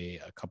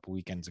play a couple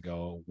weekends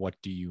ago. What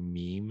Do You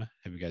Meme?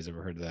 Have you guys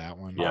ever heard of that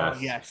one?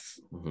 Yes.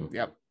 Mm-hmm.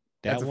 Yep.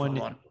 That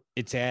one.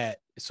 It's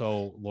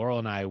so Laurel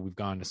and I, we've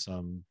gone to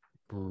some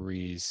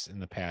breweries in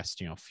the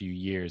past, few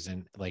years,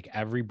 and like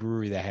every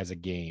brewery that has a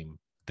game,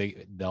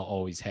 they'll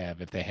always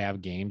have, if they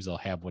have games, they'll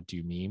have What Do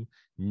You Meme?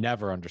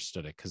 Never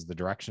understood it because the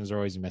directions are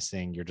always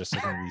missing. You're just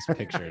looking at these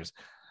pictures.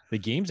 The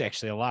game's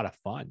actually a lot of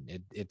fun.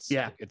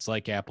 It's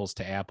like apples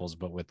to apples,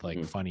 but with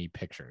like funny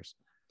pictures.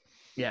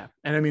 Yeah.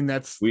 And I mean,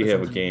 we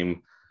have a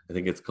game, I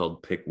think it's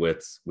called Pick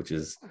Wits, which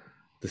is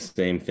the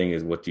same thing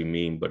as What Do You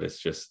Meme? But it's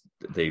just,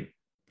 they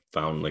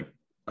found like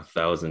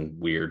 1,000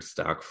 weird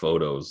stock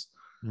photos,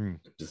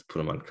 just put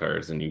them on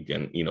cards, and you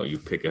can, you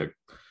pick a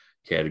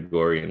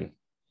category and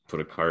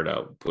put a card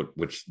out, put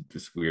which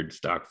this weird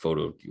stock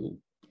photo you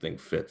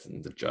think fits,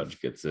 and the judge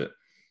gets it.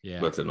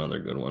 Yeah. That's another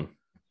good one.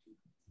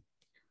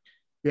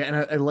 Yeah, and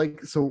I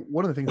like, so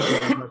one of the things I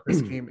like about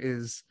this game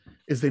is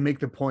they make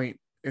the point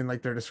in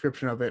like their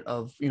description of it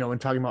of, when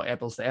talking about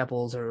apples to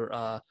apples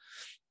or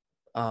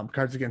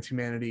Cards Against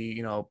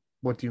Humanity,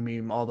 What Do You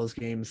Meme, all those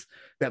games,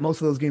 that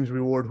most of those games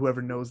reward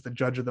whoever knows the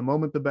judge of the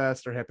moment the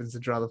best or happens to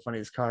draw the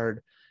funniest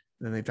card.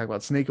 And then they talk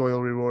about Snake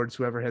Oil rewards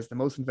whoever has the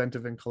most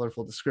inventive and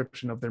colorful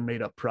description of their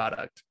made up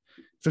product.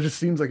 So it just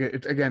seems like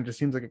it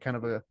seems like a kind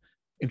of a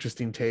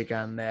interesting take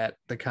on that,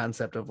 the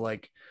concept of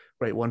like,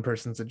 right, one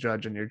person's a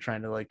judge and you're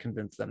trying to like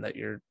convince them that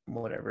you're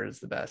whatever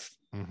is the best.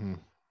 Mm-hmm.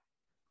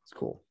 It's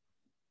cool.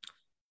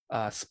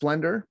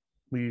 Splendor,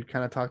 we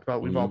kind of talked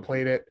about, we've all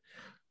played it.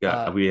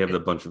 Yeah, we have a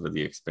bunch of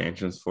the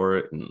expansions for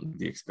it, and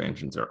the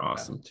expansions are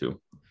awesome too.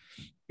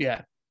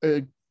 Yeah,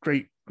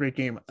 great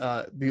game.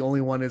 The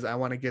only one is I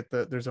want to get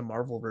there's a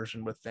Marvel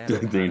version with that.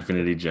 The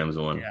Infinity Gems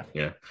one.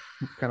 Yeah.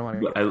 Kind of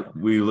want to.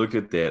 We looked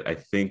at that. I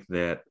think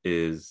that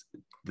is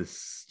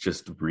this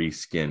just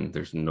reskin.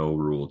 There's no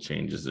rule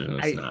changes,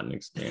 and it's not an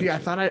expansion. Yeah,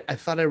 I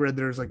thought I read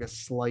there's like a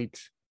slight.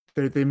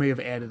 They may have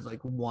added like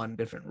one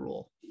different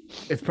rule.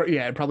 It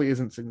probably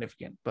isn't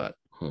significant, but.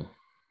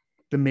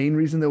 The main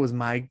reason though was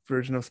my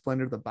version of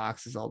Splendor, the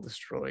box is all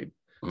destroyed.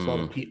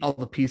 So all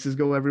the pieces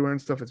go everywhere and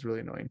stuff. It's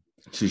really annoying.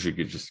 So you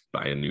could just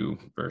buy a new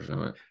version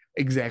of it.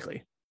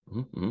 Exactly.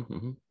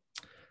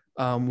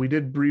 We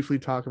did briefly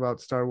talk about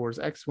Star Wars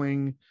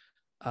X-Wing.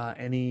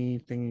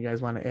 Anything you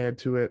guys want to add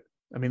to it?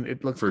 I mean,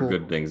 it looks for cool.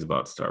 Good things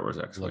about Star Wars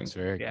X-Wing. Looks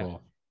very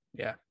cool.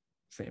 Yeah,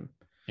 same.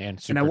 And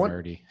super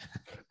nerdy.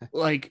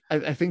 Like,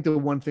 I think the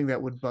one thing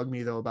that would bug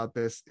me though about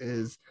this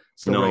is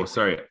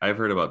sorry, I've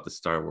heard about the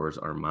Star Wars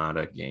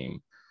Armada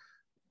game,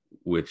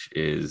 which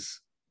is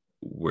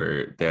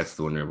where that's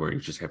the one where you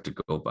just have to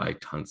go buy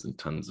tons and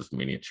tons of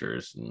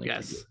miniatures and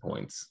get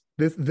points.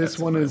 This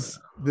one is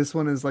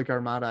like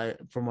Armada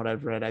from what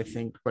I've read, I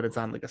think, but it's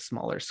on like a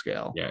smaller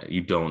scale. Yeah,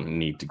 you don't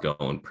need to go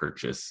and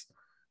purchase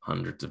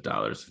hundreds of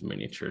dollars of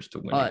miniatures to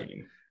win a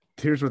game.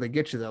 Here's where they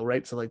get you though,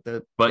 right? So like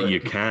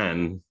you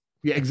can.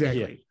 Yeah,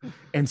 exactly. Yeah.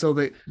 And so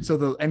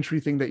the entry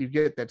thing that you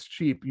get that's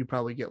cheap, you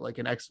probably get like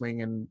an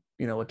X-Wing and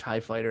a TIE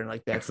fighter and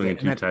like that. X-Wing and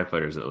 2 TIE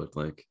fighters it looked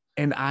like.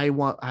 And I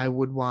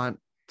would want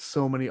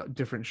so many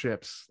different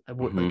ships. I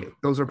would like,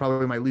 those are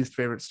probably my least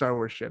favorite Star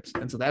Wars ships.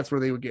 And so that's where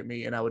they would get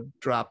me, and I would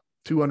drop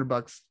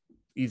 $200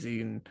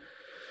 easy. And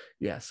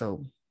yeah,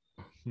 so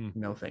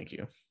no, thank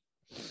you.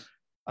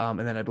 And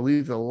then I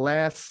believe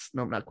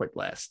not quite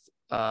last.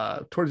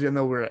 Towards the end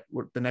though,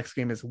 the next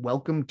game is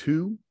Welcome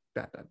to ...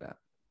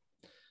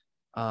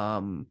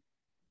 So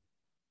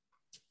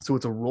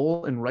it's a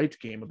roll and write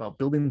game about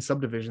building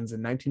subdivisions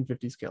in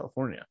 1950s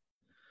California.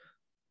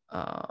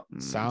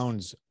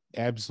 Sounds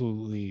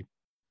absolutely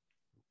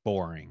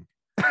boring.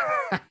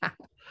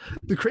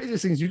 The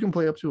craziest thing is you can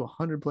play up to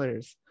 100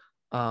 players.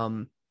 I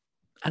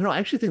don't know. I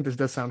actually think this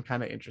does sound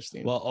kind of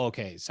interesting. Well,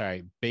 okay,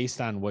 sorry.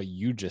 Based on what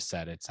you just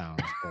said, it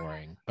sounds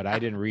boring, but I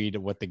didn't read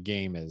what the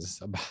game is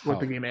about. What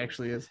the game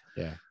actually is.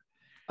 Yeah.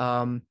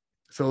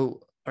 So,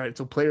 all right.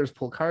 So players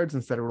pull cards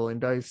instead of rolling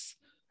dice.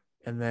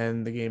 And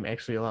then the game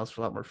actually allows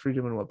for a lot more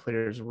freedom in what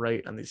players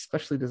write on these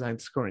specially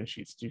designed scoring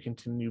sheets. Do you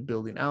continue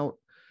building out?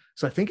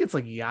 So I think it's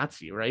like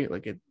Yahtzee, right?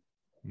 Like it,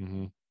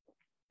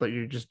 but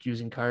you're just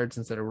using cards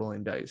instead of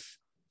rolling dice,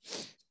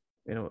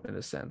 in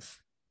a sense.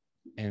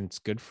 And it's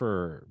good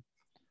for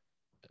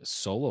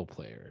solo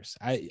players.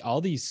 All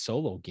these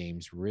solo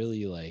games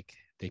really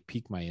they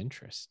pique my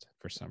interest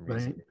for some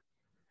reason. Right.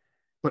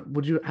 But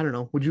would you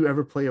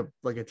ever play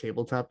a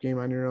tabletop game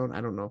on your own?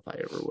 I don't know if I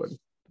ever would.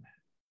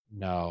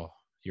 No,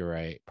 you're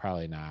right.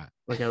 Probably not.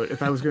 Like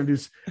if I was going to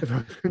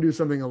do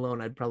something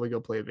alone, I'd probably go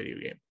play a video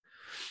game.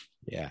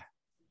 Yeah.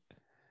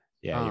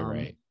 Yeah, you're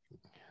right.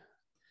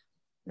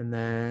 And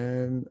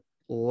then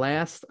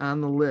last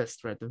on the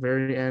list, right at the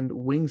very end,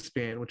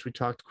 Wingspan, which we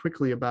talked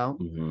quickly about.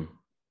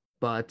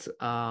 But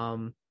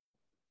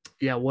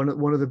yeah, one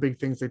of the big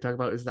things they talk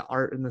about is the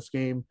art in this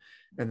game,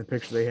 and the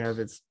picture they have,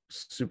 it's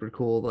super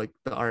cool. Like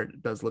the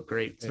art does look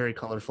great. It's very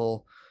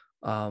colorful.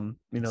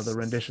 The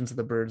renditions of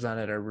the birds on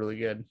it are really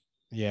good.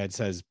 Yeah, it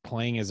says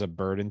playing as a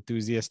bird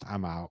enthusiast.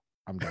 I'm out.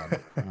 I'm done.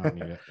 I don't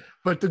need it.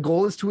 But the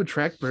goal is to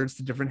attract birds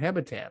to different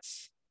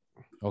habitats.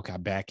 Okay,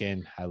 back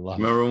in. I love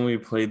Remember when we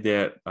played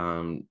that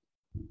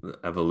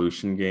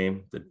evolution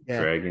game, the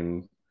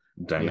dragon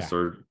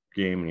dinosaur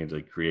game, and you had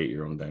to create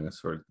your own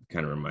dinosaur? It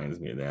kind of reminds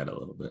me of that a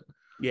little bit.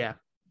 Yeah.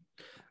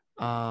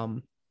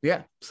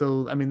 Yeah.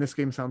 So, I mean, this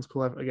game sounds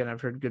cool.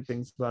 I've heard good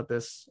things about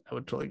this. I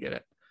would totally get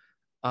it.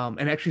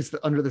 And actually,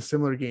 under the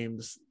similar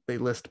games, they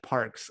list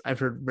Parks. I've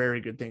heard very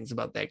good things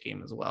about that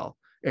game as well,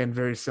 and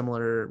very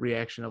similar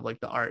reaction of like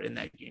the art in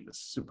that game is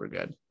super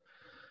good.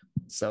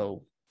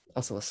 So,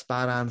 also a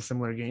spot on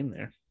similar game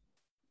there.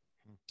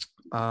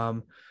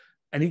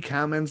 Any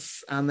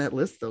comments on that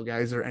list though,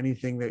 guys, or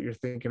anything that you're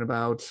thinking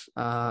about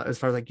as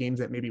far as like games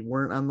that maybe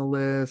weren't on the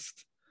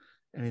list,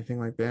 anything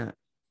like that?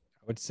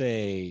 I would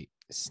say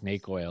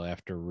Snake Oil,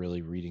 after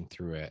really reading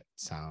through it,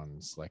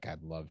 sounds like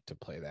I'd love to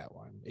play that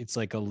one. It's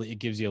like it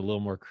gives you a little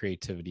more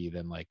creativity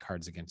than like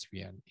Cards Against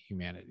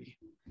Humanity.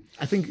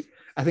 I think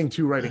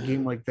too, right? A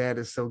game like that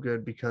is so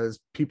good because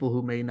people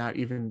who may not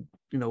even,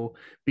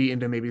 be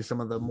into maybe some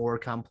of the more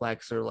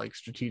complex or like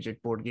strategic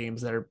board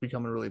games that are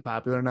becoming really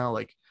popular now,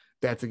 like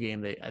that's a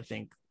game that I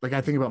think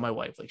about my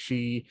wife, like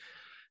she,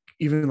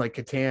 even like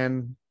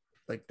Catan,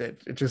 like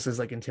that, it just is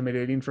like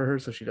intimidating for her.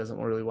 So she doesn't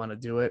really want to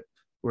do it.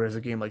 Whereas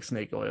a game like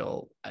Snake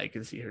Oil, I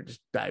can see her just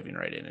diving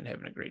right in and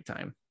having a great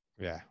time.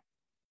 Yeah.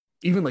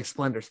 Even like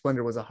Splendor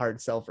was a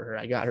hard sell for her.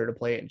 I got her to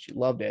play it and she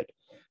loved it.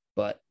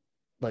 But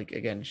like,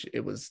 again,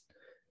 it was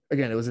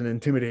an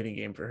intimidating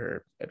game for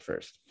her at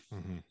first.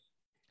 Mm-hmm.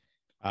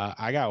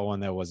 I got one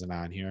that wasn't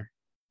on here.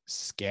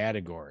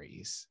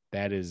 Scattergories.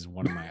 That is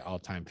one of my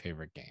all-time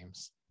favorite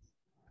games.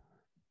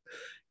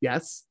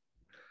 Yes.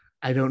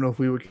 I don't know if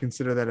we would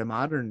consider that a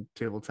modern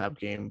tabletop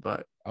game,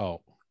 but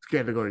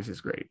Scattergories is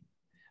great.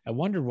 I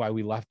wondered why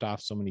we left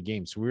off so many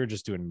games. We were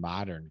just doing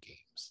modern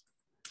games.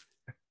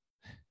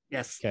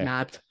 Yes, okay.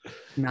 Not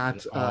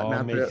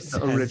the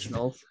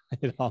originals.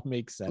 It all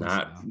makes sense.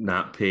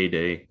 Not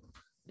Payday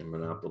and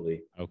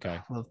Monopoly. Okay.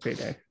 I love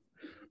Payday.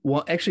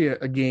 Well, actually,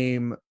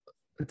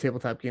 a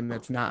tabletop game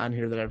that's not on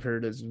here that I've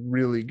heard is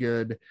really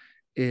good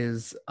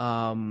is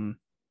there's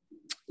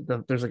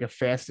like a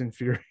Fast and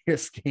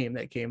Furious game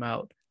that came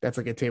out. That's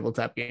like a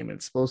tabletop game.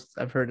 And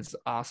I've heard it's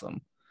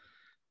awesome.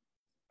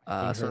 So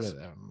I was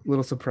a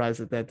little surprised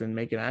that didn't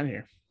make it on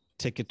here.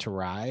 Ticket to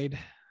Ride.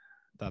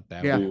 Thought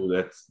that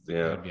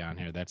would be on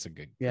here. That's a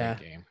good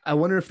game. I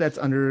wonder if that's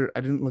under.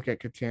 I didn't look at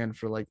Catan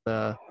for like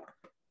the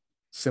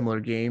similar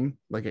game,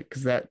 like it,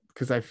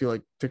 because I feel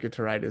like Ticket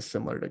to Ride is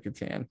similar to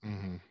Catan.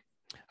 Mm-hmm.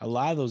 A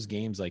lot of those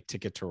games like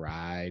Ticket to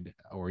Ride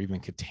or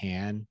even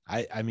Catan.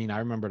 I mean, I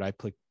remembered I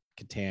played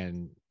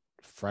Catan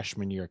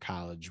freshman year of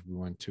college. We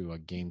went to a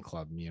game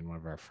club, me and one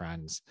of our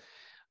friends,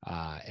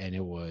 and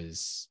it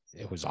was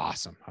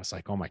awesome. I was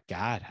like, oh my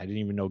God, I didn't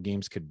even know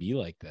games could be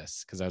like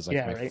this, because I was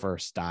like my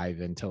first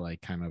dive into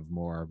like kind of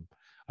more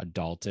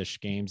adultish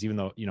games, even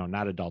though,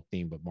 not adult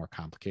theme, but more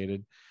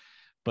complicated.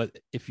 But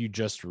if you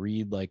just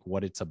read like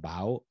what it's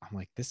about, I'm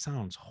like, this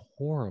sounds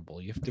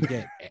horrible. You have to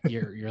get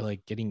you're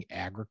like getting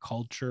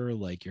agriculture,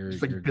 like you're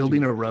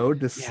building a road.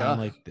 This yeah, sucks. I'm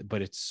like,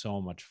 but it's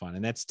so much fun.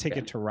 And that's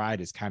Ticket to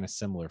Ride is kind of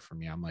similar for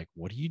me. I'm like,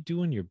 what are you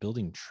doing? You're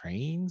building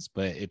trains,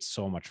 but it's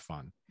so much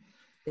fun.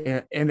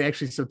 And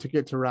actually, so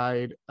Ticket to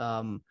Ride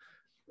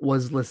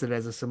was listed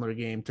as a similar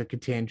game to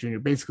Catan Junior.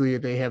 Basically,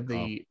 they have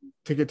the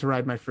Ticket to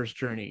Ride My First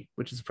Journey,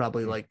 which is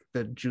probably like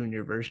the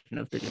junior version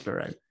of Ticket to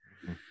Ride.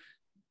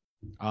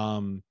 I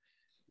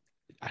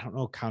don't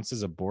know, counts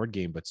as a board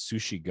game, but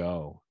Sushi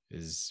Go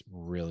is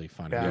really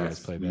fun. Yeah. You guys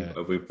play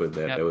that? We played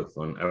that. That was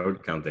fun. I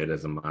would count that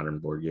as a modern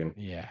board game.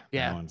 Yeah,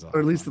 or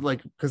at least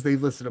like, because they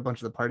listed a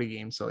bunch of the party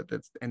games, so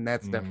that's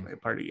definitely a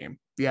party game.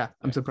 Yeah,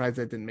 I'm surprised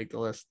that didn't make the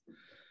list.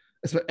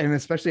 And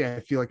especially, I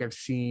feel like I've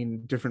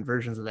seen different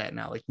versions of that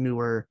now, like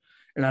newer,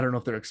 and I don't know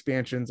if they're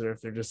expansions or if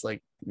they're just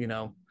like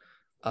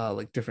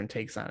like different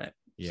takes on it.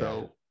 Yeah.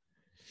 So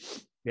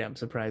yeah, I'm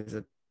surprised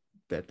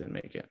that didn't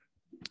make it.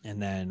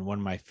 And then one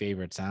of my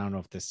favorites, I don't know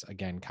if this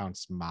again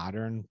counts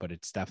modern, but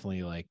it's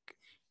definitely like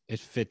it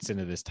fits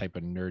into this type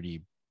of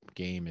nerdy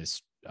game,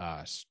 is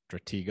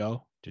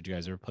Stratego. Did you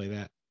guys ever play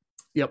that?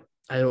 Yep.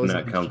 I always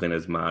not counting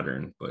as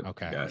modern, but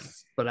okay.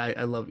 Yes. But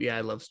I love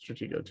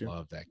Stratego too.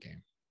 Love that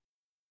game.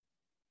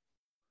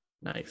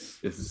 Nice.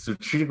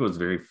 Stratego is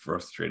very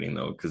frustrating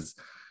though, because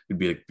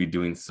you'd be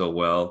doing so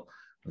well,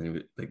 and you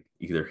would like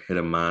either hit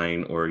a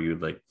mine or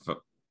you'd like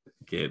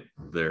get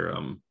their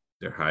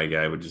high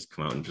guy would just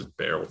come out and just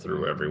barrel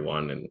through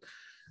everyone, and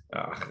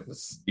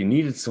you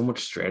needed so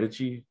much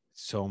strategy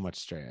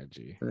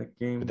for that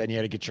game. But then you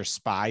had to get your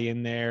spy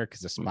in there,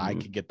 because the spy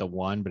could get the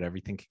one, but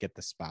everything could get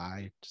the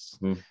spy.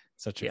 Just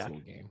such a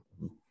cool game.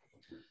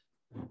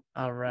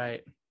 All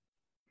right,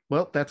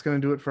 well, that's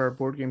going to do it for our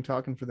board game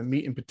talk and for the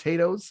meat and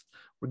potatoes.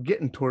 We're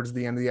getting towards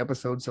the end of the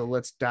episode, so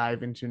let's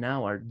dive into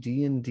now our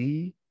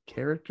D&D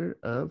character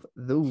of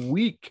the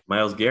week.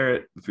 Miles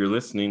Garrett, if you're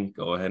listening,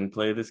 go ahead and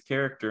play this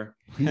character.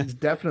 He's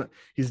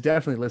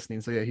definitely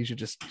listening. So yeah, he should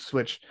just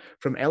switch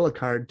from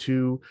Alucard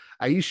to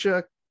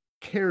Aisha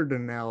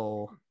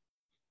Cardonell.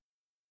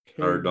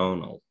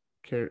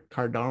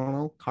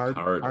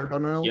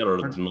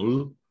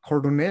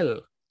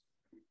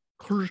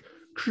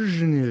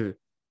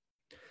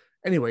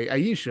 Anyway,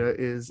 Aisha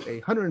is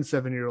a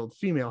 107-year-old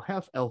female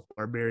half-elf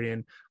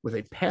barbarian with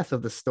a Path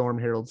of the Storm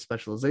Herald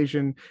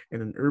specialization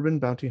and an urban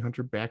bounty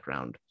hunter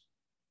background.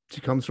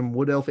 She comes from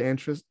Wood Elf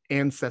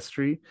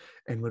ancestry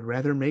and would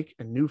rather make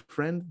a new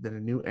friend than a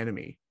new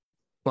enemy.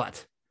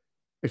 But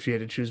if she had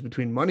to choose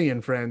between money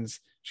and friends,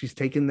 she's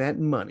taking that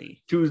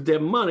money. Choose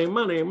that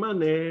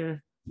money.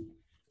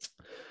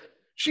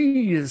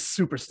 She is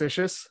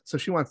superstitious, so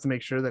she wants to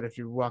make sure that if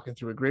you're walking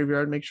through a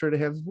graveyard, make sure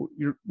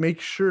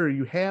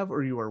you have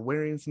or you are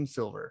wearing some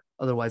silver.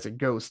 Otherwise, a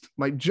ghost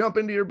might jump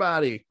into your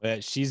body.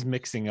 But she's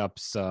mixing up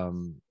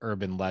some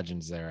urban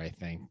legends there, I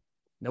think.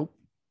 Nope.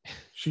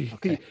 She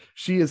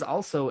is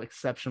also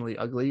exceptionally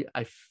ugly.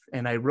 I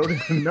wrote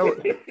in a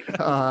note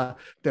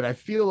that I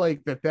feel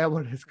like that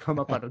one has come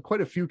up on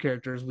quite a few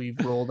characters we've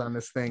rolled on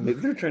this thing. Maybe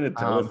they're trying to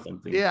tell us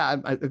something. Yeah,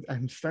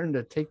 I'm starting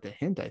to take the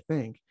hint, I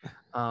think.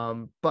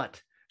 But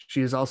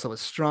she is also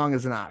as strong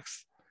as an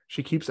ox.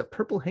 She keeps a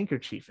purple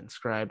handkerchief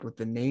inscribed with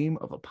the name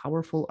of a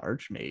powerful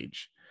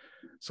archmage.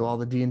 So all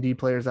the D&D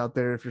players out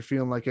there, if you're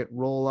feeling like it,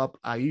 roll up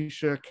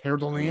Aisha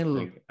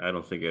Cardonell. I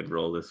don't think I'd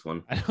roll this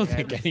one. I don't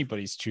think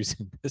anybody's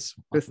choosing this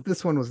one.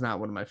 This one was not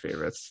one of my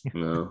favorites.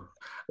 No.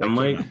 I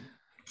might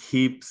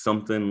keep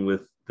something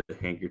with the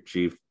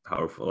handkerchief,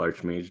 powerful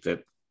archmage,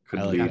 that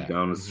could lead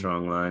down a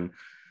strong line.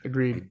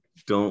 Agreed.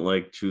 I don't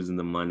like choosing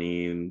the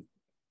money,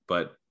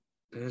 but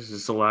there's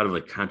just a lot of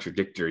like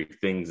contradictory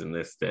things in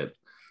this that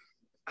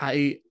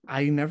I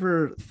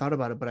never thought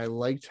about it, but I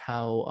liked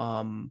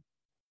how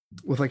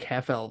with like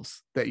half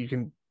elves that you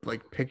can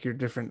like pick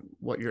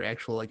what your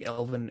actual like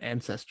elven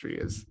ancestry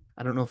is.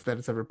 I don't know if that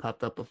has ever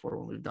popped up before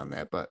when we've done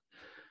that, but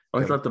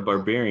I thought the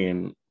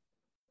barbarian,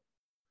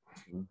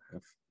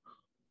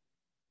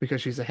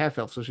 because she's a half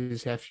elf, so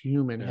she's half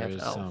human, half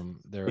elf. Some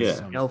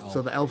elf.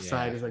 So the elf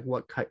side is like,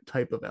 what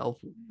type of elf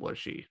was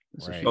she?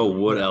 Right.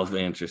 Wood elf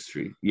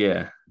ancestry.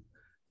 Yeah.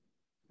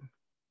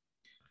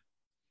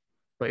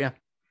 But yeah,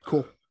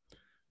 cool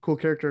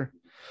character.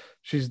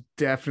 She's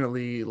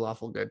definitely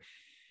lawful good.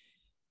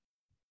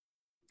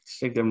 Just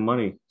take the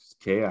money. It's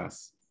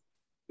chaos.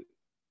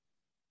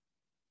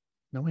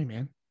 No way,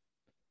 man.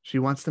 She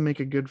wants to make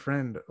a good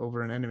friend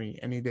over an enemy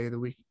any day of the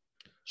week.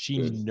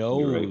 She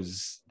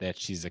knows that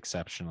she's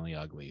exceptionally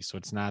ugly. So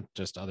it's not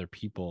just other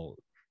people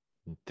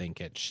think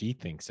it. She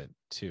thinks it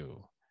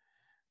too,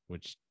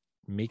 which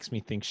makes me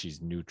think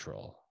she's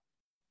neutral.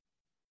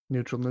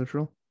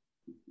 Neutral.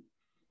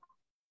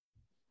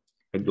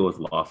 I'd go with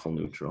lawful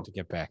neutral. To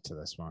get back to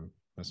this one.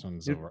 This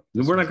one's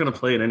We're not going to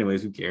play it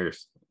anyways. Who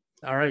cares?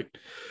 All right.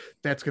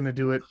 That's going to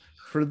do it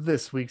for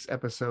this week's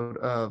episode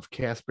of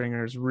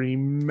Castbringers.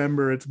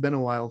 Remember, it's been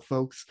a while,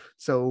 folks.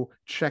 So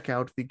check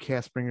out the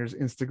Castbringers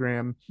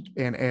Instagram.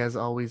 And as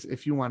always,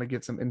 if you want to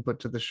get some input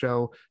to the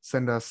show,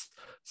 send us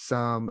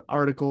some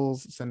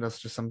articles, send us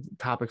just some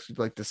topics you'd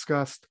like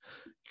discussed.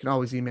 You can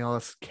always email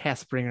us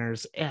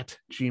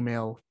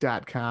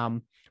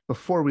castbringers@gmail.com.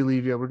 Before we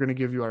leave you, we're going to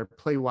give you our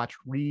play, watch,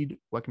 read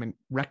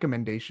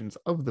recommendations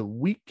of the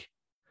week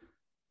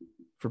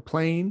for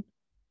playing.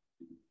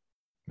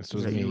 This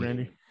was me,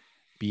 Randy.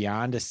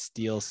 Beyond a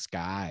Steel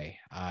Sky.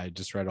 I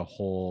just read a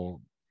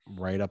whole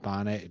write-up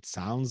on it. It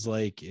sounds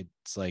like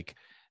it's like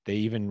they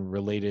even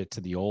related it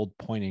to the old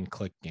point and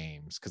click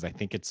games, because I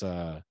think it's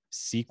a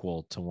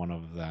sequel to one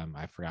of them.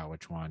 I forgot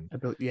which one. I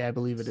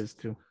believe it is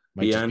too.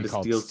 Might Beyond the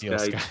Steel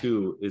Sky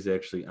 2 is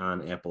actually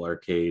on Apple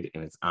Arcade,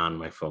 and it's on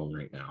my phone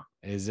right now.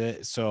 Is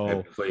it? So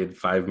I played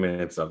 5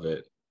 minutes of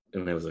it,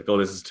 and I was like, "Oh,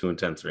 this is too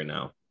intense right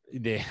now."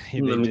 Let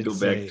me go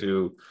back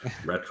to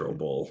Retro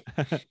Bowl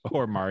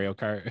or Mario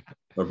Kart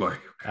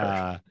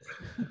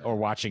or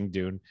watching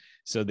Dune.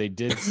 So they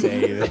did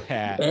say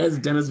that as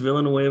Dennis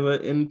Villanueva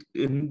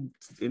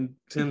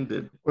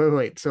intended.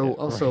 Wait. So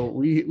also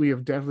we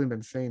have definitely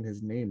been saying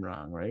his name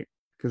wrong, right?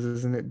 Because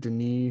isn't it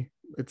Denis?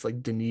 It's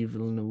like Denis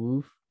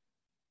Villeneuve.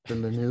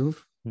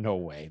 No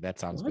way. That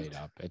sounds made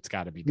up. It's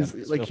got to be Dennis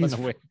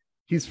Villeneuve.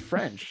 He's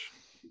French.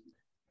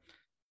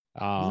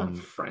 He's not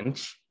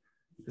French.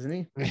 Isn't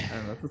he? I don't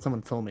know. That's what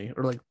someone told me,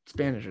 or like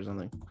Spanish or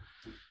something.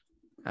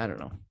 I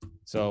don't know.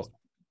 So,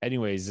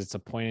 anyways, it's a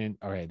point.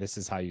 All right, this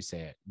is how you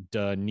say it: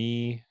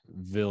 Denis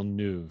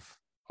Villeneuve.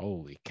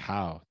 Holy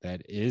cow,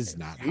 that is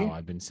not how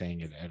I've been saying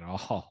it at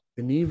all.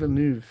 Denis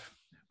Villeneuve.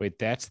 Wait,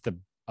 that's the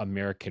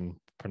American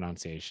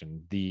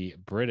pronunciation. The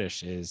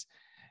British is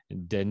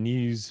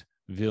Denis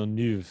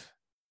Villeneuve.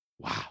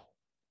 Wow,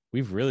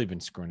 we've really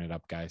been screwing it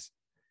up, guys.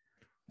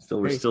 So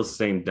we're still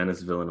saying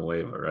Dennis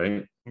Villanueva,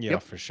 right? Yeah,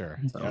 for sure.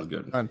 Sounds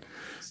good.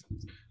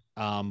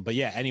 But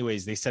yeah,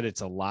 anyways, they said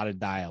it's a lot of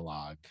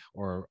dialogue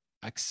or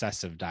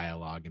excessive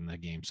dialogue in the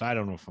game. So I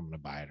don't know if I'm going to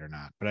buy it or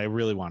not, but I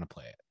really want to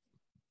play it.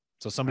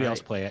 So somebody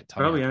else play it.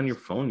 Probably on your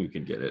phone you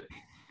can get it.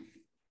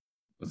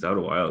 It was out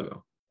a while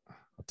ago.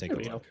 I'll take a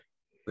look.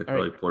 They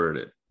probably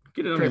ported it.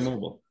 Get it on your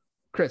mobile.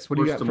 Chris, what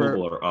do you got for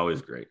mobile are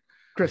always great.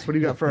 Chris, what do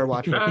you got for our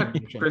watch?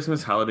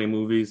 Christmas holiday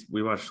movies.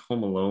 We watched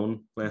Home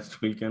Alone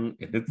last weekend,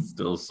 and it's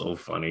still so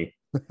funny.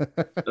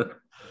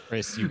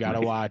 Chris, you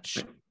gotta watch.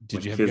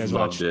 Have you guys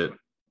watched it?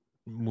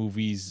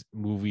 Movies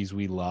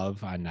We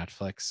Love on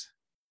Netflix?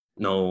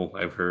 No,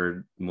 I've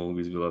heard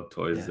Movies We Love,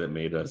 Toys That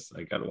Made Us.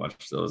 I gotta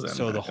watch those.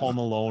 So the Home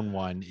Alone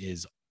one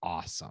is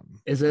awesome.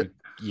 Is it?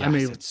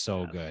 Yes, it's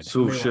so good.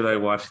 So should I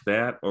watch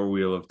that or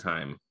Wheel of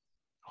Time?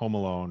 Home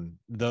Alone.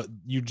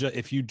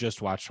 If you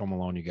just watch Home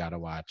Alone, you gotta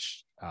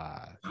watch.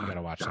 Darn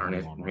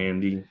it,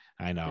 Randy.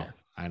 I know,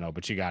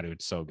 but you got to.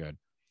 It's so good.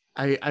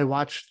 I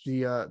watched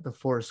the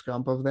Forrest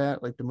Gump of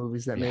that, like the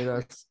movies that made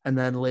us, and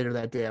then later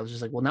that day I was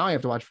just like, well, now I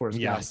have to watch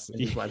Forrest Gump. Yes,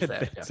 watch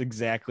that. That's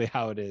exactly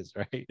how it is,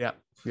 right?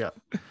 Yeah.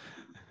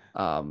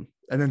 And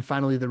then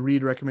finally the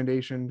read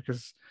recommendation,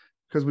 because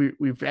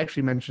we've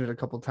actually mentioned it a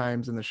couple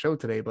times in the show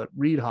today, but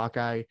read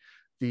Hawkeye,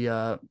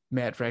 the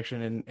Matt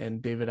Fraction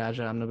and David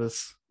Aja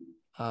omnibus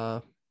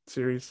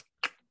series,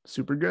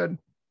 super good.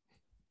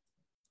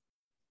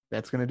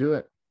 That's going to do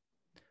it.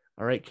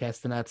 All right,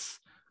 Castanets,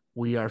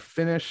 we are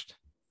finished.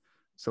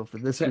 So for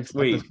this week's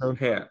episode...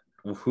 Pat,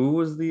 who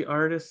was the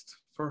artist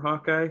for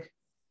Hawkeye?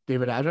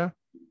 David Aja.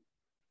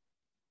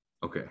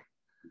 Okay.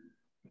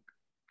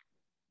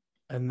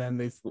 And then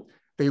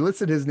they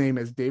listed his name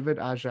as David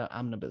Aja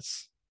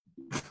Omnibus.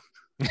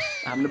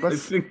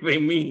 Omnibus? I think they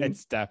mean...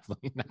 It's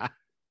definitely not.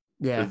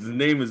 Yeah. His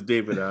name is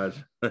David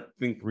Aja. I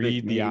think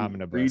read the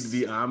omnibus. Read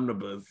the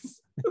omnibus.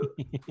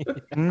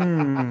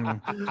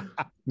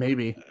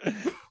 Maybe.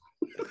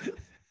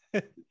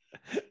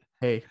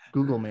 Hey,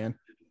 Google, man.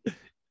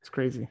 It's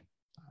crazy.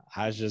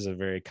 Aja is a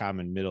very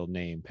common middle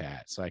name,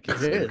 Pat, so I can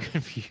see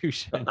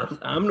confusion.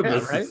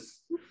 Omnibus, right?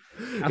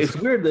 It's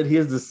weird that he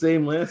has the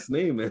same last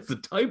name as the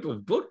type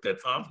of book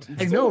that's often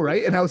I know,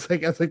 right? And I was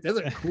like, that's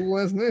a cool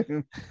last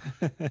name.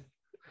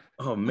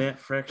 Oh, Matt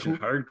Fraction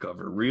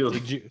hardcover,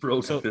 really?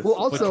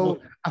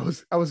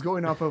 I was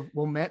going off of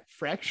Matt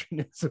Fraction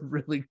is a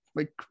really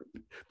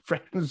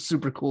Fraction is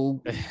super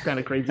cool, kind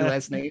of crazy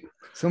last name.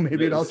 So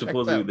maybe it all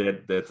supposedly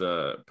that's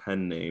a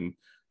pen name,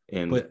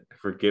 and I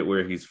forget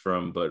where he's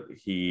from, but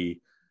he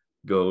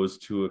goes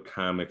to a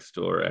comic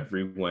store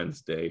every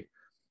Wednesday,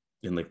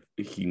 and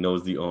he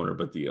knows the owner,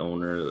 but the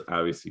owner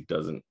obviously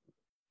doesn't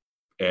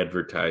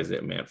advertise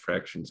that Matt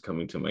Fraction's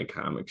coming to my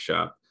comic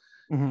shop,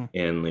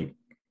 and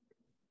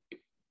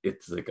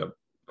it's like a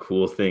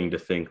cool thing to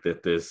think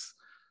that this,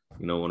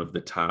 one of the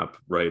top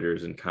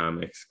writers in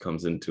comics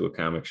comes into a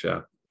comic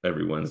shop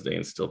every Wednesday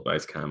and still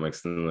buys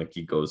comics. And then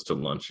he goes to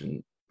lunch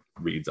and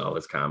reads all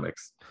his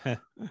comics.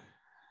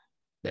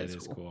 That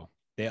is cool.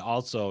 They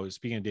also,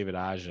 speaking of David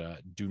Aja,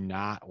 do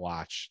not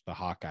watch the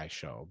Hawkeye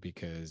show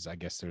because I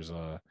guess there's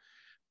a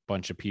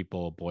bunch of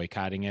people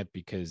boycotting it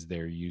because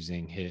they're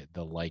using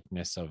the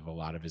likeness of a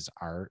lot of his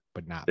art,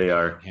 but not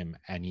paying him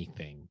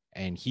anything.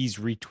 And he's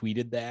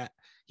retweeted that.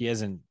 He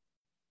hasn't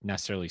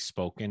necessarily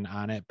spoken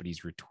on it, but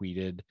he's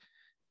retweeted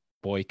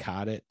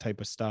boycott it type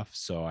of stuff.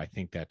 So I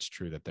think that's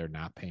true that they're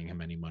not paying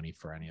him any money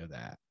for any of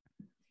that.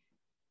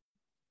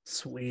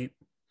 Sweet.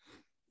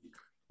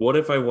 What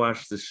if I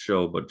watch this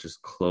show but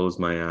just close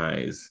my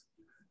eyes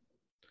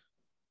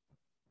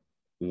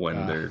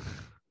when they're,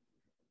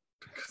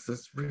 because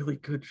it's really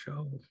good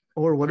show.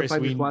 Or what Chris, if I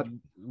just watch?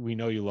 We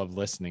know you love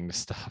listening to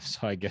stuff,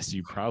 so I guess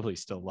you probably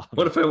still love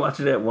What it. if I watch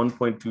it at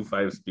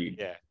 1.25 speed?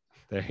 Yeah.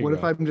 What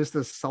if I'm just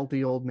a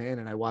salty old man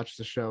and I watch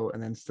the show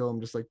and then still I'm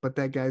just like, but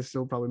that guy's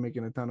still probably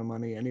making a ton of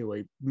money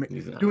anyway,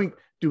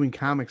 doing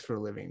comics for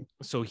a living.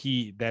 So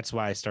that's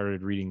why I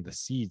started reading The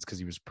Seeds, because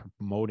he was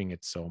promoting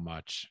it so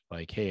much.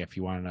 Like, hey, if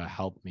you want to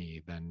help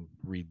me, then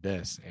read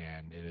this,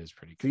 and it is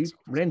pretty good. See,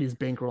 Randy's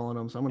bankrolling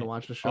them, so I'm going to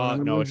watch the show. Oh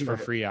no, it's for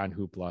free on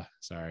Hoopla.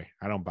 Sorry,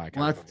 I don't buy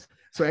comics.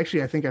 So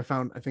actually, I think I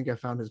found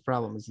his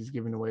problem is he's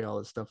giving away all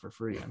his stuff for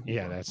free.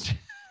 Yeah, that's.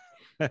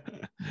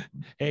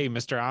 Hey,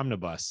 Mr.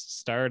 Omnibus,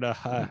 start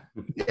a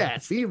yeah,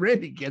 see,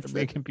 Randy gets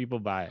making people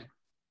buy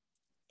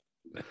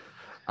it.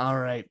 All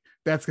right,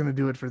 that's gonna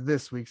do it for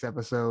this week's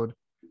episode.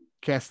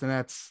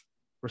 Castanets,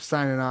 we're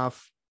signing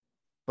off,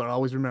 but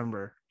always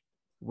remember,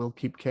 we'll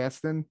keep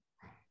casting.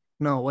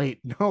 No, wait,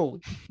 no,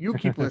 you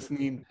keep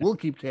listening, we'll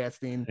keep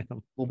casting,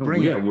 we'll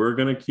bring it. We're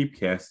gonna keep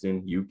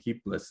casting, you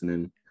keep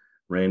listening,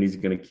 Randy's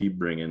gonna keep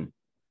bringing.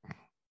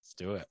 Let's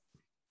do it.